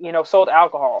 you know, sold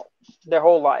alcohol their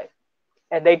whole life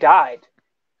and they died,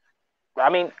 I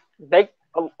mean,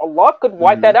 Allah could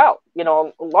wipe that out. You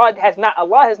know, Allah has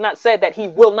not said that He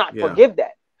will not forgive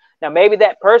that. Now, maybe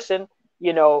that person,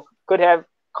 you know, could have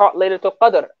caught Laylatul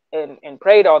Qadr and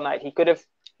prayed all night. He could have,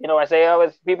 you know,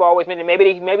 people always mention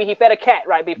maybe he fed a cat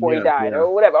right before he died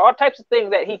or whatever. All types of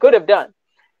things that he could have done.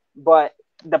 But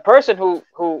the person who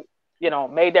you know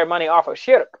made their money off of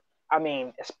shirk, I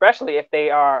mean, especially if they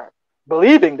are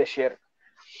believing the shirk,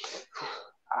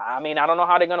 I mean, I don't know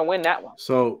how they're going to win that one.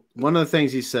 So one of the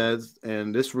things he says,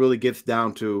 and this really gets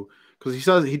down to,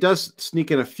 because he does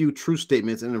sneak in a few true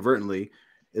statements inadvertently,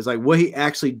 is like what he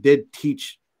actually did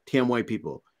teach TMY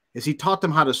people is he taught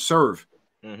them how to serve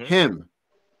him.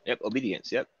 Yep,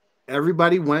 obedience. Yep.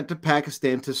 Everybody went to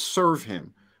Pakistan to serve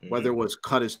him, whether it was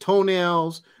cut his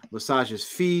toenails, massage his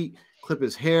feet, clip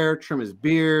his hair, trim his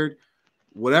beard,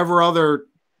 whatever other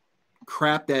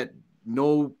crap that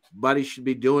nobody should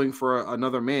be doing for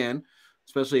another man,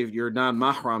 especially if you're a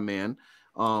non-mahram man.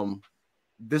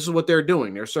 This is what they're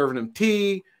doing. They're serving him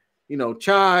tea, you know,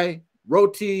 chai,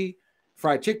 roti,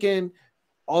 fried chicken,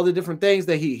 all the different things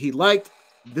that he liked.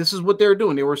 This is what they're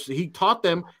doing. He taught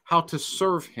them how to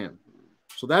serve him.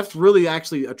 So that's really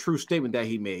actually a true statement that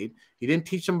he made. He didn't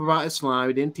teach them about Islam.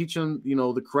 He didn't teach them, you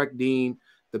know, the correct deen,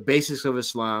 the basics of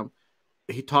Islam.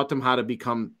 He taught them how to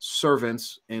become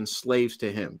servants and slaves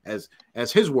to him, as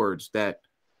his words, that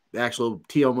the actual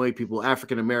TMA people,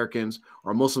 African Americans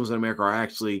or Muslims in America, are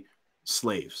actually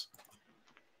slaves.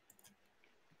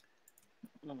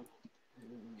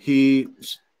 He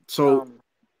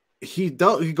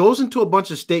goes into a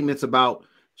bunch of statements about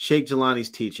Sheikh Jelani's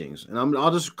teachings, and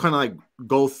I'll just kind of like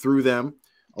go through them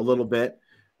a little bit,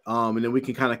 and then we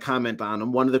can kind of comment on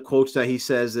them. One of the quotes that he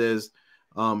says is,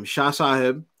 Shah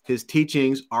Sahib, his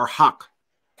teachings are haq.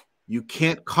 You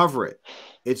can't cover it.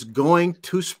 It's going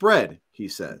to spread, he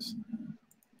says.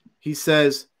 He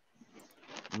says,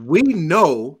 we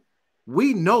know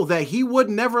that he would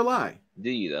never lie.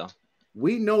 Do you, though?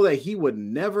 We know that he would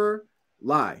never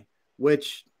lie,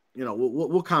 which, you know,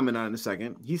 we'll comment on in a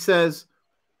second. He says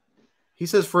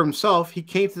for himself, he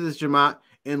came to this Jamaat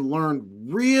and learned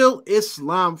real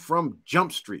Islam from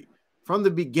Jump Street, from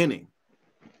the beginning.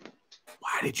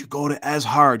 Why did you go to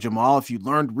Azhar, Jamal, if you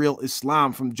learned real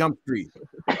Islam from Jump Street?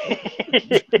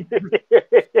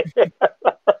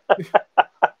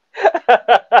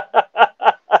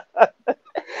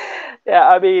 Yeah,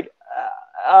 I mean,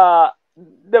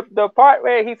 the part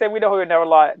where he said we know he would never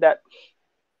lie, that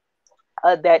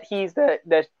he's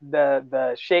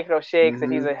the Sheikh of Sheikhs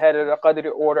and he's the head of the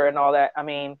Qadri order and all that. I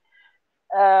mean,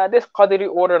 this Qadri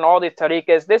order and all these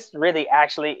tariqas, this really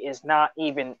actually is not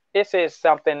even, this is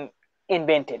something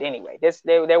invented anyway.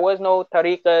 There was no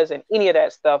tariqas and any of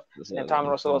that stuff in the time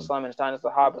of Rasulullah and the time of the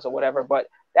Sahabas or whatever, but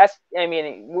that's, I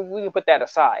mean, we can put that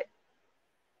aside.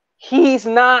 He's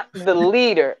not the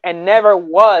leader and never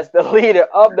was the leader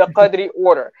of the Qadri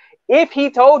order. If he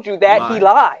told you that, he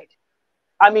lied.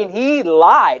 I mean, he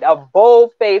lied, a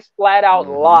bold-faced, flat-out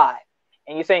lie.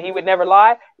 And you're saying he would never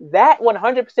lie? That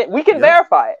 100%, we can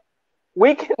verify it.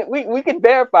 We can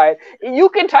verify it. You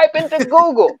can type into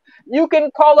Google. You can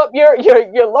call up your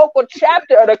local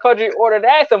chapter of the Qadri order and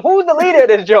ask them, who's the leader of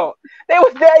this joint? They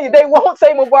will tell you. They won't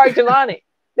say Mubarak Jelani.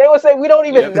 They will say, we don't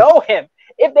even know him.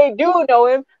 If they do know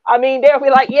him, I mean, they'll be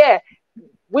like, yeah,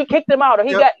 we kicked him out. Or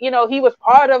he got, you know, he was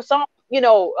part of some, you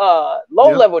know,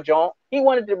 low-level joint. He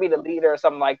wanted to be the leader or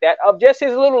something like that of just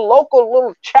his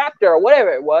little chapter or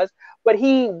whatever it was. But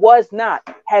he was not,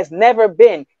 has never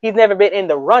been. He's never been in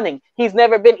the running. He's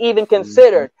never been even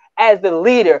considered as the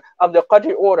leader of the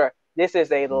Qadri order. This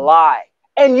is a lie.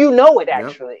 And you know it,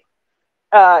 actually.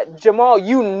 Jamal,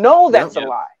 you know that's a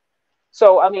lie.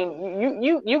 So, I mean,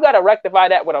 you got to rectify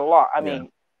that with Allah. I mean,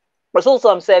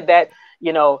 Rasul said that,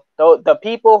 you know, the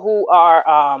people who are,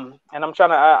 and I'm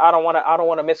trying to, I don't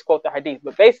want to misquote the hadith,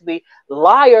 but basically,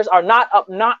 liars are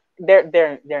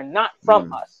they're not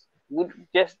from us.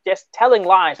 Just telling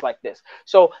lies like this.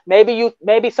 So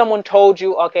maybe someone told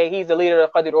you, okay, he's the leader of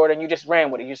the Qadr order, and you just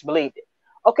ran with it, you just believed it.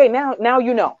 Okay, now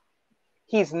you know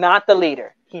he's not the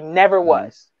leader. He never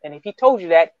was. And if he told you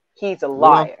that, he's a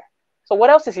Well, liar. So what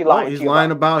else is he lying he's to you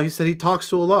lying about? He said he talks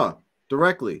to Allah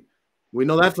directly. We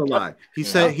know that's a lie. He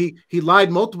said Yeah. he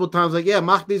lied multiple times. Like, yeah,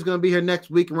 Mahdi's going to be here next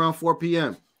week around 4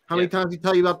 p.m. How many times did he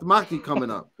tell you about the Mahdi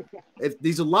coming up?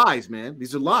 These are lies, man.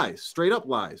 These are lies, straight up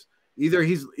lies. Either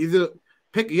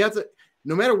pick. You have to.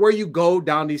 No matter where you go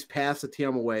down these paths of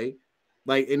TMOA,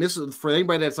 like, and this is for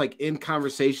anybody that's like in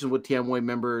conversation with TMOA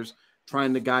members,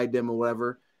 trying to guide them or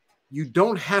whatever. You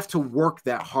don't have to work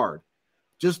that hard.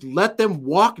 Just let them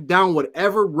walk down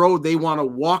whatever road they want to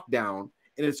walk down,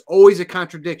 and it's always a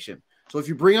contradiction. So if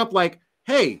you bring up like,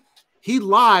 hey, he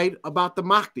lied about the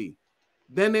Mahdi,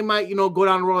 then they might, go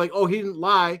down the road like, oh, he didn't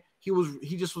lie.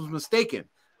 He just was mistaken.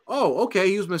 Oh, okay.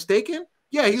 He was mistaken.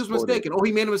 Yeah, he was mistaken. Oh,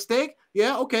 he made a mistake.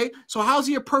 Yeah. Okay. So how's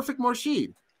he a perfect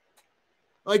Murshid?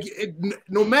 Like,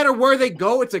 no matter where they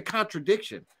go, it's a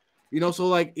contradiction, so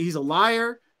like, he's a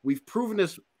liar. We've proven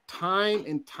this time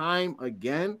and time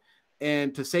again.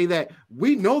 And to say that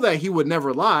we know that he would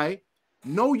never lie.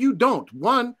 No, you don't.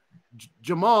 One,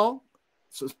 Jamal,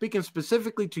 so speaking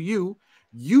specifically to you,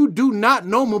 you do not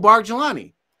know Mubarak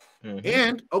Jelani. Mm-hmm.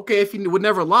 And, okay, if he would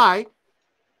never lie,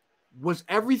 was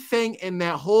everything in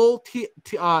that whole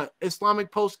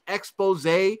Islamic Post expose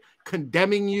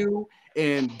condemning you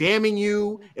and damning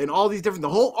you and all these different, the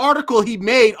whole article he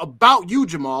made about you,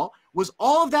 Jamal, was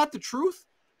all of that the truth?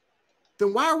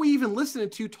 Then why are we even listening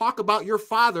to you talk about your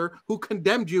father who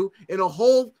condemned you in a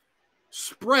whole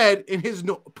spread in his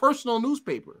personal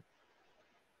newspaper?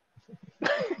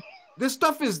 This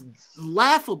stuff is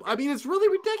laughable. I mean, it's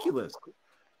really ridiculous.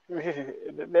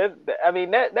 I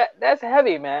mean, that's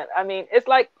heavy, man. I mean, it's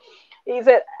like he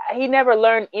said he never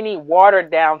learned any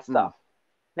watered down stuff.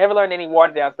 Never learned any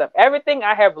watered down stuff. Everything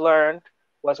I have learned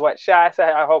was what Shai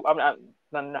said. I hope I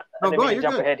didn't mean to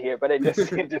jump ahead here, but it just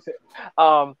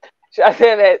I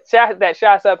said that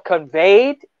Shai Sub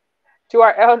conveyed to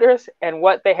our elders and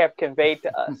what they have conveyed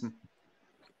to us.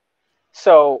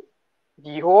 So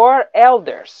your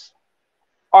elders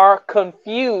are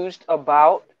confused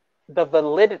about the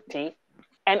validity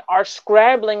and are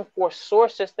scrambling for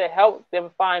sources to help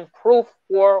them find proof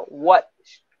for what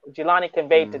Jelani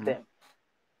conveyed to them.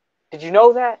 Did you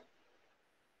know that?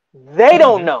 They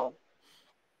don't know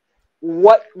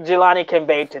what Jelani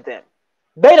conveyed to them.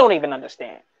 They don't even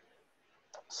understand.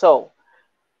 So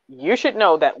you should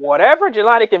know that whatever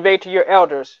Jelani conveyed to your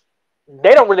elders,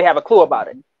 they don't really have a clue about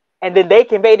it. And then they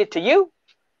conveyed it to you.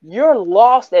 You're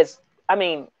lost as, I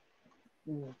mean,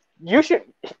 you should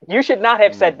not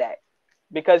have said that,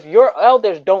 because your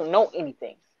elders don't know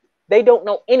anything. They don't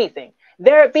know anything.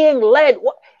 They're being led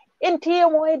in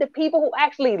TMOA. The people who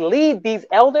actually lead these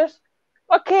elders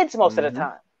are kids most of the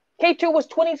time. K2 was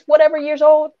 20 whatever years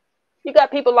old. You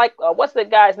got people like what's the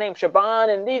guy's name,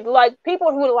 Shaban, and these like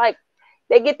people who like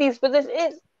they get these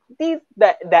positions.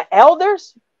 The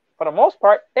elders, for the most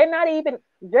part, they're not even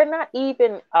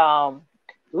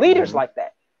leaders like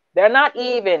that. They're not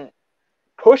even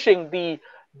pushing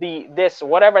this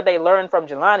whatever they learned from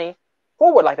Jelani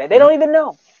forward like that. They don't even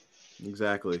know.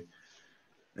 Exactly.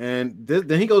 And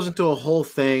then he goes into a whole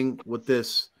thing with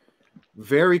this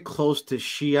very close to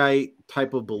Shiite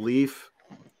type of belief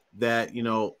that,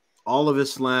 all of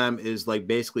Islam is like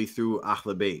basically through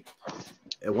Ahl Bayt.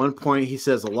 At one point, he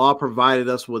says Allah provided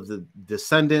us with the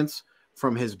descendants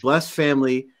from his blessed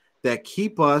family that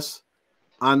keep us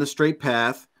on the straight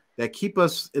path, that keep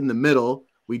us in the middle.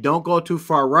 We don't go too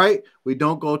far right. We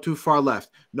don't go too far left.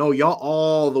 No, y'all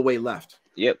all the way left.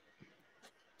 Yep.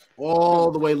 All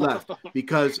the way left.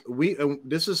 Because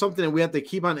this is something that we have to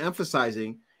keep on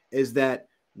emphasizing, is that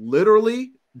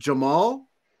literally, Jamal,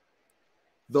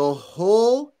 the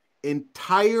whole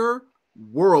entire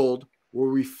world will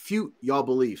refute y'all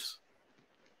beliefs.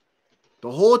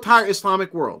 The whole entire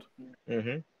Islamic world.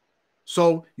 Mm-hmm.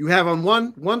 So you have on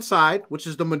one side, which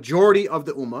is the majority of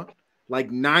the Ummah, like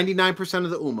 99%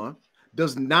 of the Ummah,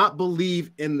 does not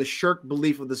believe in the shirk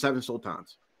belief of the seven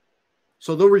sultans.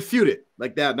 So they'll refute it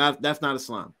like that. That's not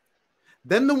Islam.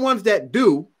 Then the ones that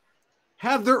do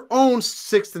have their own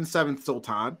sixth and seventh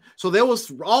sultan. So they will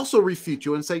also refute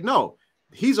you and say, no,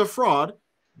 he's a fraud.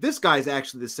 This guy's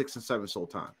actually the sixth and seventh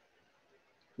sultan,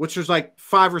 which there's like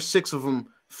 5 or 6 of them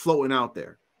floating out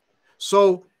there.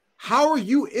 So how are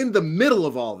you in the middle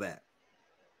of all that?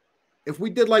 If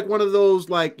we did like one of those,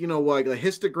 like, like a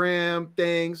histogram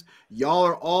things, y'all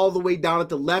are all the way down at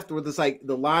the left where this like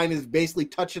the line is basically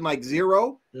touching like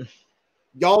 0.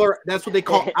 Y'all are, that's what they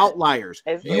call outliers.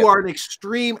 You are an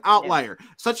extreme outlier.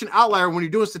 Such an outlier when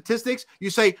you're doing statistics, you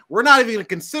say, we're not even going to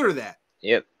consider that.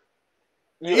 Yep.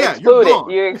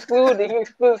 You exclude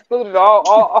it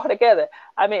all together.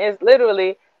 I mean, it's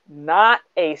literally not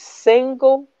a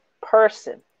single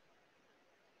person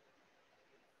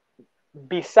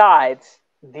besides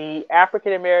the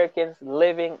African Americans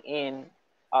living in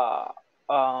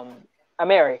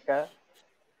America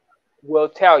will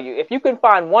tell you. If you can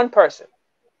find one person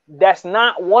that's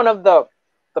not one of the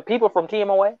people from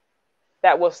TMOA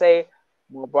that will say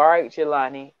Mubarak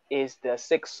Jilani is the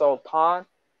sixth sultan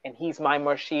and he's my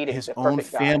Murshid and His he's the own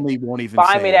perfect family guy. won't even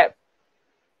Find say me it. that.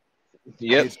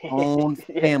 Yep. His own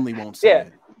Yeah. family won't say Yeah.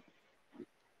 it.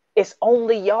 It's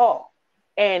only y'all.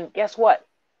 And guess what?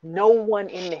 No one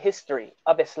in the history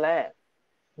of Islam,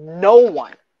 no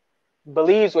one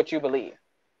believes what you believe.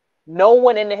 No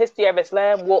one in the history of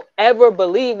Islam will ever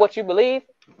believe what you believe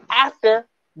after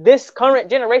this current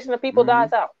generation of people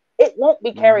dies out. It won't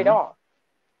be carried on.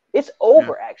 It's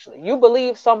over. Actually, you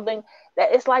believe something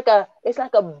that it's like a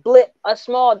blip, a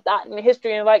small dot in the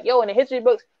history, and like, yo, in the history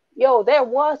books, yo, there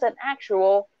was an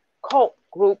actual cult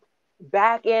group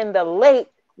back in the late,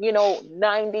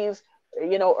 90s,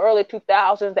 early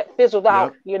 2000s that fizzled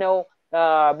out,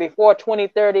 before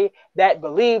 2030, that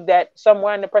believed that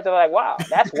somewhere in the present, like, wow,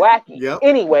 that's wacky.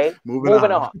 Anyway,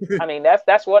 moving on. I mean,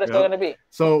 that's what it's going to be.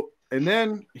 So, and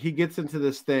then he gets into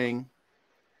this thing.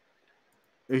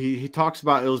 He talks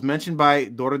about, it was mentioned by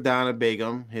Dordana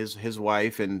Begum, his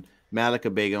wife, and Malika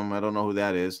Begum. I don't know who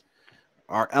that is.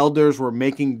 Our elders were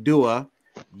making dua.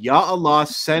 Ya Allah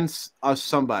sends us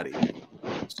somebody.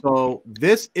 So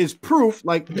this is proof.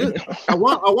 Like this, I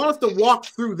want us to walk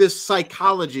through this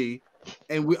psychology,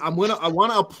 and I want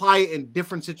to apply it in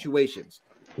different situations.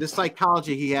 This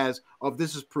psychology he has of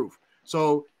this is proof.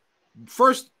 So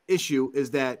first issue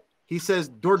is that he says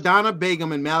Dordana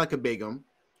Begum and Malika Begum,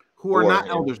 who are not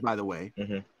elders, by the way,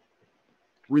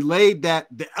 relayed that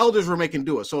the elders were making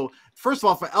dua. So first of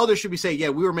all, for elders should be saying, yeah,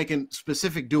 we were making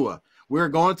specific dua. We were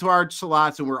going to our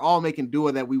salats and we're all making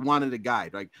dua that we wanted a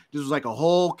guide. Like this was like a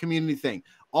whole community thing.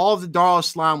 All of the Dar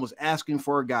al-Islam was asking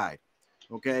for a guide.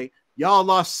 Okay. Ya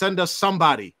Allah, send us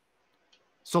somebody.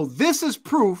 So this is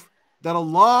proof that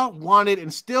Allah wanted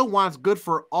and still wants good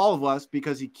for all of us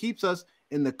because he keeps us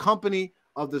in the company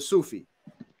of the Sufi.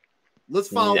 Let's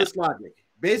follow this logic.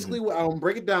 Basically, I'll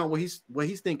break it down. What he's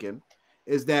thinking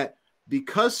is that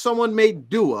because someone made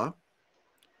dua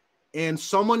and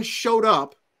someone showed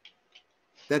up,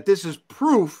 that this is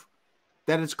proof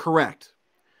that it's correct.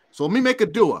 So let me make a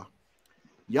dua.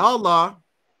 Ya Allah,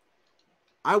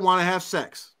 I want to have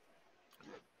sex.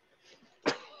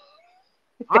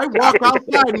 I walk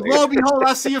outside and lo and behold,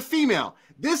 I see a female.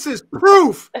 This is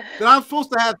proof that I'm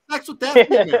supposed to have sex with that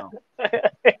female.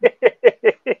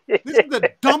 This is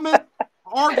the dumbest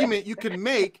argument you can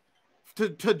make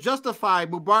to justify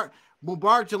Mubarak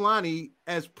Jilani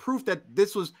as proof that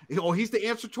this was, he's the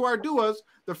answer to our duas.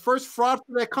 The first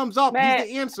fraudster that comes up, he's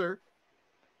the answer.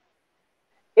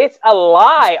 It's a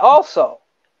lie also.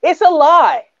 It's a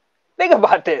lie. Think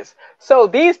about this. So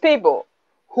these people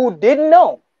who didn't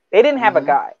know, they didn't have a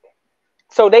guide.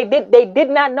 So they did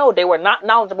not know. They were not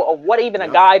knowledgeable of what even a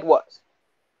guide was.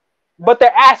 But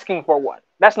they're asking for one.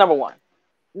 That's number one.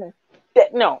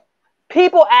 No.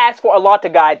 People ask for Allah to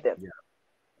guide them.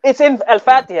 It's in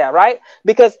Al-Fatiha, right?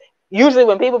 Because usually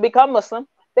when people become Muslim,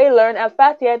 they learn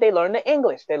Al-Fatiha, they learn the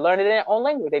English. They learn it in their own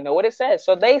language. They know what it says.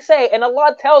 So they say, and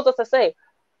Allah tells us to say,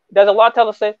 does Allah tell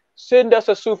us to say, send us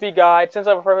a Sufi guide, send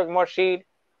us a perfect Murshid?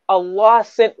 Allah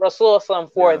sent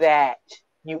Rasulullah for that,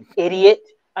 you idiot.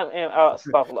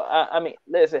 I mean,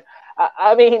 listen.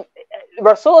 I mean,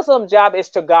 Rasulullah's job is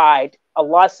to guide.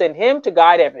 Allah sent him to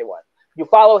guide everyone. You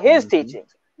follow his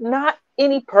teachings, not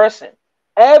any person.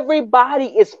 Everybody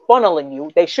is funneling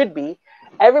you. They should be.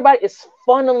 Everybody is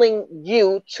funneling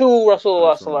you to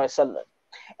Rasulullah sallallahu alaihi wasallam,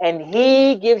 and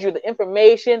he gives you the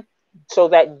information so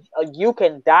that you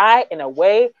can die in a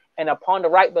way and upon the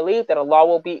right belief that Allah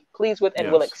will be pleased with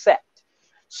and will accept.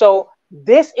 So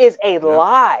this is a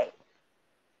lie.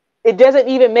 It doesn't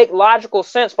even make logical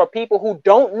sense for people who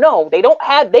don't know. They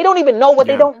don't even know what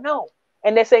they don't know.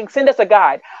 And they're saying, send us a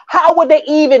guide. How would they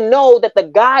even know that the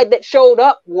guide that showed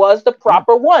up was the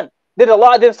proper one? Did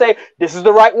Allah then say, this is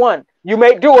the right one? You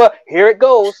make dua, here it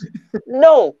goes.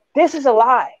 No, this is a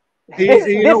lie. This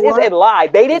is a lie.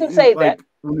 They didn't say that.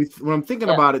 When I'm thinking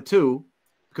about it too,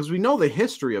 because we know the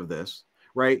history of this,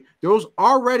 right? There was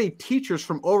already teachers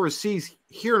from overseas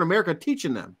here in America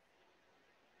teaching them.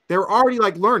 They were already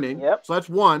like learning. So that's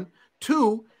one.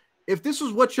 Two, if this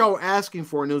was what y'all were asking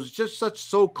for, and it was just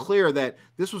so clear that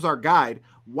this was our guide,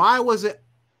 why was it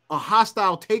a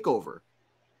hostile takeover?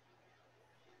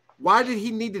 Why did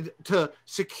he need to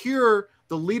secure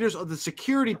the leaders of the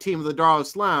security team of the Dar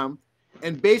al-Islam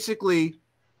and basically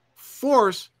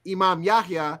force Imam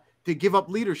Yahya to give up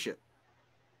leadership?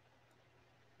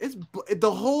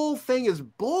 The whole thing is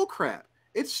bullcrap.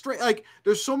 It's straight, like,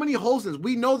 there's so many holes in this.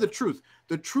 We know the truth.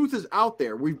 The truth is out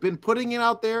there. We've been putting it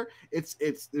out there.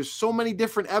 There's so many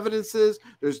different evidences.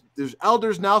 There's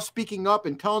elders now speaking up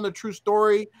and telling the true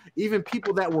story. Even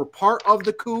people that were part of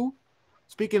the coup,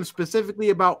 speaking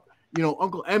specifically about,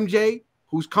 Uncle MJ,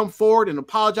 who's come forward and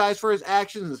apologized for his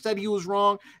actions and said he was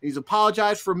wrong. And he's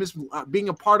apologized for being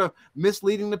a part of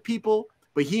misleading the people,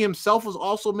 but he himself was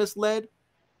also misled.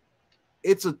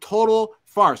 It's a total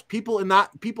farce. People in the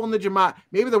Jamaat,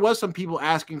 maybe there was some people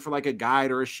asking for like a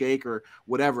guide or a sheikh or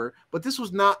whatever, but this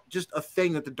was not just a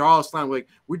thing that the Dar al-Islam, like,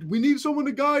 we need someone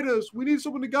to guide us. We need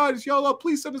someone to guide us. Ya Allah,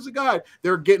 please send us a guide.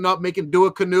 They're getting up, do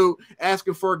a canoe,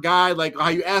 asking for a guide, like how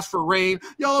you ask for rain.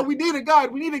 Ya Allah, we need a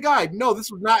guide. We need a guide. No,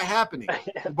 this was not happening.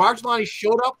 Mubarak Jilani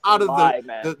showed up out of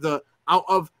out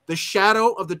of the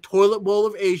shadow of the toilet bowl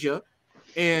of Asia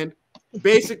and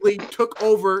basically took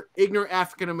over ignorant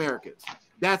African Americans.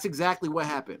 That's exactly what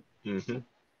happened. Mm-hmm.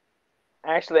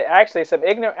 Actually, some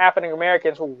ignorant African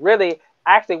Americans who really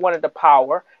actually wanted the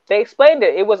power. They explained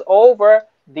it. It was over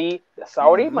the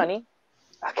Saudi money.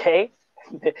 Okay,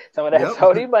 some of that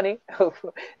Saudi money.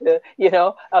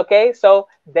 Okay, so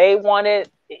they wanted.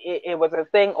 It was a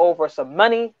thing over some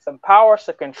money, some power,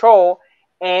 some control,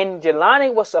 and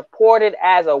Jilani was supported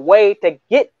as a way to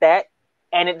get that,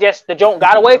 and the joint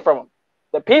got away from him.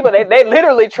 The people, they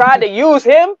literally tried to use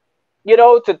him,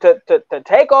 to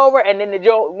take over, and then the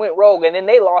joint went rogue, and then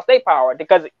they lost their power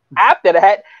because after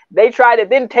that they tried to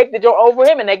then take the joint over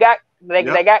him, and they got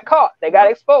caught, they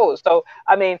got exposed. So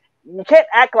I mean, you can't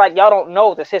act like y'all don't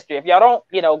know this history. If y'all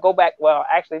don't, go back. Well,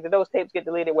 actually, did those tapes get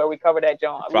deleted where we covered that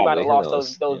joint? We might have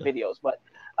lost those videos, but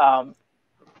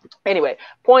anyway,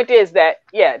 point is that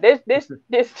this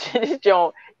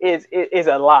joint is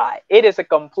a lie. It is a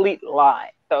complete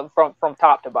lie. From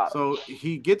top to bottom. So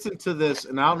he gets into this,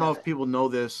 and I don't know if people know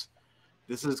this.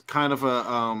 This is kind of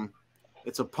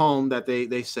it's a poem that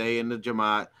they say in the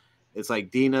Jamaat. It's like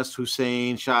Dinas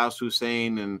Hussein, Shahs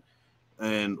Hussein,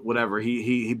 and whatever.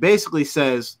 He basically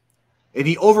says, and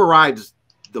he overrides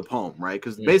the poem, right?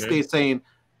 Because basically it's saying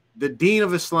the Deen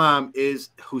of Islam is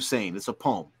Hussein. It's a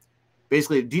poem.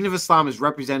 Basically, the Deen of Islam is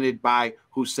represented by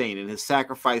Hussein and his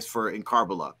sacrifice in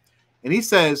Karbala. And he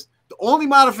says, the only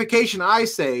modification I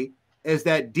say is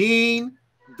that Deen,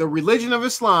 the religion of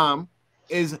Islam,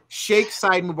 is Sheikh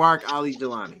Said Mubarak Ali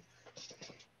Jilani.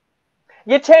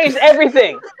 You changed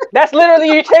everything. That's literally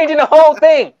you changing the whole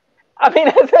thing. I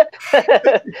mean,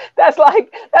 that's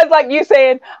like you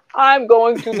saying, I'm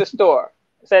going to the store.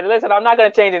 Said, listen, I'm not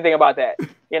going to change anything about that.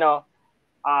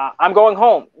 I'm going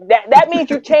home. That means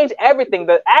you change everything.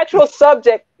 The actual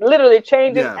subject literally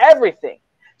changes everything.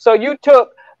 So you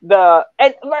took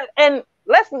and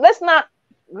let's not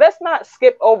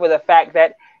skip over the fact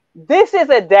that this is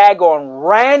a daggone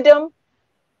random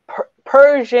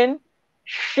Persian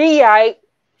Shiite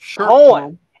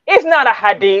poem. It's not a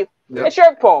hadith. It's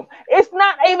your poem. It's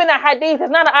not even a hadith. It's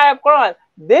not an ayah of Quran.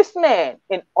 This man,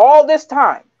 in all this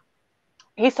time,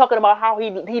 he's talking about how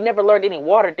he never learned any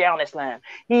watered down Islam.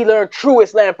 He learned true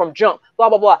Islam from jump. Blah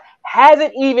blah blah.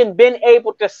 Hasn't even been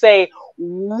able to say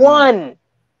one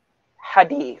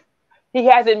hadith. He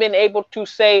hasn't been able to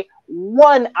say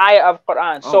one ayah of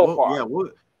Quran so far. Yeah,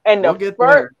 and the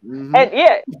first,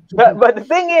 but the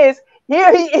thing is,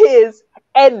 here he is,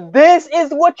 and this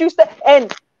is what you said.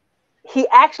 And he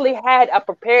actually had a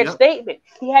prepared statement.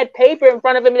 He had paper in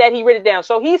front of him that he wrote it down.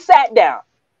 So he sat down,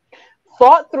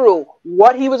 thought through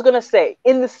what he was going to say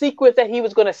in the sequence that he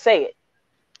was going to say it.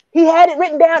 He had it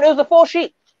written down. It was a full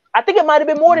sheet. I think it might have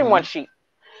been more than one sheet.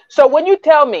 So when you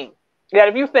tell me that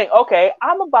if you think, okay,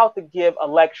 I'm about to give a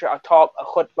lecture, a talk, a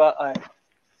khutbah,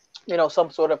 some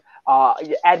sort of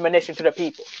admonition to the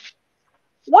people,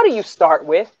 what do you start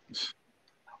with?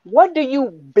 What do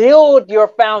you build your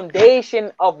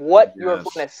foundation of what you're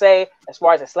going to say as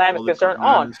far as Islam is concerned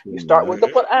on? You start with the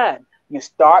Quran. You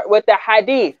start with the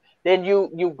Hadith. Then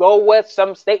you go with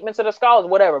some statements of the scholars,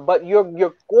 whatever. But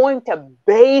you're going to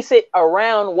base it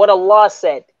around what Allah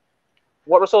said,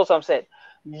 what Rasul said.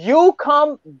 You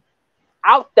come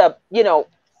out out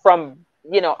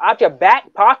your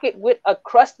back pocket with a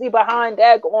crusty behind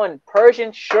daggone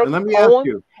Persian shirt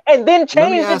poem, and then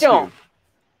change the joint.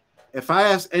 If I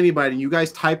ask anybody, you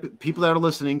guys type it, people that are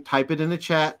listening, type it in the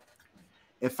chat.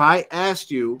 If I asked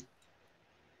you,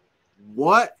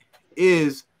 what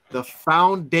is the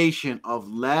foundation of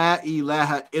La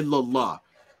ilaha illallah?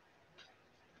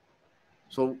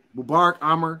 So Mubarak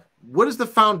Amr, what is the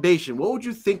foundation? What would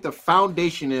you think the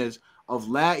foundation is of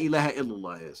La ilaha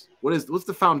illallah is? What's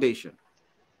the foundation?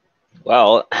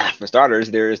 Well, for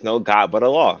starters, there is no God but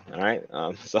Allah. All right.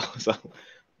 So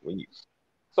when you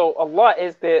So Allah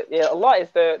is the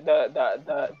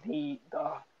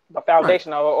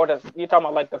foundation, or the, you're talking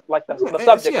about the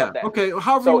subject of that. Okay,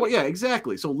 however So, you want. Yeah,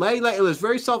 exactly. So La ilaha illallah is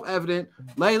very self-evident.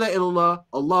 La ilaha illallah,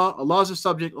 Allah is the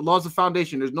subject, Allah is the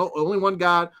foundation. There's no only one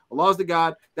God, Allah is the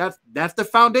God. That's the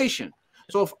foundation.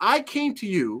 So if I came to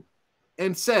you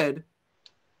and said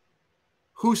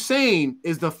Hussein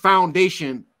is the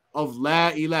foundation of La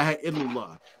ilaha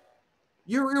illallah,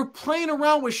 you're playing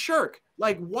around with shirk.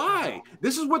 Like, why?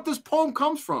 This is what this poem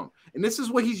comes from, and this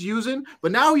is what he's using.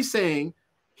 But now he's saying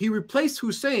he replaced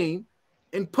Hussein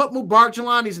and put Mubarak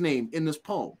Jelani's name in this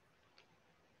poem.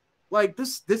 Like,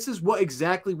 this is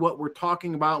exactly what we're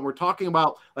talking about. And we're talking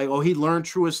about, like, oh, he learned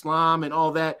true Islam and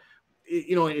all that,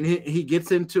 you know. And he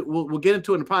gets into, we'll get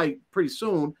into it probably pretty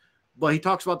soon. But he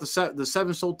talks about the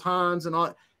seven sultans and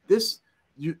all this.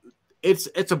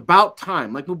 It's about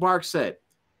time, like Mubarak said.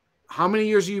 How many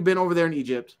years have you been over there in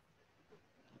Egypt,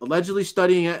 allegedly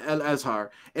studying at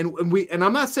Al-Azhar? And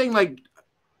I'm not saying like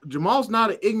Jamal's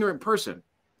not an ignorant person.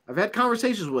 I've had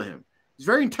conversations with him. He's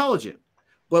very intelligent.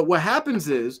 But what happens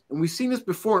is, and we've seen this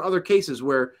before in other cases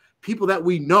where people that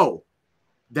we know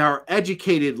that are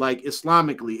educated like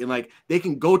Islamically and like they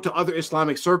can go to other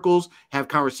Islamic circles, have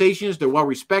conversations, they're well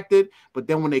respected, but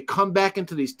then when they come back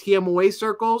into these TMOA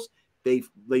circles, they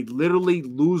literally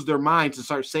lose their minds and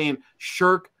start saying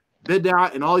shirk,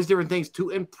 bid'ah, and all these different things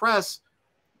to impress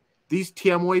these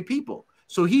TMOA people.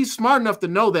 So he's smart enough to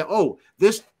know that, oh,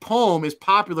 this poem is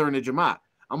popular in the Jamaat.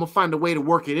 I'm going to find a way to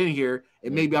work it in here,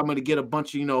 and maybe I'm going to get a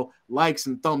bunch of, you know, likes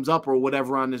and thumbs up or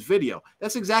whatever on this video.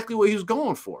 That's exactly what he was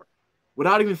going for.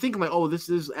 Without even thinking like, oh, this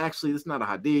is not a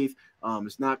hadith.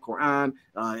 It's not Quran.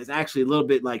 It's actually a little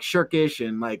bit like shirkish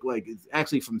and like it's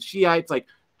actually from Shiites. Like,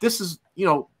 this is, you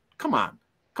know, come on,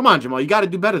 Jamal, you got to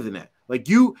do better than that. Like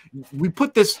we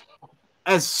put this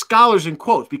as scholars in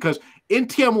quotes because in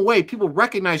TMOA, people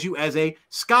recognize you as a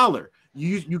scholar.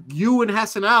 You and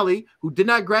Hassan Ali, who did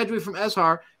not graduate from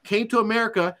Azhar, came to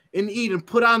America in Eid and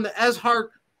put on the Azhar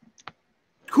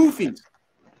kufis.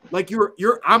 Like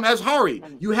I'm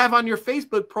Azhari. You have on your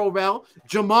Facebook profile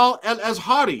Jamal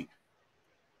al-Azhari.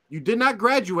 You did not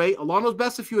graduate. Allah knows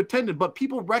best if you attended, but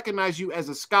people recognize you as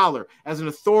a scholar, as an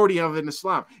authority of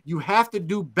Islam. You have to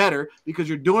do better because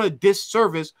you're doing a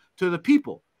disservice to the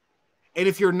people. And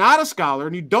if you're not a scholar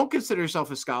and you don't consider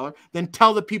yourself a scholar, then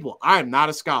tell the people, I am not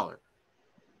a scholar.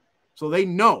 So they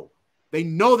know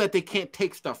that they can't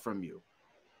take stuff from you.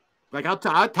 Like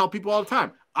I tell people all the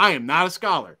time, I am not a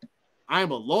scholar. I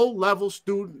am a low-level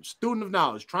student of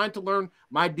knowledge, trying to learn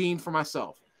my deen for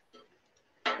myself.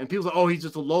 And people say, oh, he's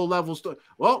just a low-level student.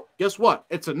 Well, guess what?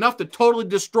 It's enough to totally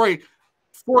destroy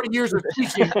 40 years of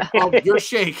teaching of your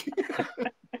sheikh.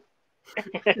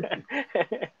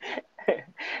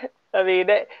 I mean,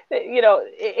 you know,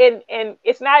 and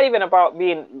it's not even about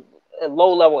being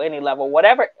low level, any level,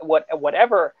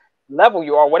 whatever level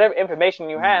you are, whatever information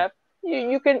you have,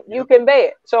 you convey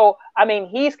it. So, I mean,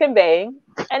 he's conveying,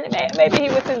 and maybe he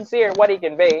was sincere in what he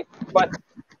conveyed, but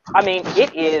I mean,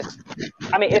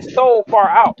 it's so far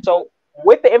out. So,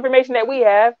 with the information that we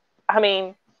have, I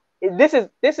mean, this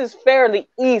is fairly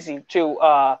easy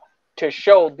to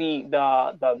show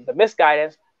the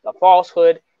misguidance, the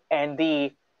falsehood, and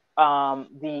the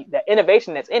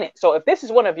innovation that's in it. So, if this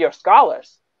is one of your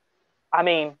scholars, I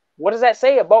mean, what does that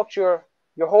say about your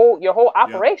whole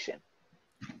operation?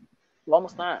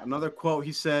 Almost not. Another quote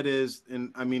he said is,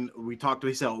 and I mean,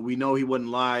 he said, we know he wouldn't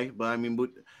lie, but I mean,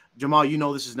 Jamal, you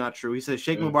know this is not true. He said,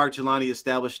 Sheikh Mubarak Jelani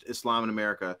established Islam in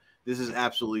America. This is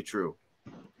absolutely true.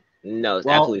 No, it's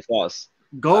absolutely false.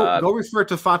 Go refer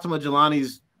to Fatima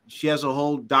Jelani's, she has a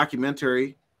whole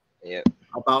documentary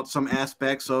about some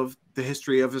aspects of the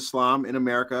history of Islam in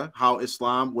America, how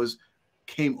Islam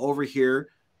came over here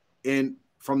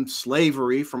from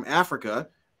slavery from Africa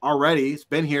already. It's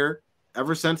been here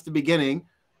ever since the beginning,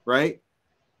 right?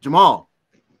 Jamal,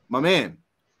 my man,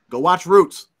 go watch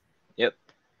Roots. Yep.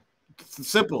 It's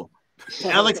simple.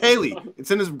 Alex Haley,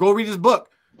 go read his book.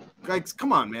 Like,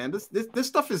 come on, man. This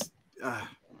stuff is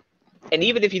and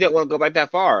even if you don't want to go back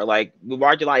that far, like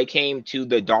Mubarak Jelani came to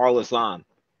the Darul Islam.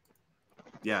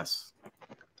 Yes.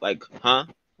 Like, huh?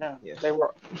 Yeah, they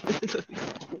were.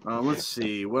 Let's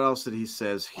see. What else did he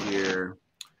says here?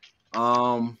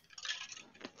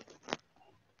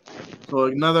 So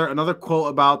another quote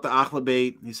about the Ahl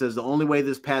Bayt. He says, the only way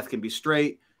this path can be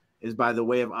straight is by the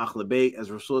way of Ahl Bayt. As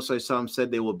Rasulullah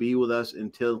said, they will be with us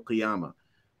until Qiyamah.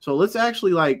 So let's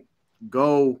actually like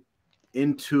go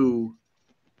into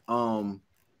some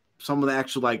of the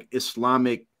actual like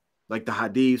Islamic, like the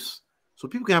hadiths. So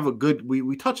people can have a good,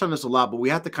 we touch on this a lot, but we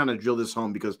have to kind of drill this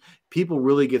home because people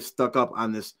really get stuck up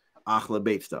on this Ahl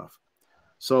Bayt stuff.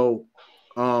 So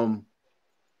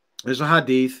there's a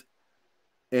hadith,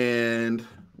 and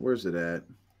where's it at?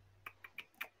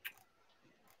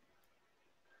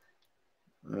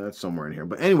 That's somewhere in here.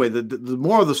 But anyway, the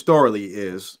moral of the story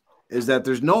is that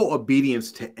there's no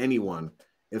obedience to anyone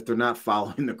if they're not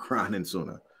following the Quran and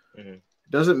Sunnah. Mm-hmm. It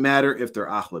doesn't matter if they're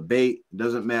Ahlul Bayt. It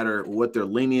doesn't matter what their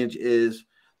lineage is.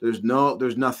 There's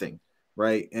nothing,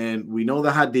 right? And we know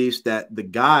the hadiths that the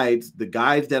guides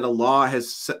that Allah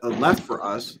has left for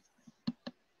us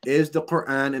is the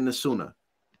Quran and the Sunnah.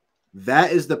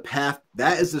 That is the path.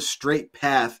 That is the straight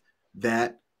path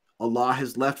that Allah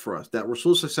has left for us, that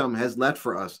Rasul Sallallahu has left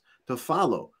for us to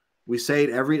follow. We say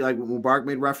it like Mubarak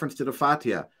made reference to the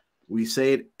Fatiha. We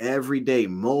say it every day,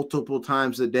 multiple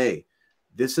times a day.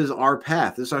 This is our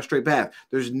path. This is our straight path.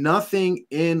 There's nothing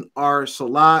in our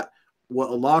salat, what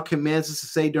Allah commands us to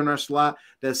say during our salat,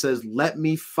 that says, let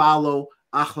me follow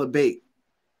Ahlul Bayt.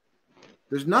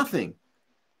 There's nothing.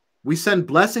 We send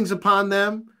blessings upon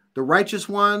them, the righteous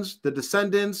ones, the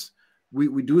descendants.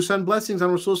 We do send blessings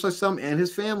on Rasul Sallallahu and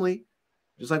his family,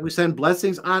 just like we send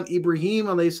blessings on Ibrahim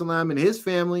alayhi salam and his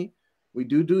family. We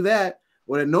do that.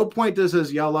 But at no point does it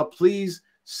say, Ya Allah, please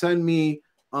send me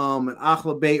an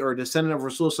Ahlul Bayt or a descendant of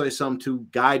Rasul Sallallahu to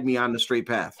guide me on the straight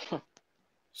path.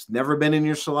 It's never been in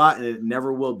your salat, and it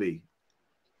never will be.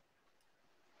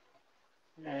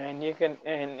 And you can,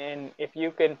 and if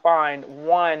you can find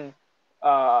one,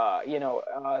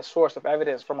 source of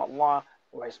evidence from Allah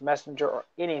or his messenger or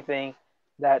anything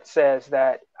that says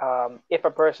that if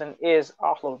a person is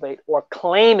Ahlul Bayt or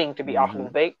claiming to be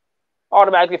Ahlul Bayt,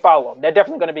 automatically follow them. They're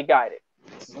definitely going to be guided.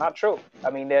 It's not true.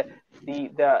 I mean, the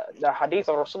hadith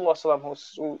of Rasulullah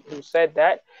who said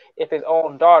that if his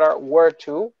own daughter were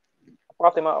to,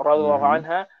 Fatima radiallahu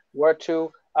anha, were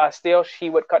to steal, she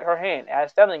would cut her hand.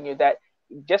 As telling you that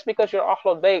just because you're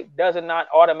Ahlul Bayt does not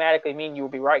automatically mean you will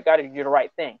be right guided to do the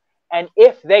right thing. And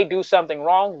if they do something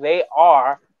wrong, they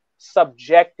are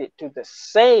subjected to the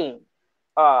same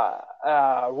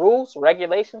rules,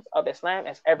 regulations of Islam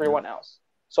as everyone else.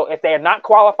 So if they are not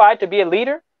qualified to be a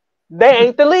leader, they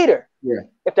ain't the leader. Yeah.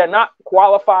 If they're not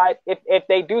qualified, if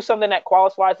they do something that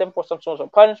qualifies them for some sort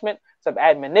of punishment, some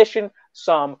admonition,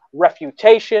 some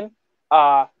refutation,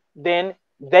 then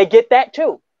they get that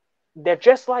too. They're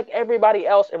just like everybody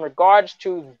else in regards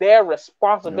to their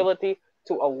responsibility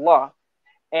to Allah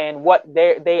and what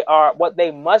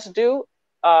they must do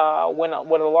when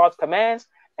Allah's commands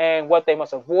and what they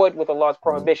must avoid with Allah's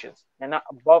prohibitions. And not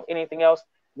above anything else,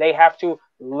 they have to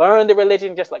learn the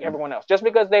religion just like everyone else. Just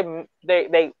because they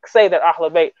say that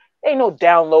Ahlul Bayt, ain't no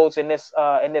downloads in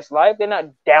this life. They're not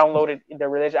downloaded in the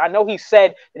religion. I know he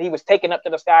said that he was taken up to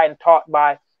the sky and taught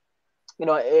by,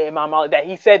 Imam Ali, that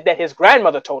he said that his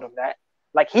grandmother told him that.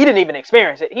 Like, he didn't even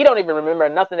experience it. He don't even remember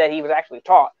nothing that he was actually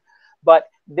taught. But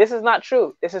this is not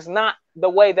true. This is not the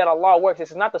way that Allah works. This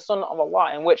is not the sunnah of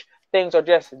Allah in which things are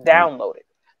just downloaded.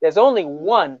 There's only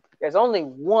one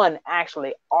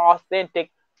actually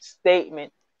authentic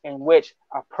statement in which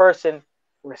a person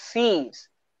receives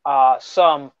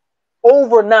some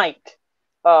overnight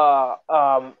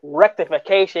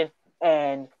rectification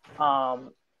and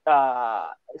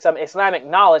some Islamic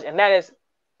knowledge, and that is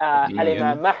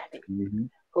Al-Imam Mahdi,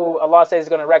 who Allah says is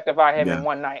going to rectify him in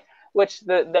one night. Which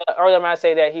the earlier man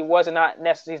say that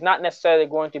he's not necessarily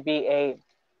going to be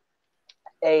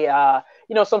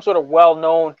some sort of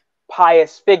well-known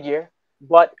pious figure,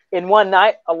 but in one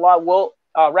night Allah will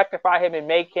rectify him and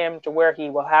make him to where he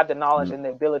will have the knowledge and the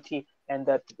ability and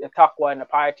the taqwa and the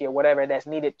piety or whatever that's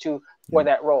needed for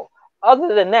that role.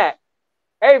 Other than that,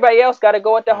 everybody else got to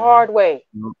go it the hard way.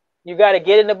 You got to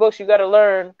get in the books, you got to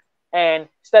learn and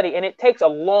study, and it takes a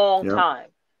long time.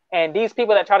 And these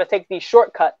people that try to take these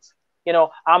shortcuts,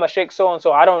 I'm a sheikh so and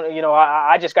so, I don't,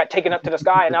 I just got taken up to the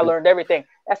sky and I learned everything.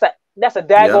 That's a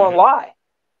daggone lie.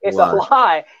 It's a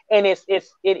lie, and it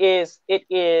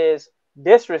is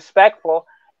disrespectful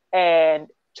and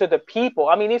to the people.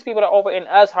 I mean, these people are over in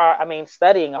Azhar,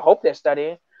 studying. I hope they're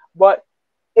studying. But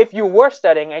if you were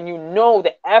studying and you know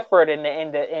the effort and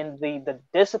the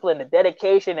discipline, the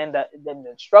dedication, and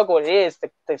the struggle it is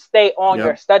to stay on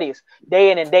your studies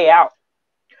day in and day out,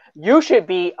 you should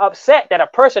be upset that a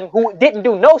person who didn't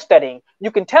do no studying,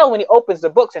 you can tell when he opens the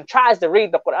books and tries to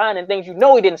read the Quran and things, he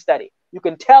didn't study. You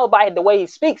can tell by the way he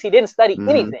speaks, he didn't study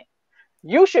anything.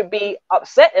 You should be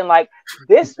upset and like,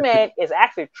 this man is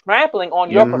actually trampling on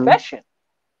your profession.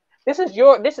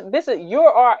 You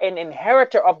are an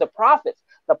inheritor of the prophets.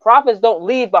 The prophets don't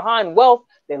leave behind wealth,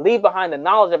 they leave behind the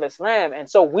knowledge of Islam. And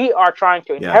so we are trying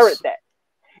to inherit that.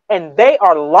 And they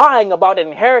are lying about an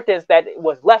inheritance that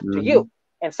was left to you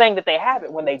and saying that they have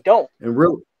it when they don't. And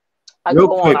Real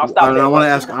Go quick, on. I'll stop there. I want to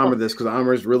ask Amr this because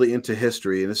Amr is really into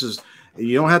history, and this is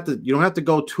you don't have to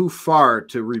go too far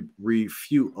to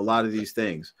refute a lot of these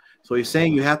things. So he's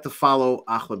saying you have to follow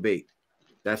Ahl Bayt.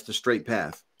 That's the straight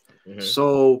path.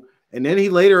 So, and then he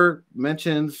later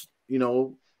mentions, this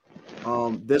one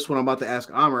I'm about to ask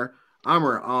Amr.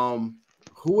 Amr,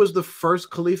 who was the first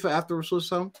Khalifa after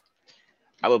Rasulullah?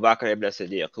 Abu Bakr ibn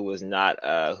Siddiq, who was not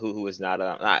Ahl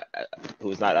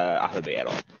Bayt at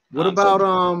all. What about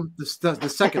the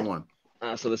second one?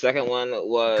 So the second one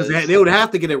was because they would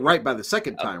have to get it right by the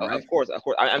second time, right? Of course.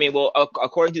 I mean, well,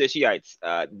 according to the Shiites,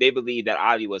 they believe that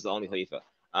Ali was the only Khalifa.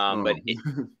 But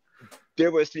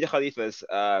there was 3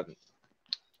 Khalifas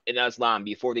in Islam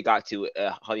before they got to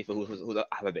Khalifa who was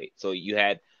Ahl Bayt. So you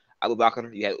had Abu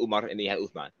Bakr, you had Umar, and then you had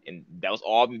Uthman, and that was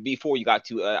all before you got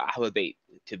to Ahl Bayt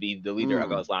to be the leader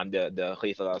of Islam, the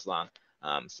Khalifa of Islam.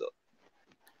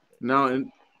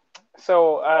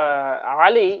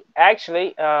 Ali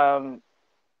actually,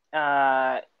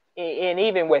 and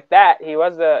even with that, he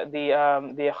was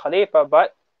the Khalifa,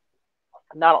 but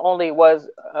not only was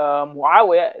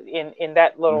Muawiyah in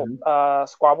that little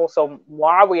squabble, so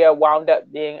Muawiyah wound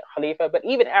up being Khalifa, but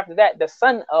even after that, the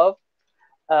son of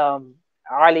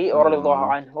Ali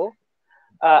anhu,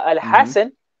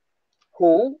 Al-Hassan,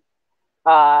 who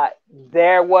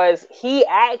he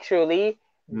actually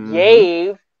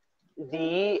gave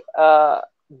the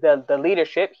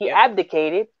leadership. He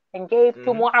abdicated and gave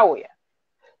to Muawiyah.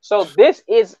 So this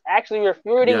is actually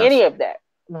refuting any of that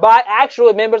by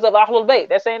actual members of Ahlul Bayt.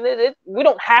 They're saying that we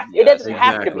don't have. It doesn't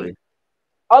have to be.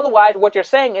 Otherwise, what you're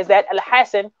saying is that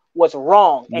Al-Hassan was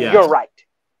wrong and you're right.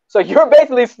 So you're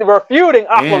basically refuting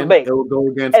Ahlul Bayt. It will go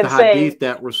against the hadith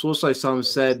that Rasulullah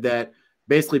said that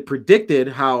basically predicted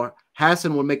how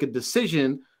Hassan would make a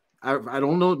decision. I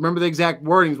don't know, remember the exact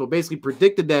wordings, but basically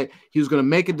predicted that he was going to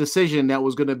make a decision that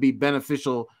was going to be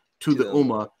beneficial to the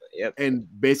Ummah. And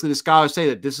basically the scholars say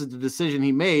that this is the decision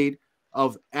he made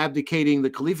of abdicating the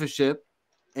caliphaship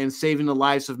and saving the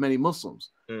lives of many Muslims.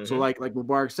 So like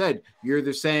Mubarak said, you're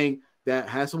either saying that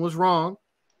Hassan was wrong,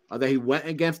 that he went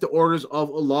against the orders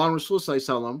of Allah and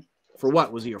Rasulullah for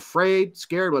what? Was he afraid,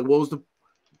 scared? Like what was the,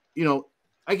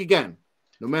 like again,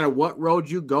 no matter what road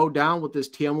you go down with this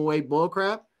TMOA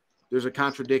bullcrap, there's a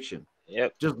contradiction.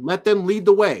 Just let them lead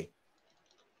the way.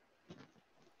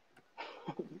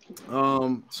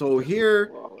 So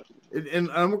here, and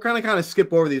we're kind of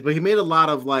skip over these, but he made a lot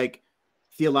of like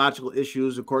theological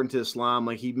issues according to Islam.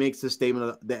 Like he makes this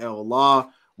statement that Allah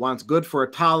wants good for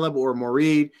a talib or a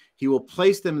murid. He will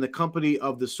place them in the company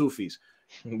of the Sufis.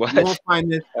 What? You won't find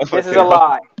this. This is a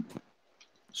lie.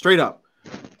 Straight up,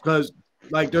 because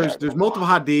like there's multiple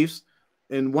hadiths.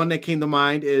 And one that came to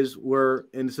mind is where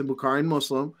in the Bukhari and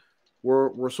Muslim, where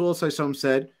Rasulullah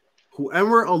said,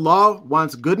 whoever Allah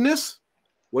wants goodness,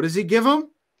 what does he give him?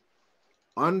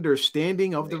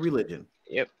 Understanding of the religion.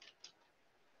 He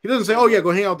doesn't say, oh yeah,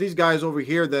 go hang out with these guys over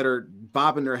here that are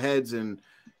bobbing their heads and,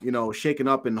 shaking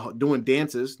up and doing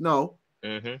dances. No.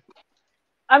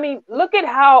 I mean, look at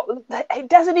how it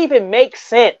doesn't even make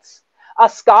sense. A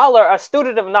scholar, a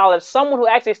student of knowledge, someone who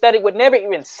actually studied would never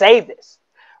even say this.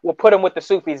 We'll put them with the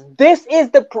Sufis. This is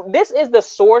the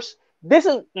source. This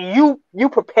is you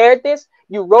prepared this.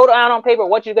 You wrote out on paper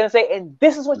what you're going to say, and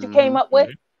this is what you came up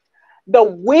with. The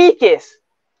weakest,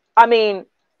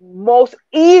 most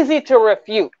easy to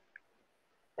refute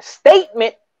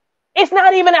statement. It's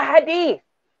not even a hadith.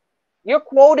 You're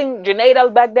quoting Junayd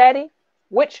al-Baghdadi,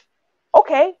 which,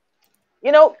 okay,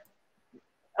 may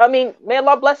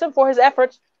Allah bless him for his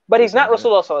efforts, but he's not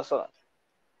Rasulullah sallallahu alaihi wasallam.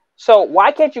 So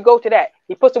why can't you go to that?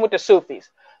 He puts them with the Sufis.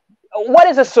 What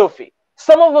is a Sufi?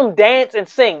 Some of them dance and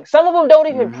sing. Some of them don't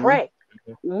even pray.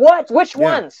 What? Which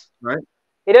ones? Right.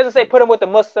 He doesn't say put them with the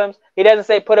Muslims. He doesn't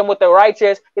say put them with the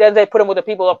righteous. He doesn't say put them with the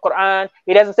people of Quran.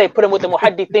 He doesn't say put them with the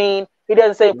muhaddithin. He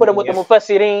doesn't say put them with the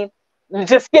mufassirin. He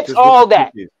just skips all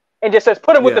that and just says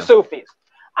put them with the Sufis.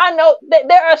 I know that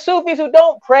there are Sufis who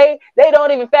don't pray. They don't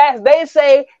even fast. They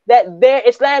say that their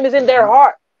Islam is in their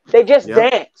heart. They just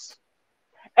dance.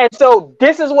 And so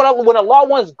this is when Allah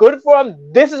wants good for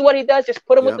him. This is what he does. Just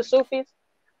put him with the Sufis.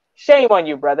 Shame on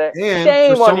you, brother. And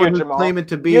shame for on you, Jamal. Claiming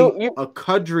to be a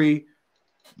Qadri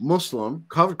Muslim,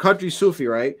 Qadri Sufi,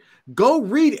 right? Go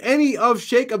read any of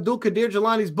Sheikh Abdul Qadir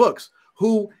Jilani's books,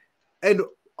 and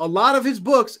a lot of his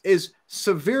books is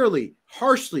severely,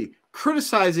 harshly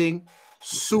criticizing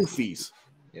Sufis.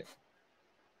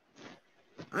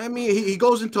 He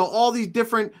goes into all these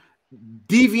different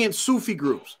deviant Sufi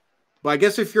groups. But I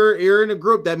guess if you're in a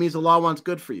group, that means Allah wants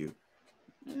good for you.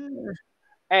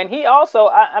 And he also,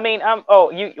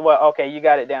 you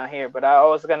got it down here. But I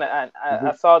was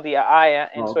I saw the ayah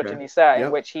in Surah Nisa in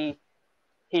which he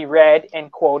he read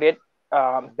and quoted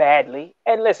badly.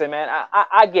 And listen, man,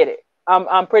 I get it.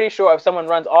 I'm pretty sure if someone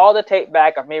runs all the tape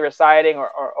back of me reciting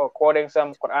or quoting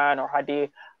some Quran or Hadith,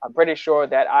 I'm pretty sure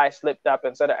that I slipped up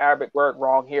and said an Arabic word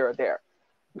wrong here or there.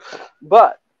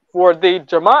 But for the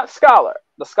Jamaat scholar,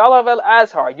 the scholar of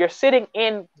Al-Azhar, you're sitting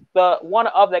in one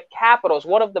of the capitals,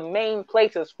 one of the main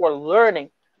places for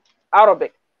learning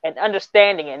Arabic and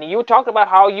understanding it. And you talked about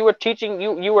how you were teaching,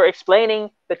 you were explaining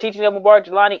the teaching of Mubarak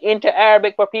Jilani into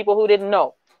Arabic for people who didn't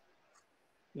know.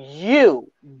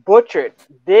 You butchered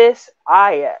this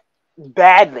ayah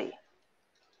badly.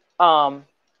 And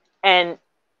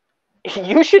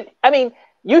you should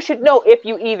know, if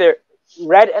you either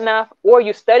read enough or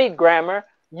you studied grammar,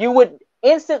 you would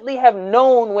instantly have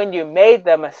known when you made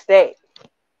the mistake,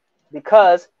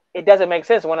 because it doesn't make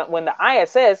sense when the ayah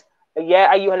says ya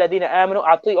ayyuhalladhina amanu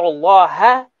ati'u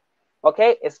Allah,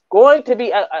 okay, it's going to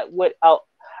be with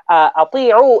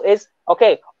ati'u is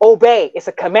okay, obey. It's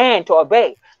a command to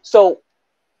obey. So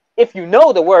if you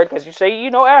know the word, because you say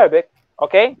you know Arabic,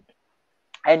 okay,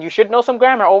 and you should know some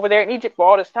grammar over there in Egypt for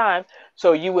all this time,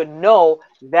 so you would know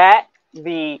that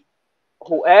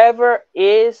whoever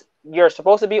is you're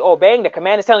supposed to be obeying, the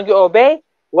command is telling you to obey,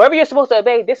 whoever you're supposed to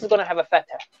obey, this is going to have a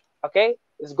fatha, okay?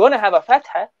 It's going to have a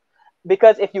fatha,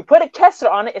 because if you put a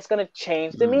kesra on it, it's going to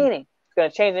change the meaning. It's going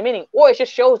to change the meaning, or it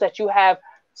just shows that you have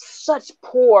such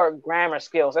poor grammar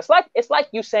skills. It's like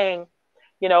you saying,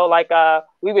 you know, like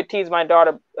we would tease my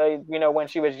daughter, you know, when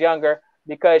she was younger,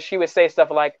 because she would say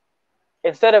stuff like,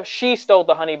 instead of she stole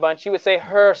the honey bun, she would say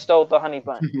her stole the honey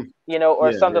bun, you know,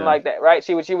 or something like that, right?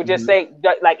 She would just say,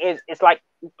 like, it's like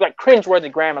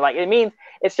cringeworthy grammar. Like,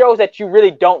 it shows that you really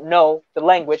don't know the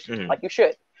language like you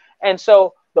should. And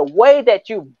so the way that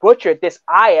you butchered this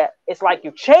ayah, it's like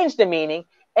you changed the meaning,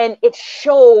 and it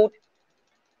showed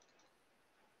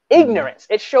ignorance.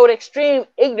 It showed extreme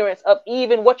ignorance of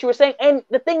even what you were saying. And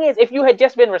the thing is, if you had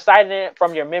just been reciting it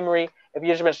from your memory, if you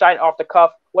just been reciting off the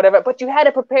cuff, whatever, but you had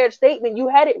a prepared statement, you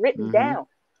had it written down.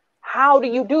 How do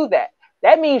you do that?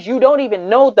 That means you don't even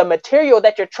know the material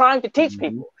that you're trying to teach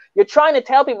people. You're trying to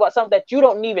tell people about something that you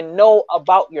don't even know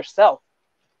about yourself.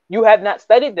 You have not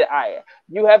studied the ayah.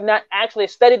 You have not actually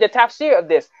studied the tafsir of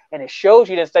this. And it shows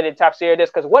you didn't study the tafsir of this,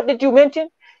 because what did you mention?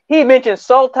 He mentioned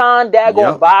Sultan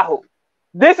Dagon Bahu.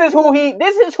 This is who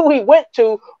he went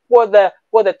to for the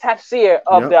tafsir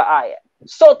of the ayah.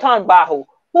 Sultan Bahu.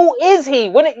 Who is he?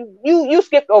 You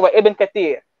skipped over Ibn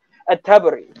Kathir,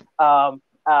 At-Tabari,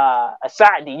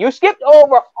 Sa'di. You skipped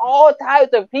over all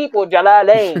types of people,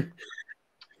 Jalalain,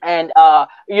 and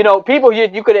you know, people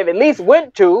you could have at least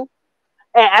went to.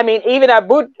 And I mean, even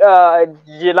Abu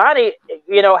Jilani,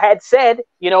 you know, had said,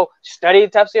 you know, study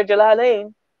Tafsir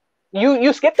Jalalain.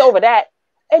 You skipped over that,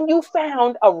 and you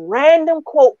found a random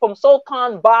quote from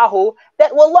Sultan Bahu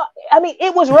that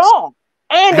it was wrong.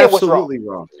 And it was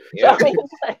wrong. Yeah.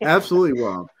 Absolutely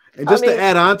wrong. And just to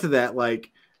add on to that, like,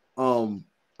 I'm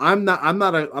not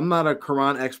a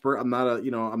Quran expert. I'm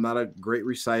not a great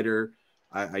reciter.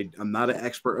 I'm not an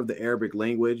expert of the Arabic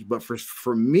language. But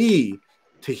for me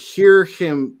to hear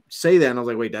him say that, and I was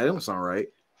like, wait, that don't sound right.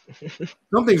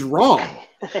 Something's wrong.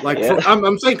 Like,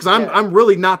 I'm saying, because I'm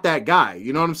really not that guy.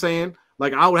 You know what I'm saying?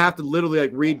 Like, I would have to literally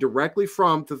like read directly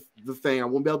from the thing. I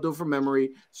won't be able to do it from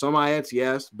memory. Some ayats,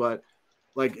 yes, but.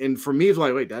 Like, and for me, it's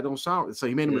like, wait, that don't sound. So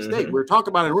he made a mistake. We were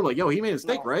talking about it. We're like, yo, he made a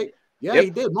mistake, right? Yeah, he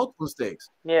did multiple mistakes.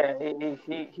 Yeah,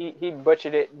 he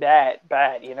butchered it that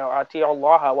bad. You know, ati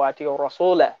Allah wa ati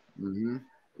Rasulah. You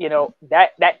know,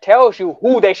 that tells you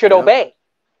who they should obey.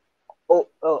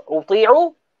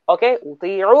 Uti'u, okay,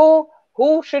 uti'u.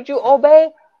 Who should you obey?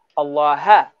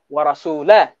 Allah wa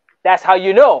Rasulah. That's how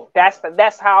you know.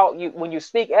 That's how you, when you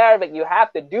speak Arabic, you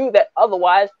have to do that.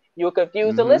 Otherwise, you'll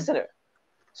confuse the listener.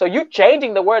 So you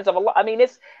changing the words of Allah. I mean,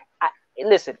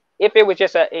 listen, if it was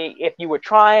just if you were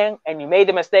trying and you made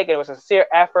the mistake and it was a sincere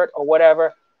effort or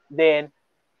whatever, then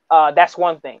that's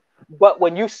one thing. But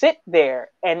when you sit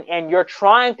there and you're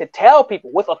trying to tell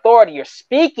people with authority, you're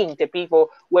speaking to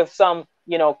people with some,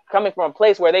 you know, coming from a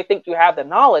place where they think you have the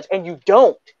knowledge and you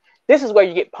don't. This is where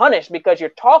you get punished, because you're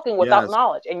talking without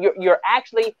knowledge and you're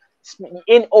actually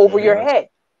in over your head.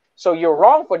 So you're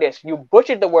wrong for this. You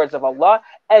butchered the words of Allah,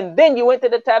 and then you went to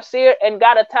the tafsir and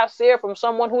got a tafsir from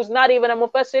someone who's not even a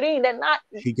mufassirin.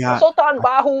 He got Sultan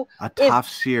Bahu a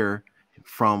tafsir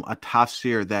from a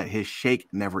tafsir that his sheikh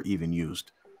never even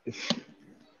used.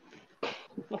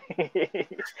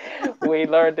 We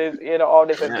learned this, you know, all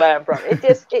this Islam from.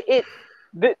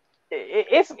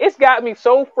 It's got me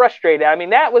so frustrated. I mean,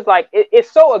 that was like it's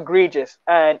so egregious,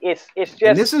 and it's just.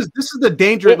 And this is the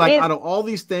danger. Like, out of all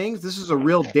these things, this is a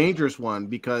real dangerous one,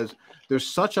 because there's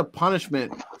such a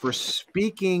punishment for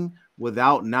speaking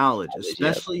without knowledge,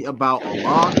 especially about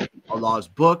Allah, Allah's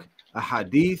book, a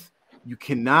hadith. You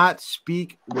cannot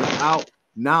speak without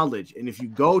knowledge. And if you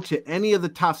go to any of the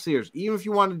tafsirs, even if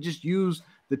you want to just use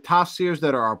the tafsirs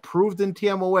that are approved in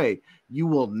TMOA, you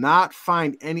will not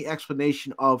find any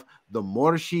explanation of the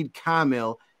Murshid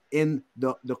Kamil in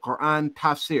the Quran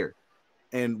tafsir.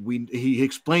 And he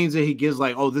explains it. He gives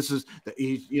like, oh, this is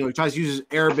he tries to use his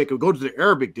Arabic. Go to the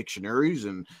Arabic dictionaries,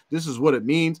 and this is what it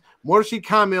means. Murshid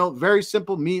Kamil, very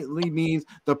simple, means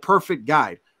the perfect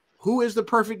guide. Who is the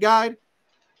perfect guide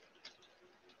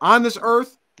on this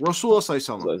earth? Rasulullah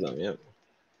sallallahu alaihi wasallam. Yeah.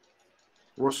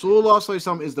 Rasulullah sallallahu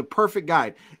alaihi wasallam is the perfect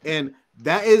guide, and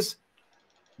that is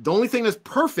the only thing that's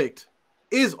perfect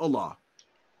is Allah,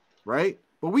 right?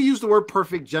 But we use the word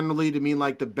perfect generally to mean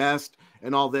like the best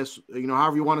and all this,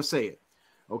 however you want to say it.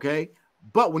 Okay.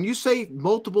 But when you say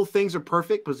multiple things are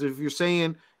perfect, because if you're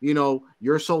saying,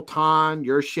 your sultan,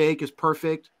 your sheikh is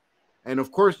perfect. And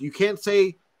of course you cannot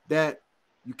say that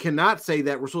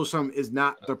Rasulullah is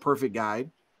not the perfect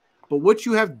guide. But what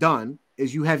you have done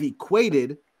is you have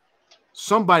equated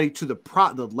somebody to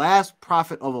the last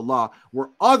prophet of Allah, where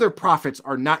other prophets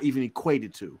are not even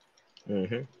equated to.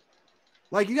 Mm-hmm.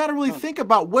 Like, you got to really think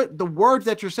about what the words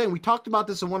that you're saying. We talked about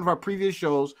this in one of our previous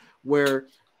shows where,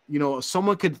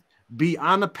 someone could be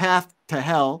on the path to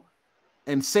hell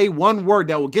and say one word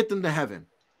that will get them to heaven.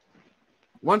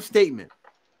 One statement.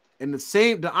 And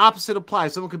the opposite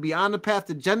applies. Someone could be on the path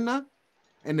to Jannah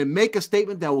and then make a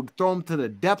statement that will throw them to the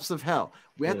depths of hell.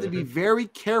 We have to be very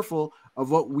careful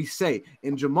of what we say.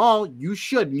 And Jamal, you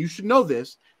should know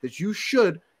this, that you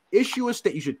should issue a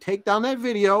statement. You should take down that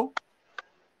video.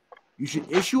 You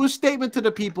should issue a statement to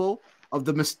the people of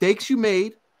the mistakes you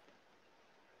made,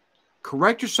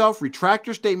 correct yourself, retract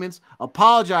your statements,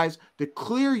 apologize, to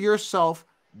clear yourself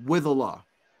with Allah.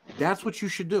 That's what you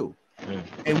should do.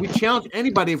 And we challenge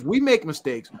anybody, if we make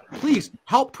mistakes, please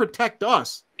help protect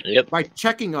us by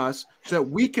checking us so that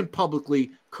we can publicly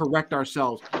correct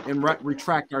ourselves and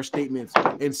retract our statements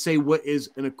and say what is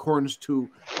in accordance to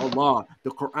Allah, the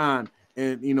Quran,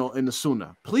 and and the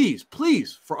Sunnah. Please,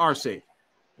 for our sake.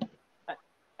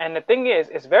 And the thing is,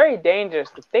 it's very dangerous.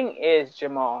 The thing is,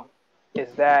 Jamal,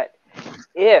 is that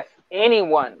if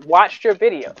anyone watched your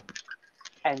video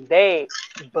and they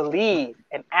believe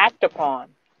and act upon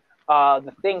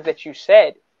the things that you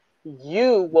said,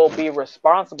 you will be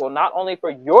responsible not only for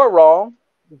your wrong,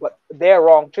 but their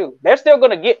wrong too. They're still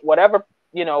going to get whatever,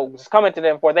 is coming to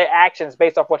them for their actions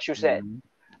based off what you said. Mm-hmm.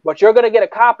 But you're going to get a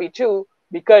copy too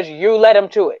because you led them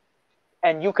to it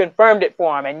and you confirmed it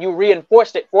for them and you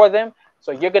reinforced it for them.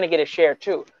 So you're going to get a share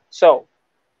too. So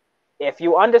if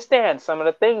you understand some of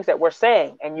the things that we're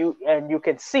saying and you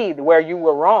can see where you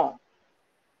were wrong,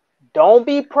 don't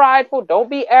be prideful. Don't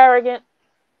be arrogant.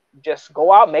 Just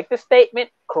go out, make the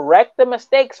statement, correct the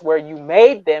mistakes where you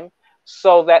made them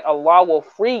so that Allah will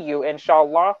free you,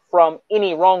 inshallah, from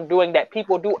any wrongdoing that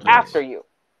people do after you.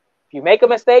 If you make a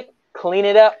mistake, clean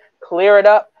it up, clear it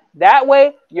up. That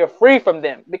way you're free from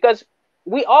them, because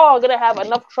we all going to have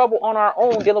enough trouble on our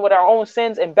own dealing with our own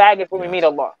sins and baggage when we meet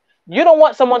Allah. You don't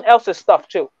want someone else's stuff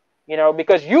too,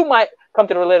 because you might come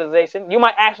to the realization, you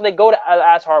might actually go to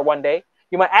Al-Azhar one day,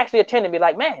 you might actually attend and be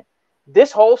like, man,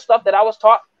 this whole stuff that I was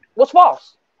taught was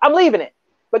false. I'm leaving it.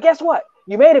 But guess what?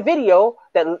 You made a video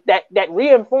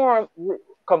that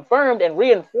confirmed and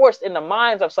reinforced in the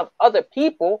minds of some other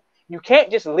people. You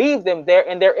can't just leave them there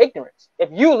in their ignorance. If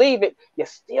you leave it, you're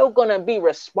still going to be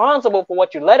responsible for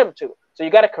what you led them to. So you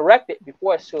got to correct it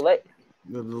before it's too late.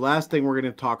 The last thing we're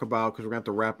going to talk about, because we're going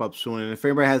to have to wrap up soon, and if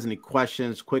anybody has any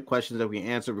questions, quick questions that we can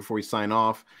answer before we sign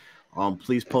off,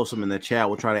 please post them in the chat.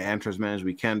 We'll try to answer as many as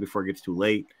we can before it gets too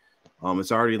late.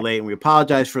 It's already late, and we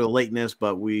apologize for the lateness,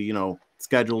 but we,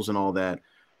 schedules and all that.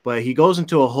 But he goes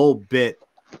into a whole bit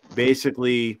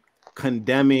basically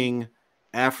condemning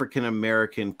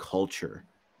African-American culture.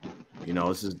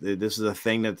 This is a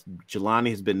thing that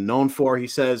Jelani has been known for. He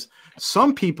says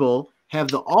some people have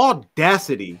the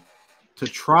audacity to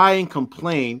try and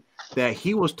complain that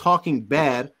he was talking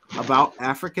bad about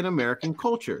African-American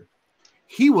culture.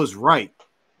 He was right.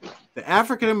 The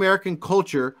African-American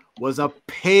culture was a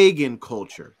pagan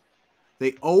culture.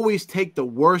 They always take the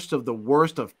worst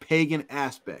of pagan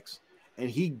aspects. And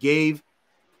he gave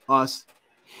us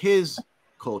his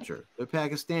culture, the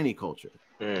Pakistani culture.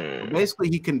 Basically,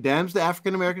 he condemns the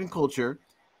African-American culture.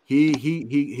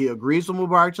 He agrees with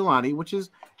Mubarak Jelani, which is,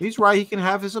 he's right. He can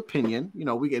have his opinion.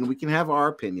 We can have our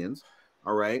opinions.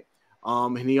 All right.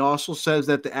 And he also says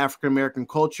that the African-American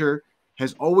culture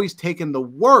has always taken the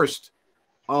worst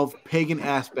of pagan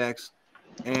aspects,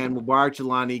 and Mubarak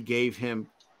Jelani gave him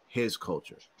his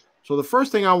culture. So the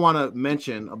first thing I want to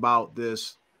mention about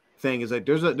this thing is that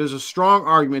there's a strong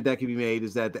argument that can be made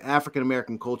is that the African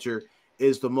American culture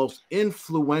is the most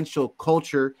influential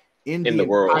culture in the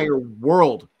entire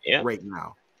world right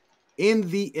now. In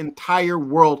the entire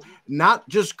world, not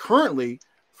just currently,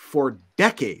 for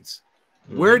decades.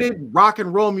 Where did rock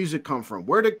and roll music come from?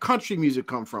 Where did country music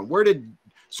come from? Where did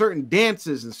certain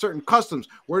dances and certain customs,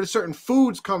 where did certain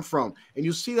foods come from? And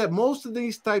you see that most of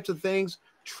these types of things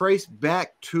trace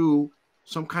back to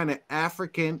some kind of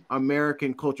African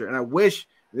American culture. And I wish,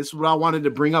 this is what I wanted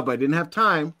to bring up, but I didn't have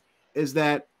time, is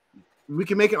that we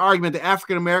can make an argument that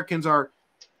African Americans are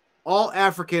all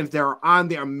Africans that are on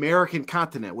the American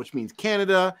continent, which means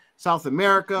Canada, South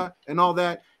America, and all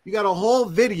that. You got a whole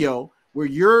video where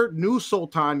your new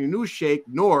sultan, your new sheikh,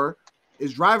 Noor,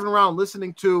 is driving around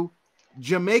listening to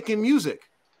Jamaican music.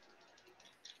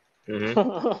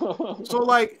 So,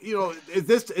 like, you know, is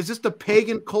this the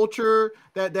pagan culture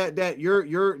that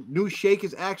your new sheikh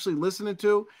is actually listening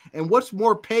to? And what's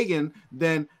more pagan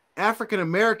than African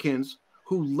Americans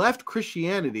who left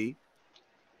Christianity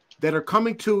that are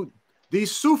coming to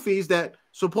these Sufis that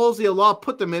supposedly Allah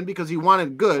put them in because he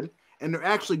wanted good, and they're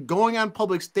actually going on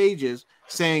public stages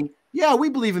saying, yeah, we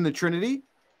believe in the Trinity.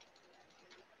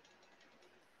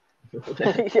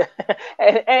 Yeah.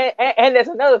 And there's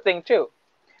another thing too.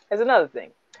 There's another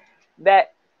thing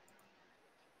that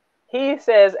he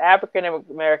says African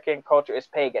American culture is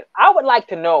pagan. I would like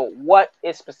to know what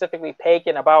is specifically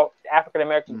pagan about African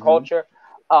American culture.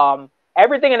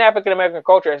 Everything in African American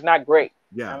culture is not great.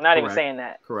 Yeah, I'm not even saying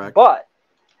that. Correct. But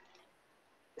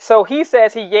so he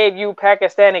says he gave you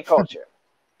Pakistani culture.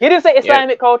 He didn't say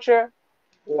Islamic culture,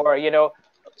 or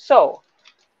So,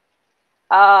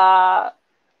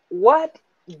 where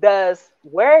does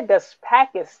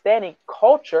Pakistani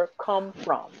culture come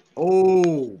from?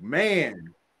 Oh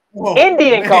man,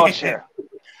 Indian culture.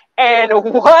 And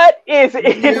what is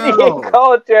Indian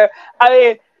culture?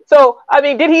 I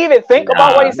mean, did he even think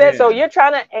about what he said? Man. So you're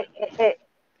trying to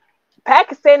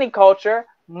Pakistani culture,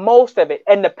 most of it,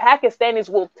 and the Pakistanis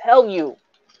will tell you,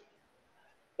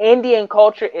 Indian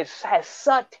culture has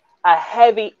such a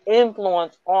heavy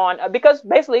influence on, because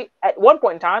basically at one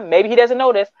point in time, maybe he doesn't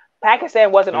know this,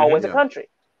 Pakistan wasn't always a country.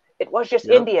 It was just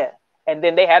India. And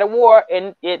then they had a war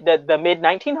in the mid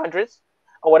 1900s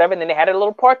or whatever. And then they had a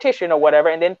little partition or whatever.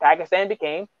 And then Pakistan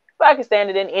became Pakistan.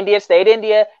 And then India stayed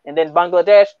India. And then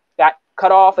Bangladesh got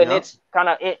cut off. And it's kind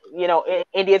of,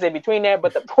 India's in between there.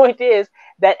 But the point is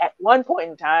that at one point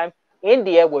in time,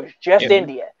 India was just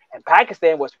India. And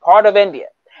Pakistan was part of India.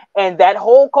 And that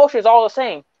whole culture is all the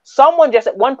same. Someone just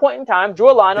at one point in time drew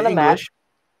a line on the map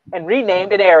and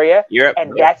renamed an area,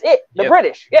 and that's it. The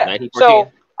British,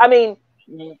 So, I mean,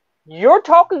 you're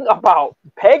talking about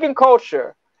pagan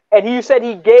culture, and you said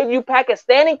he gave you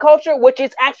Pakistani culture, which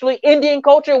is actually Indian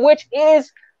culture, which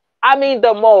is, I mean,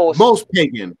 the most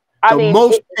pagan. The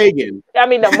most pagan,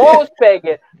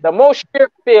 the most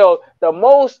shirk-filled, the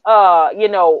most,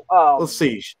 let's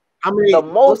see. I mean,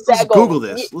 let's just Google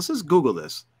this. Let's just Google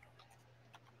this.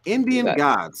 Indian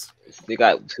gods. They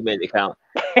got too many to count.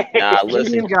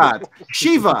 Indian gods.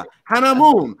 Shiva,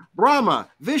 Hanuman, Brahma,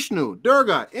 Vishnu,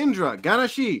 Durga, Indra,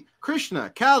 Ganeshi, Krishna,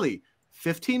 Kali,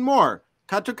 15 more.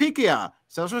 Kartikeya,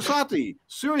 Saraswati,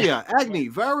 Surya, Agni,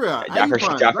 Varya,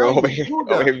 Chakra over here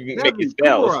making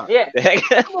spells.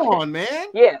 Come on, man.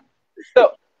 Yeah.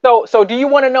 So do you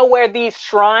want to know where these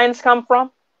shrines come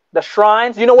from? The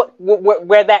shrines, you know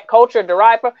where that culture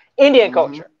derived from? Indian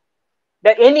culture.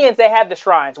 The Indians, they have the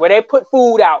shrines where they put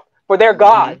food out for their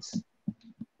gods,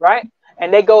 right?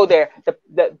 And they go there.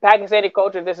 The Pakistani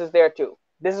culture, this is there too.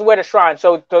 This is where the shrine.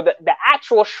 So the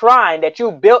actual shrine that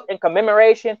you built in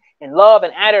commemoration, in love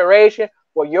and adoration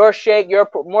for your sheikh, your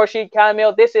Murshid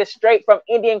Kamil, this is straight from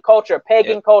Indian culture,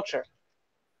 pagan culture.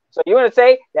 So you want to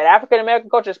say that African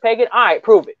American culture is pagan? All right,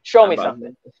 prove it. Show me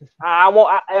something. I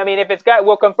won't. I mean, if it's got,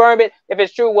 we'll confirm it. If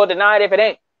it's true, we'll deny it if it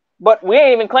ain't. But we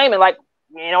ain't even claiming like,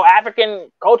 African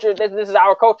culture, this is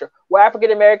our culture. We're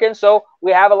African Americans, so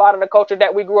we have a lot of the culture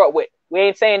that we grew up with. We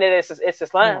ain't saying that it's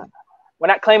Islam. We're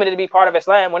not claiming it to be part of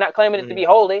Islam. We're not claiming it to be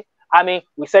holy. I mean,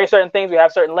 we say certain things. We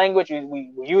have certain language.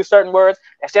 We use certain words.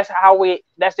 That's just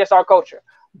that's just our culture.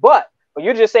 But for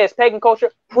you to just say it's pagan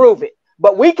culture, prove it.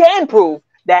 But we can prove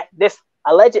that this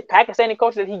alleged Pakistani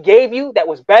culture that he gave you that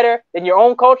was better than your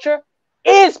own culture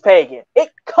is pagan. It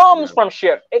comes from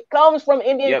shirk. It comes from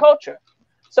Indian culture.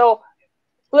 So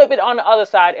flip it on the other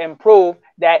side and prove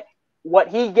that what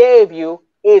he gave you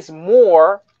is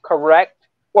more correct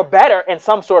or better in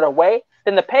some sort of way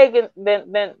than the pagan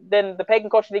than the pagan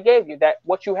culture he gave you. That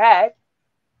what you had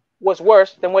was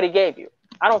worse than what he gave you.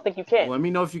 I don't think you can. Well, let me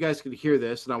know if you guys can hear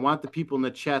this, and I want the people in the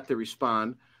chat to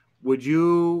respond. Would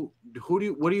you?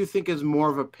 What do you think is more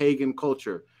of a pagan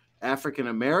culture, African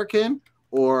American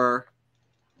or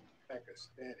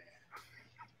Pakistani?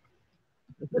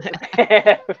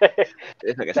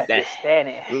 It's like a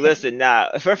Pakistani. Listen,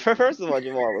 now, first of all,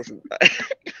 Jamal, listen.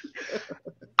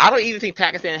 I don't even think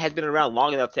Pakistan has been around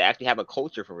long enough to actually have a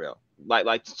culture for real,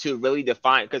 like to really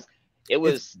define, because it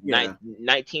was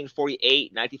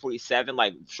 1948, 1947,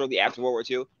 like shortly after World War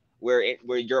II, where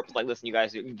Europe's like, listen, you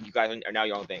guys are now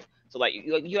your own thing. So like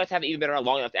you guys haven't even been around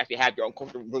long enough to actually have your own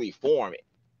culture really form.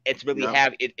 It's really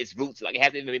have its roots. Like it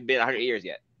hasn't even been 100 years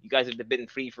yet. You guys have been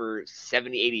free for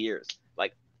 70, 80 years.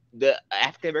 Like the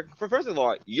African American. First of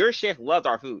all, your chef loves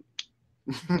our food.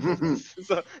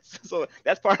 so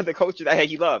that's part of the culture that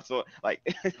he loves. So like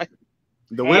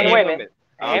the women.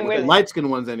 light skinned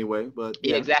ones anyway, but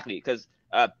yeah, exactly, because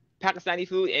Pakistani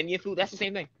food, Indian food, that's the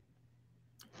same thing.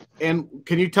 And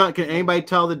can anybody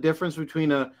tell the difference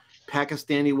between a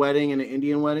Pakistani wedding and an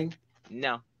Indian wedding?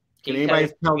 No. Can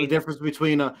anybody tell the difference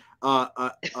between a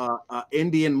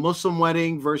Indian Muslim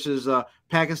wedding versus a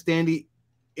Pakistani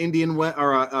Indian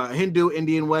or a Hindu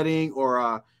Indian wedding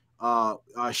or a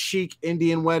Sikh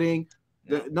Indian wedding?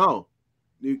 No,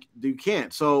 you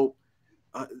can't. So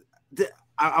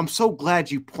I'm so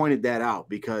glad you pointed that out,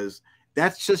 because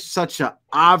that's just such an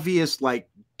obvious, like,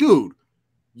 dude,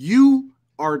 you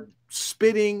are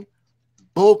spitting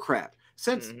bullcrap.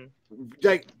 Since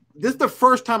like this is the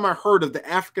first time I heard of the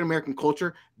African American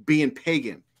culture being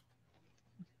pagan.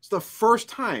 It's the first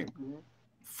time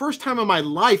in my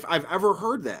life I've ever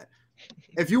heard that.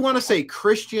 If you want to say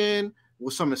Christian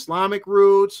with some Islamic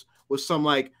roots, with some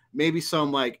like maybe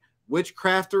some like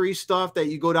witchcraftery stuff that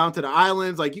you go down to the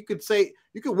islands, like you could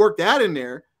work that in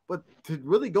there, but to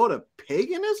really go to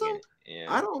paganism,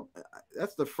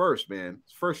 that's the first, man.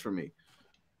 It's first for me.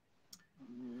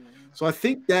 So I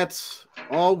think that's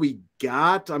all we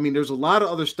got. I mean, there's a lot of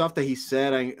other stuff that he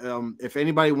said. If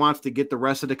anybody wants to get the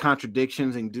rest of the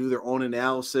contradictions and do their own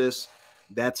analysis,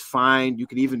 that's fine. You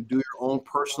can even do your own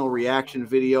personal reaction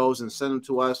videos and send them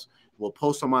to us. We'll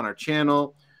post them on our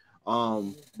channel.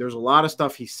 There's a lot of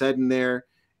stuff he said in there.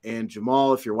 And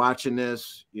Jamal, if you're watching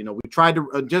this, we tried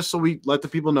to, just so we let the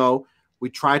people know, we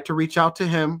tried to reach out to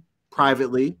him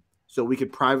privately so we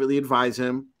could privately advise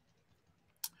him.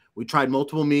 We tried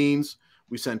multiple means.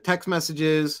 We sent text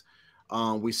messages.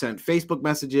 We sent Facebook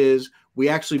messages. We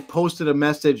actually posted a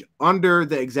message under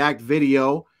the exact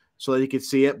video so that you could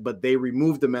see it, but they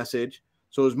removed the message.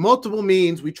 So there's multiple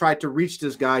means we tried to reach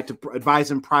this guy to advise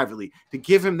him privately, to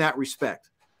give him that respect.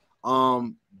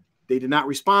 They did not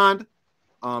respond.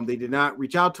 They did not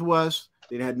reach out to us.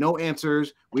 They had no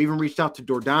answers. We even reached out to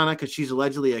Jordana because she's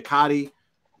allegedly a Qadi,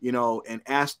 and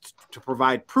asked to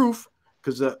provide proof,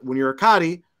 because when you're a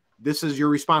Qadi, this is your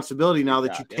responsibility now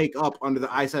that you take up under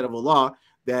the eyesight of Allah,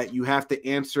 that you have to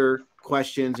answer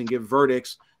questions and give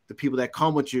verdicts to people that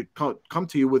come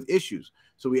to you with issues.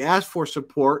 So we asked for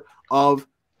support of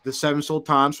the 7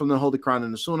 sultans from the Holy Quran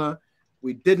and the Sunnah.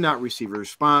 We did not receive a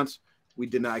response. We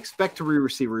did not expect to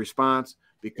receive a response,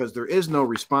 because there is no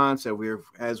response,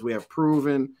 as we have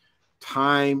proven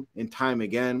time and time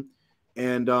again.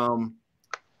 And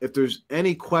if there's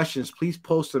any questions, please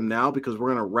post them now, because we're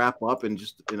going to wrap up in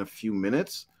a few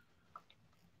minutes.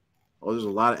 Oh, there's a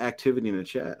lot of activity in the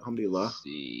chat. Alhamdulillah. Let's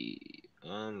see.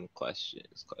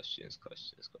 Questions.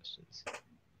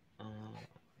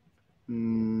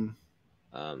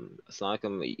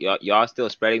 Assalamualaikum. Y'all still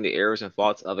spreading the errors and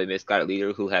faults of a misguided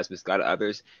leader who has misguided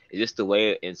others. Is this the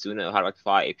way in Sunnah of how to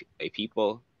rectify a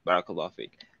people? Barakallahu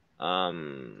fiqh.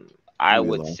 I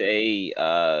would say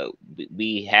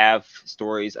we have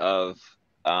stories of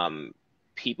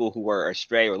people who were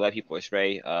astray or led people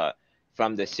astray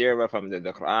from the Sirah, from the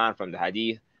Quran, from the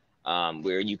Hadith,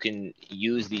 where you can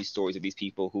use these stories of these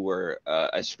people who were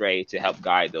astray to help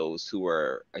guide those who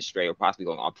were astray or possibly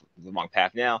going off the wrong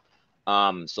path now.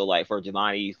 So like for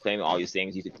Jelani claiming all these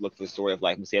things, you could look for the story of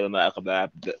like Musaylama al-Khabbab,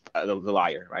 the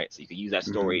liar, right? So you could use that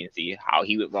story and see how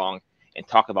he went wrong, and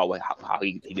talk about how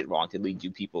he did wrong to lead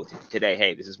you people to today.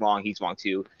 Hey, this is wrong. He's wrong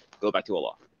too. Go back to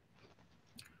Allah.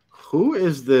 Who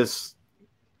is this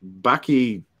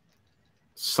Baki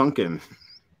Sunken?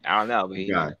 I don't know,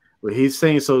 but he's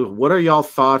saying, so what are y'all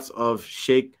thoughts of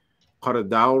Sheikh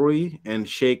Qaradawi and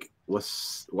Sheikh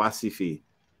Wasifi?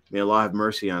 May Allah have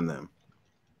mercy on them.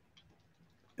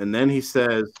 And then he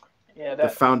says, the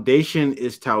foundation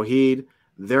is Tawheed.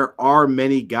 There are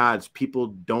many gods. People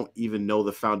don't even know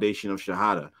the foundation of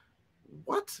Shahada.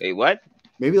 What? Wait, what?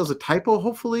 Maybe it was a typo,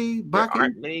 hopefully. There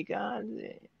aren't many gods.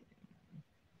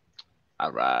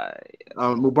 All right.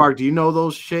 Mubarak, do you know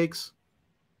those sheikhs?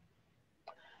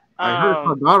 I heard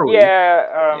Qaradawi.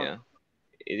 Yeah.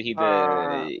 Is he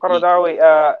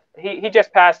Qaradawi, he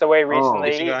just passed away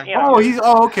recently.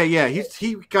 Okay, yeah.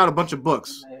 He got a bunch of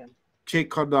books. Sheikh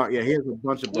Qaradawi, yeah, he has a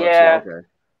bunch of books. Yeah. Okay.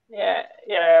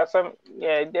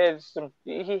 There's some.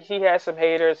 He has some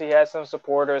haters. He has some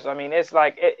supporters. I mean, it's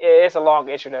like it's a long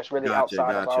issue that's really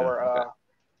outside of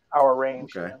our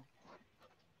range. Okay.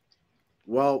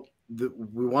 Well,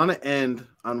 we want to end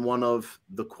on one of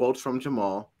the quotes from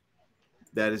Jamal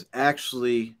that is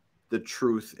actually the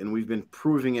truth, and we've been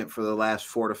proving it for the last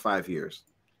 4 to 5 years.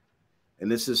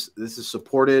 And this is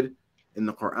supported in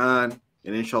the Quran.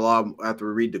 And inshallah, after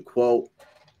we read the quote,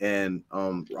 and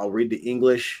I'll read the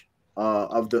English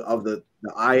of the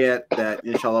ayat that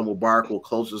inshallah Mubarak will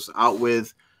close us out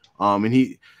with.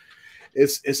 And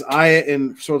it's ayat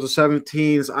in Surah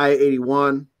 17, it's ayat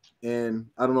 81. And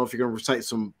I don't know if you're going to recite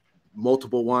some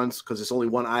multiple ones because it's only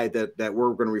one ayat that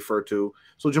we're going to refer to.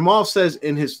 So Jamal says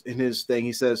in his thing,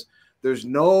 he says, there's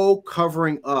no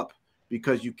covering up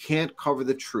because you can't cover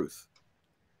the truth.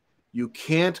 You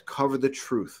can't cover the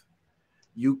truth.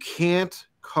 You can't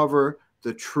cover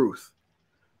the truth.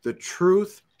 The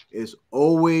truth is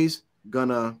always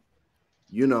gonna,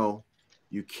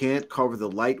 you can't cover the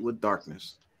light with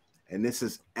darkness. And this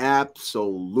is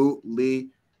absolutely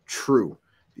true.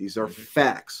 These are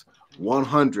facts.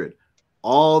 100.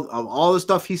 All the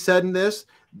stuff he said in this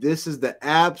is the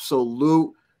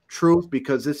absolute truth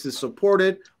because this is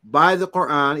supported by the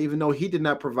Quran, even though he did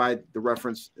not provide the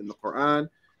reference in the Quran.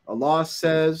 Allah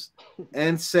says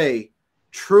and say,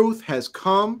 truth has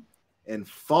come and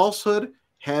falsehood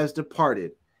has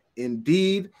departed.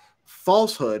 Indeed,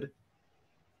 falsehood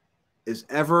is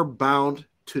ever bound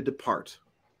to depart.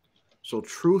 So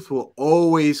truth will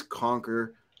always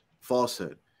conquer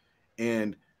falsehood.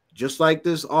 And just like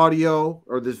this audio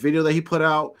or this video that he put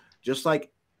out, just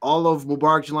like all of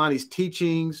Mubarak Jelani's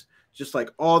teachings, just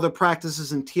like all the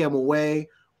practices in TMOA,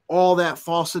 all that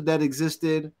falsehood that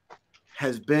existed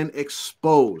has been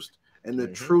exposed. And the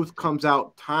truth comes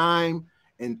out time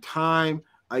and time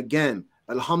again.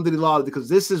 Alhamdulillah, because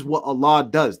this is what Allah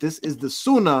does. This is the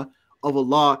sunnah of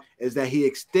Allah, is that he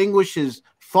extinguishes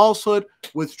falsehood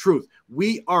with truth.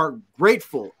 We are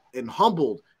grateful and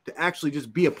humbled to actually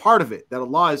just be a part of it, that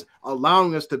Allah is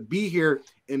allowing us to be here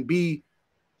and be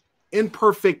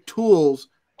imperfect tools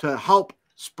to help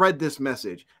spread this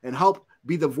message and help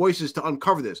be the voices to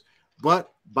uncover this.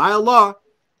 But by Allah,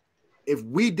 if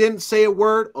we didn't say a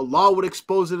word, Allah would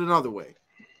expose it another way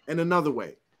and another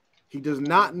way. He does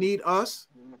not need us,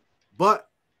 but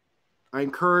I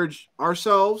encourage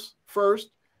ourselves first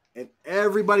and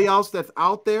everybody else that's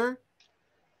out there,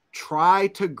 try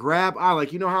to grab on.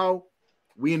 Like, how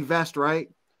we invest, right?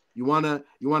 You want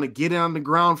to get it on the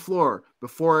ground floor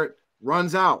before it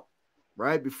runs out,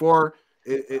 right? Before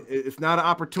it's not an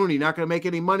opportunity, not going to make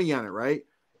any money on it, right?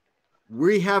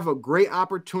 We have a great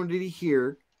opportunity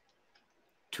here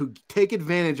to take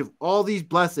advantage of all these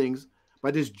blessings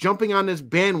by just jumping on this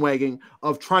bandwagon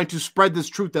of trying to spread this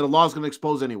truth that Allah is going to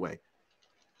expose anyway.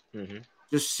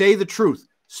 Just say the truth.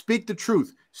 Speak the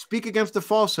truth. Speak against the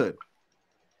falsehood.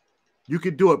 You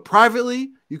could do it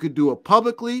privately. You could do it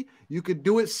publicly. You could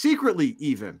do it secretly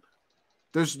even.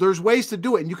 There's ways to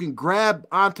do it, and you can grab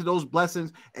onto those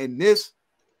blessings. And this,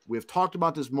 we've talked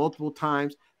about this multiple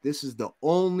times. This is the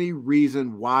only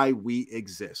reason why we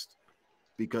exist.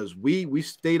 Because we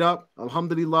stayed up,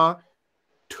 alhamdulillah,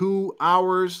 2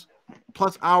 hours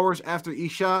plus hours after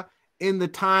Isha in the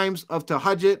times of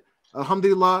Tahajjud,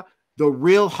 alhamdulillah, the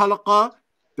real halaqah,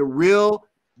 the real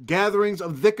gatherings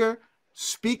of dhikr,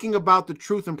 speaking about the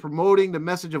truth and promoting the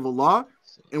message of Allah.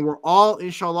 And we're all,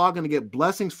 inshallah, going to get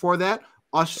blessings for that.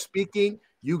 Us speaking,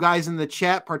 you guys in the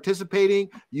chat participating,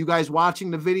 you guys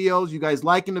watching the videos, you guys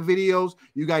liking the videos,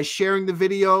 you guys sharing the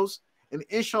videos. And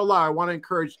inshallah, I want to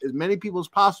encourage as many people as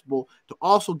possible to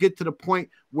also get to the point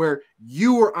where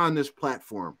you are on this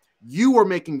platform. You are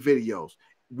making videos.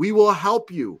 We will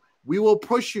help you. We will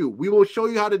push you. We will show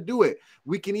you how to do it.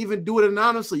 We can even do it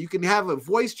anonymously. You can have a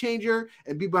voice changer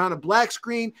and be behind a black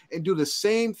screen and do the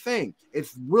same thing.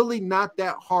 It's really not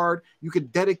that hard. You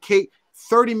could dedicate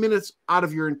 30 minutes out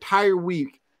of your entire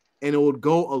week and it would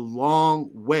go a long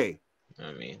way.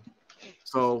 I mean,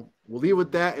 so we'll leave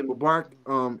with that, and Mubarak,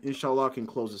 inshallah, can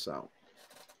close us out.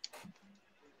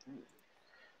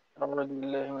 بسم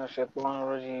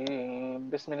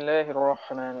الله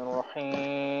الرحمن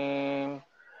الرحيم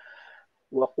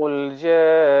وقل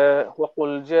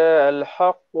جاء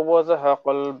الحق وزهق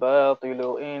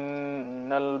الباطل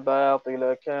إن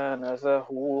الباطل كان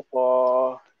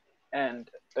زهوقا. And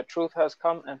the truth has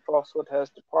come and falsehood has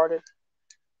departed.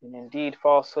 And indeed,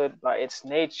 falsehood by its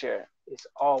nature is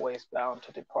always bound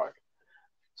to depart.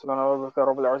 سبحان ربك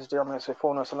رب العزة عما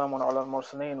يصفون وسلام على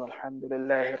المرسلين والحمد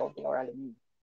لله رب العالمين.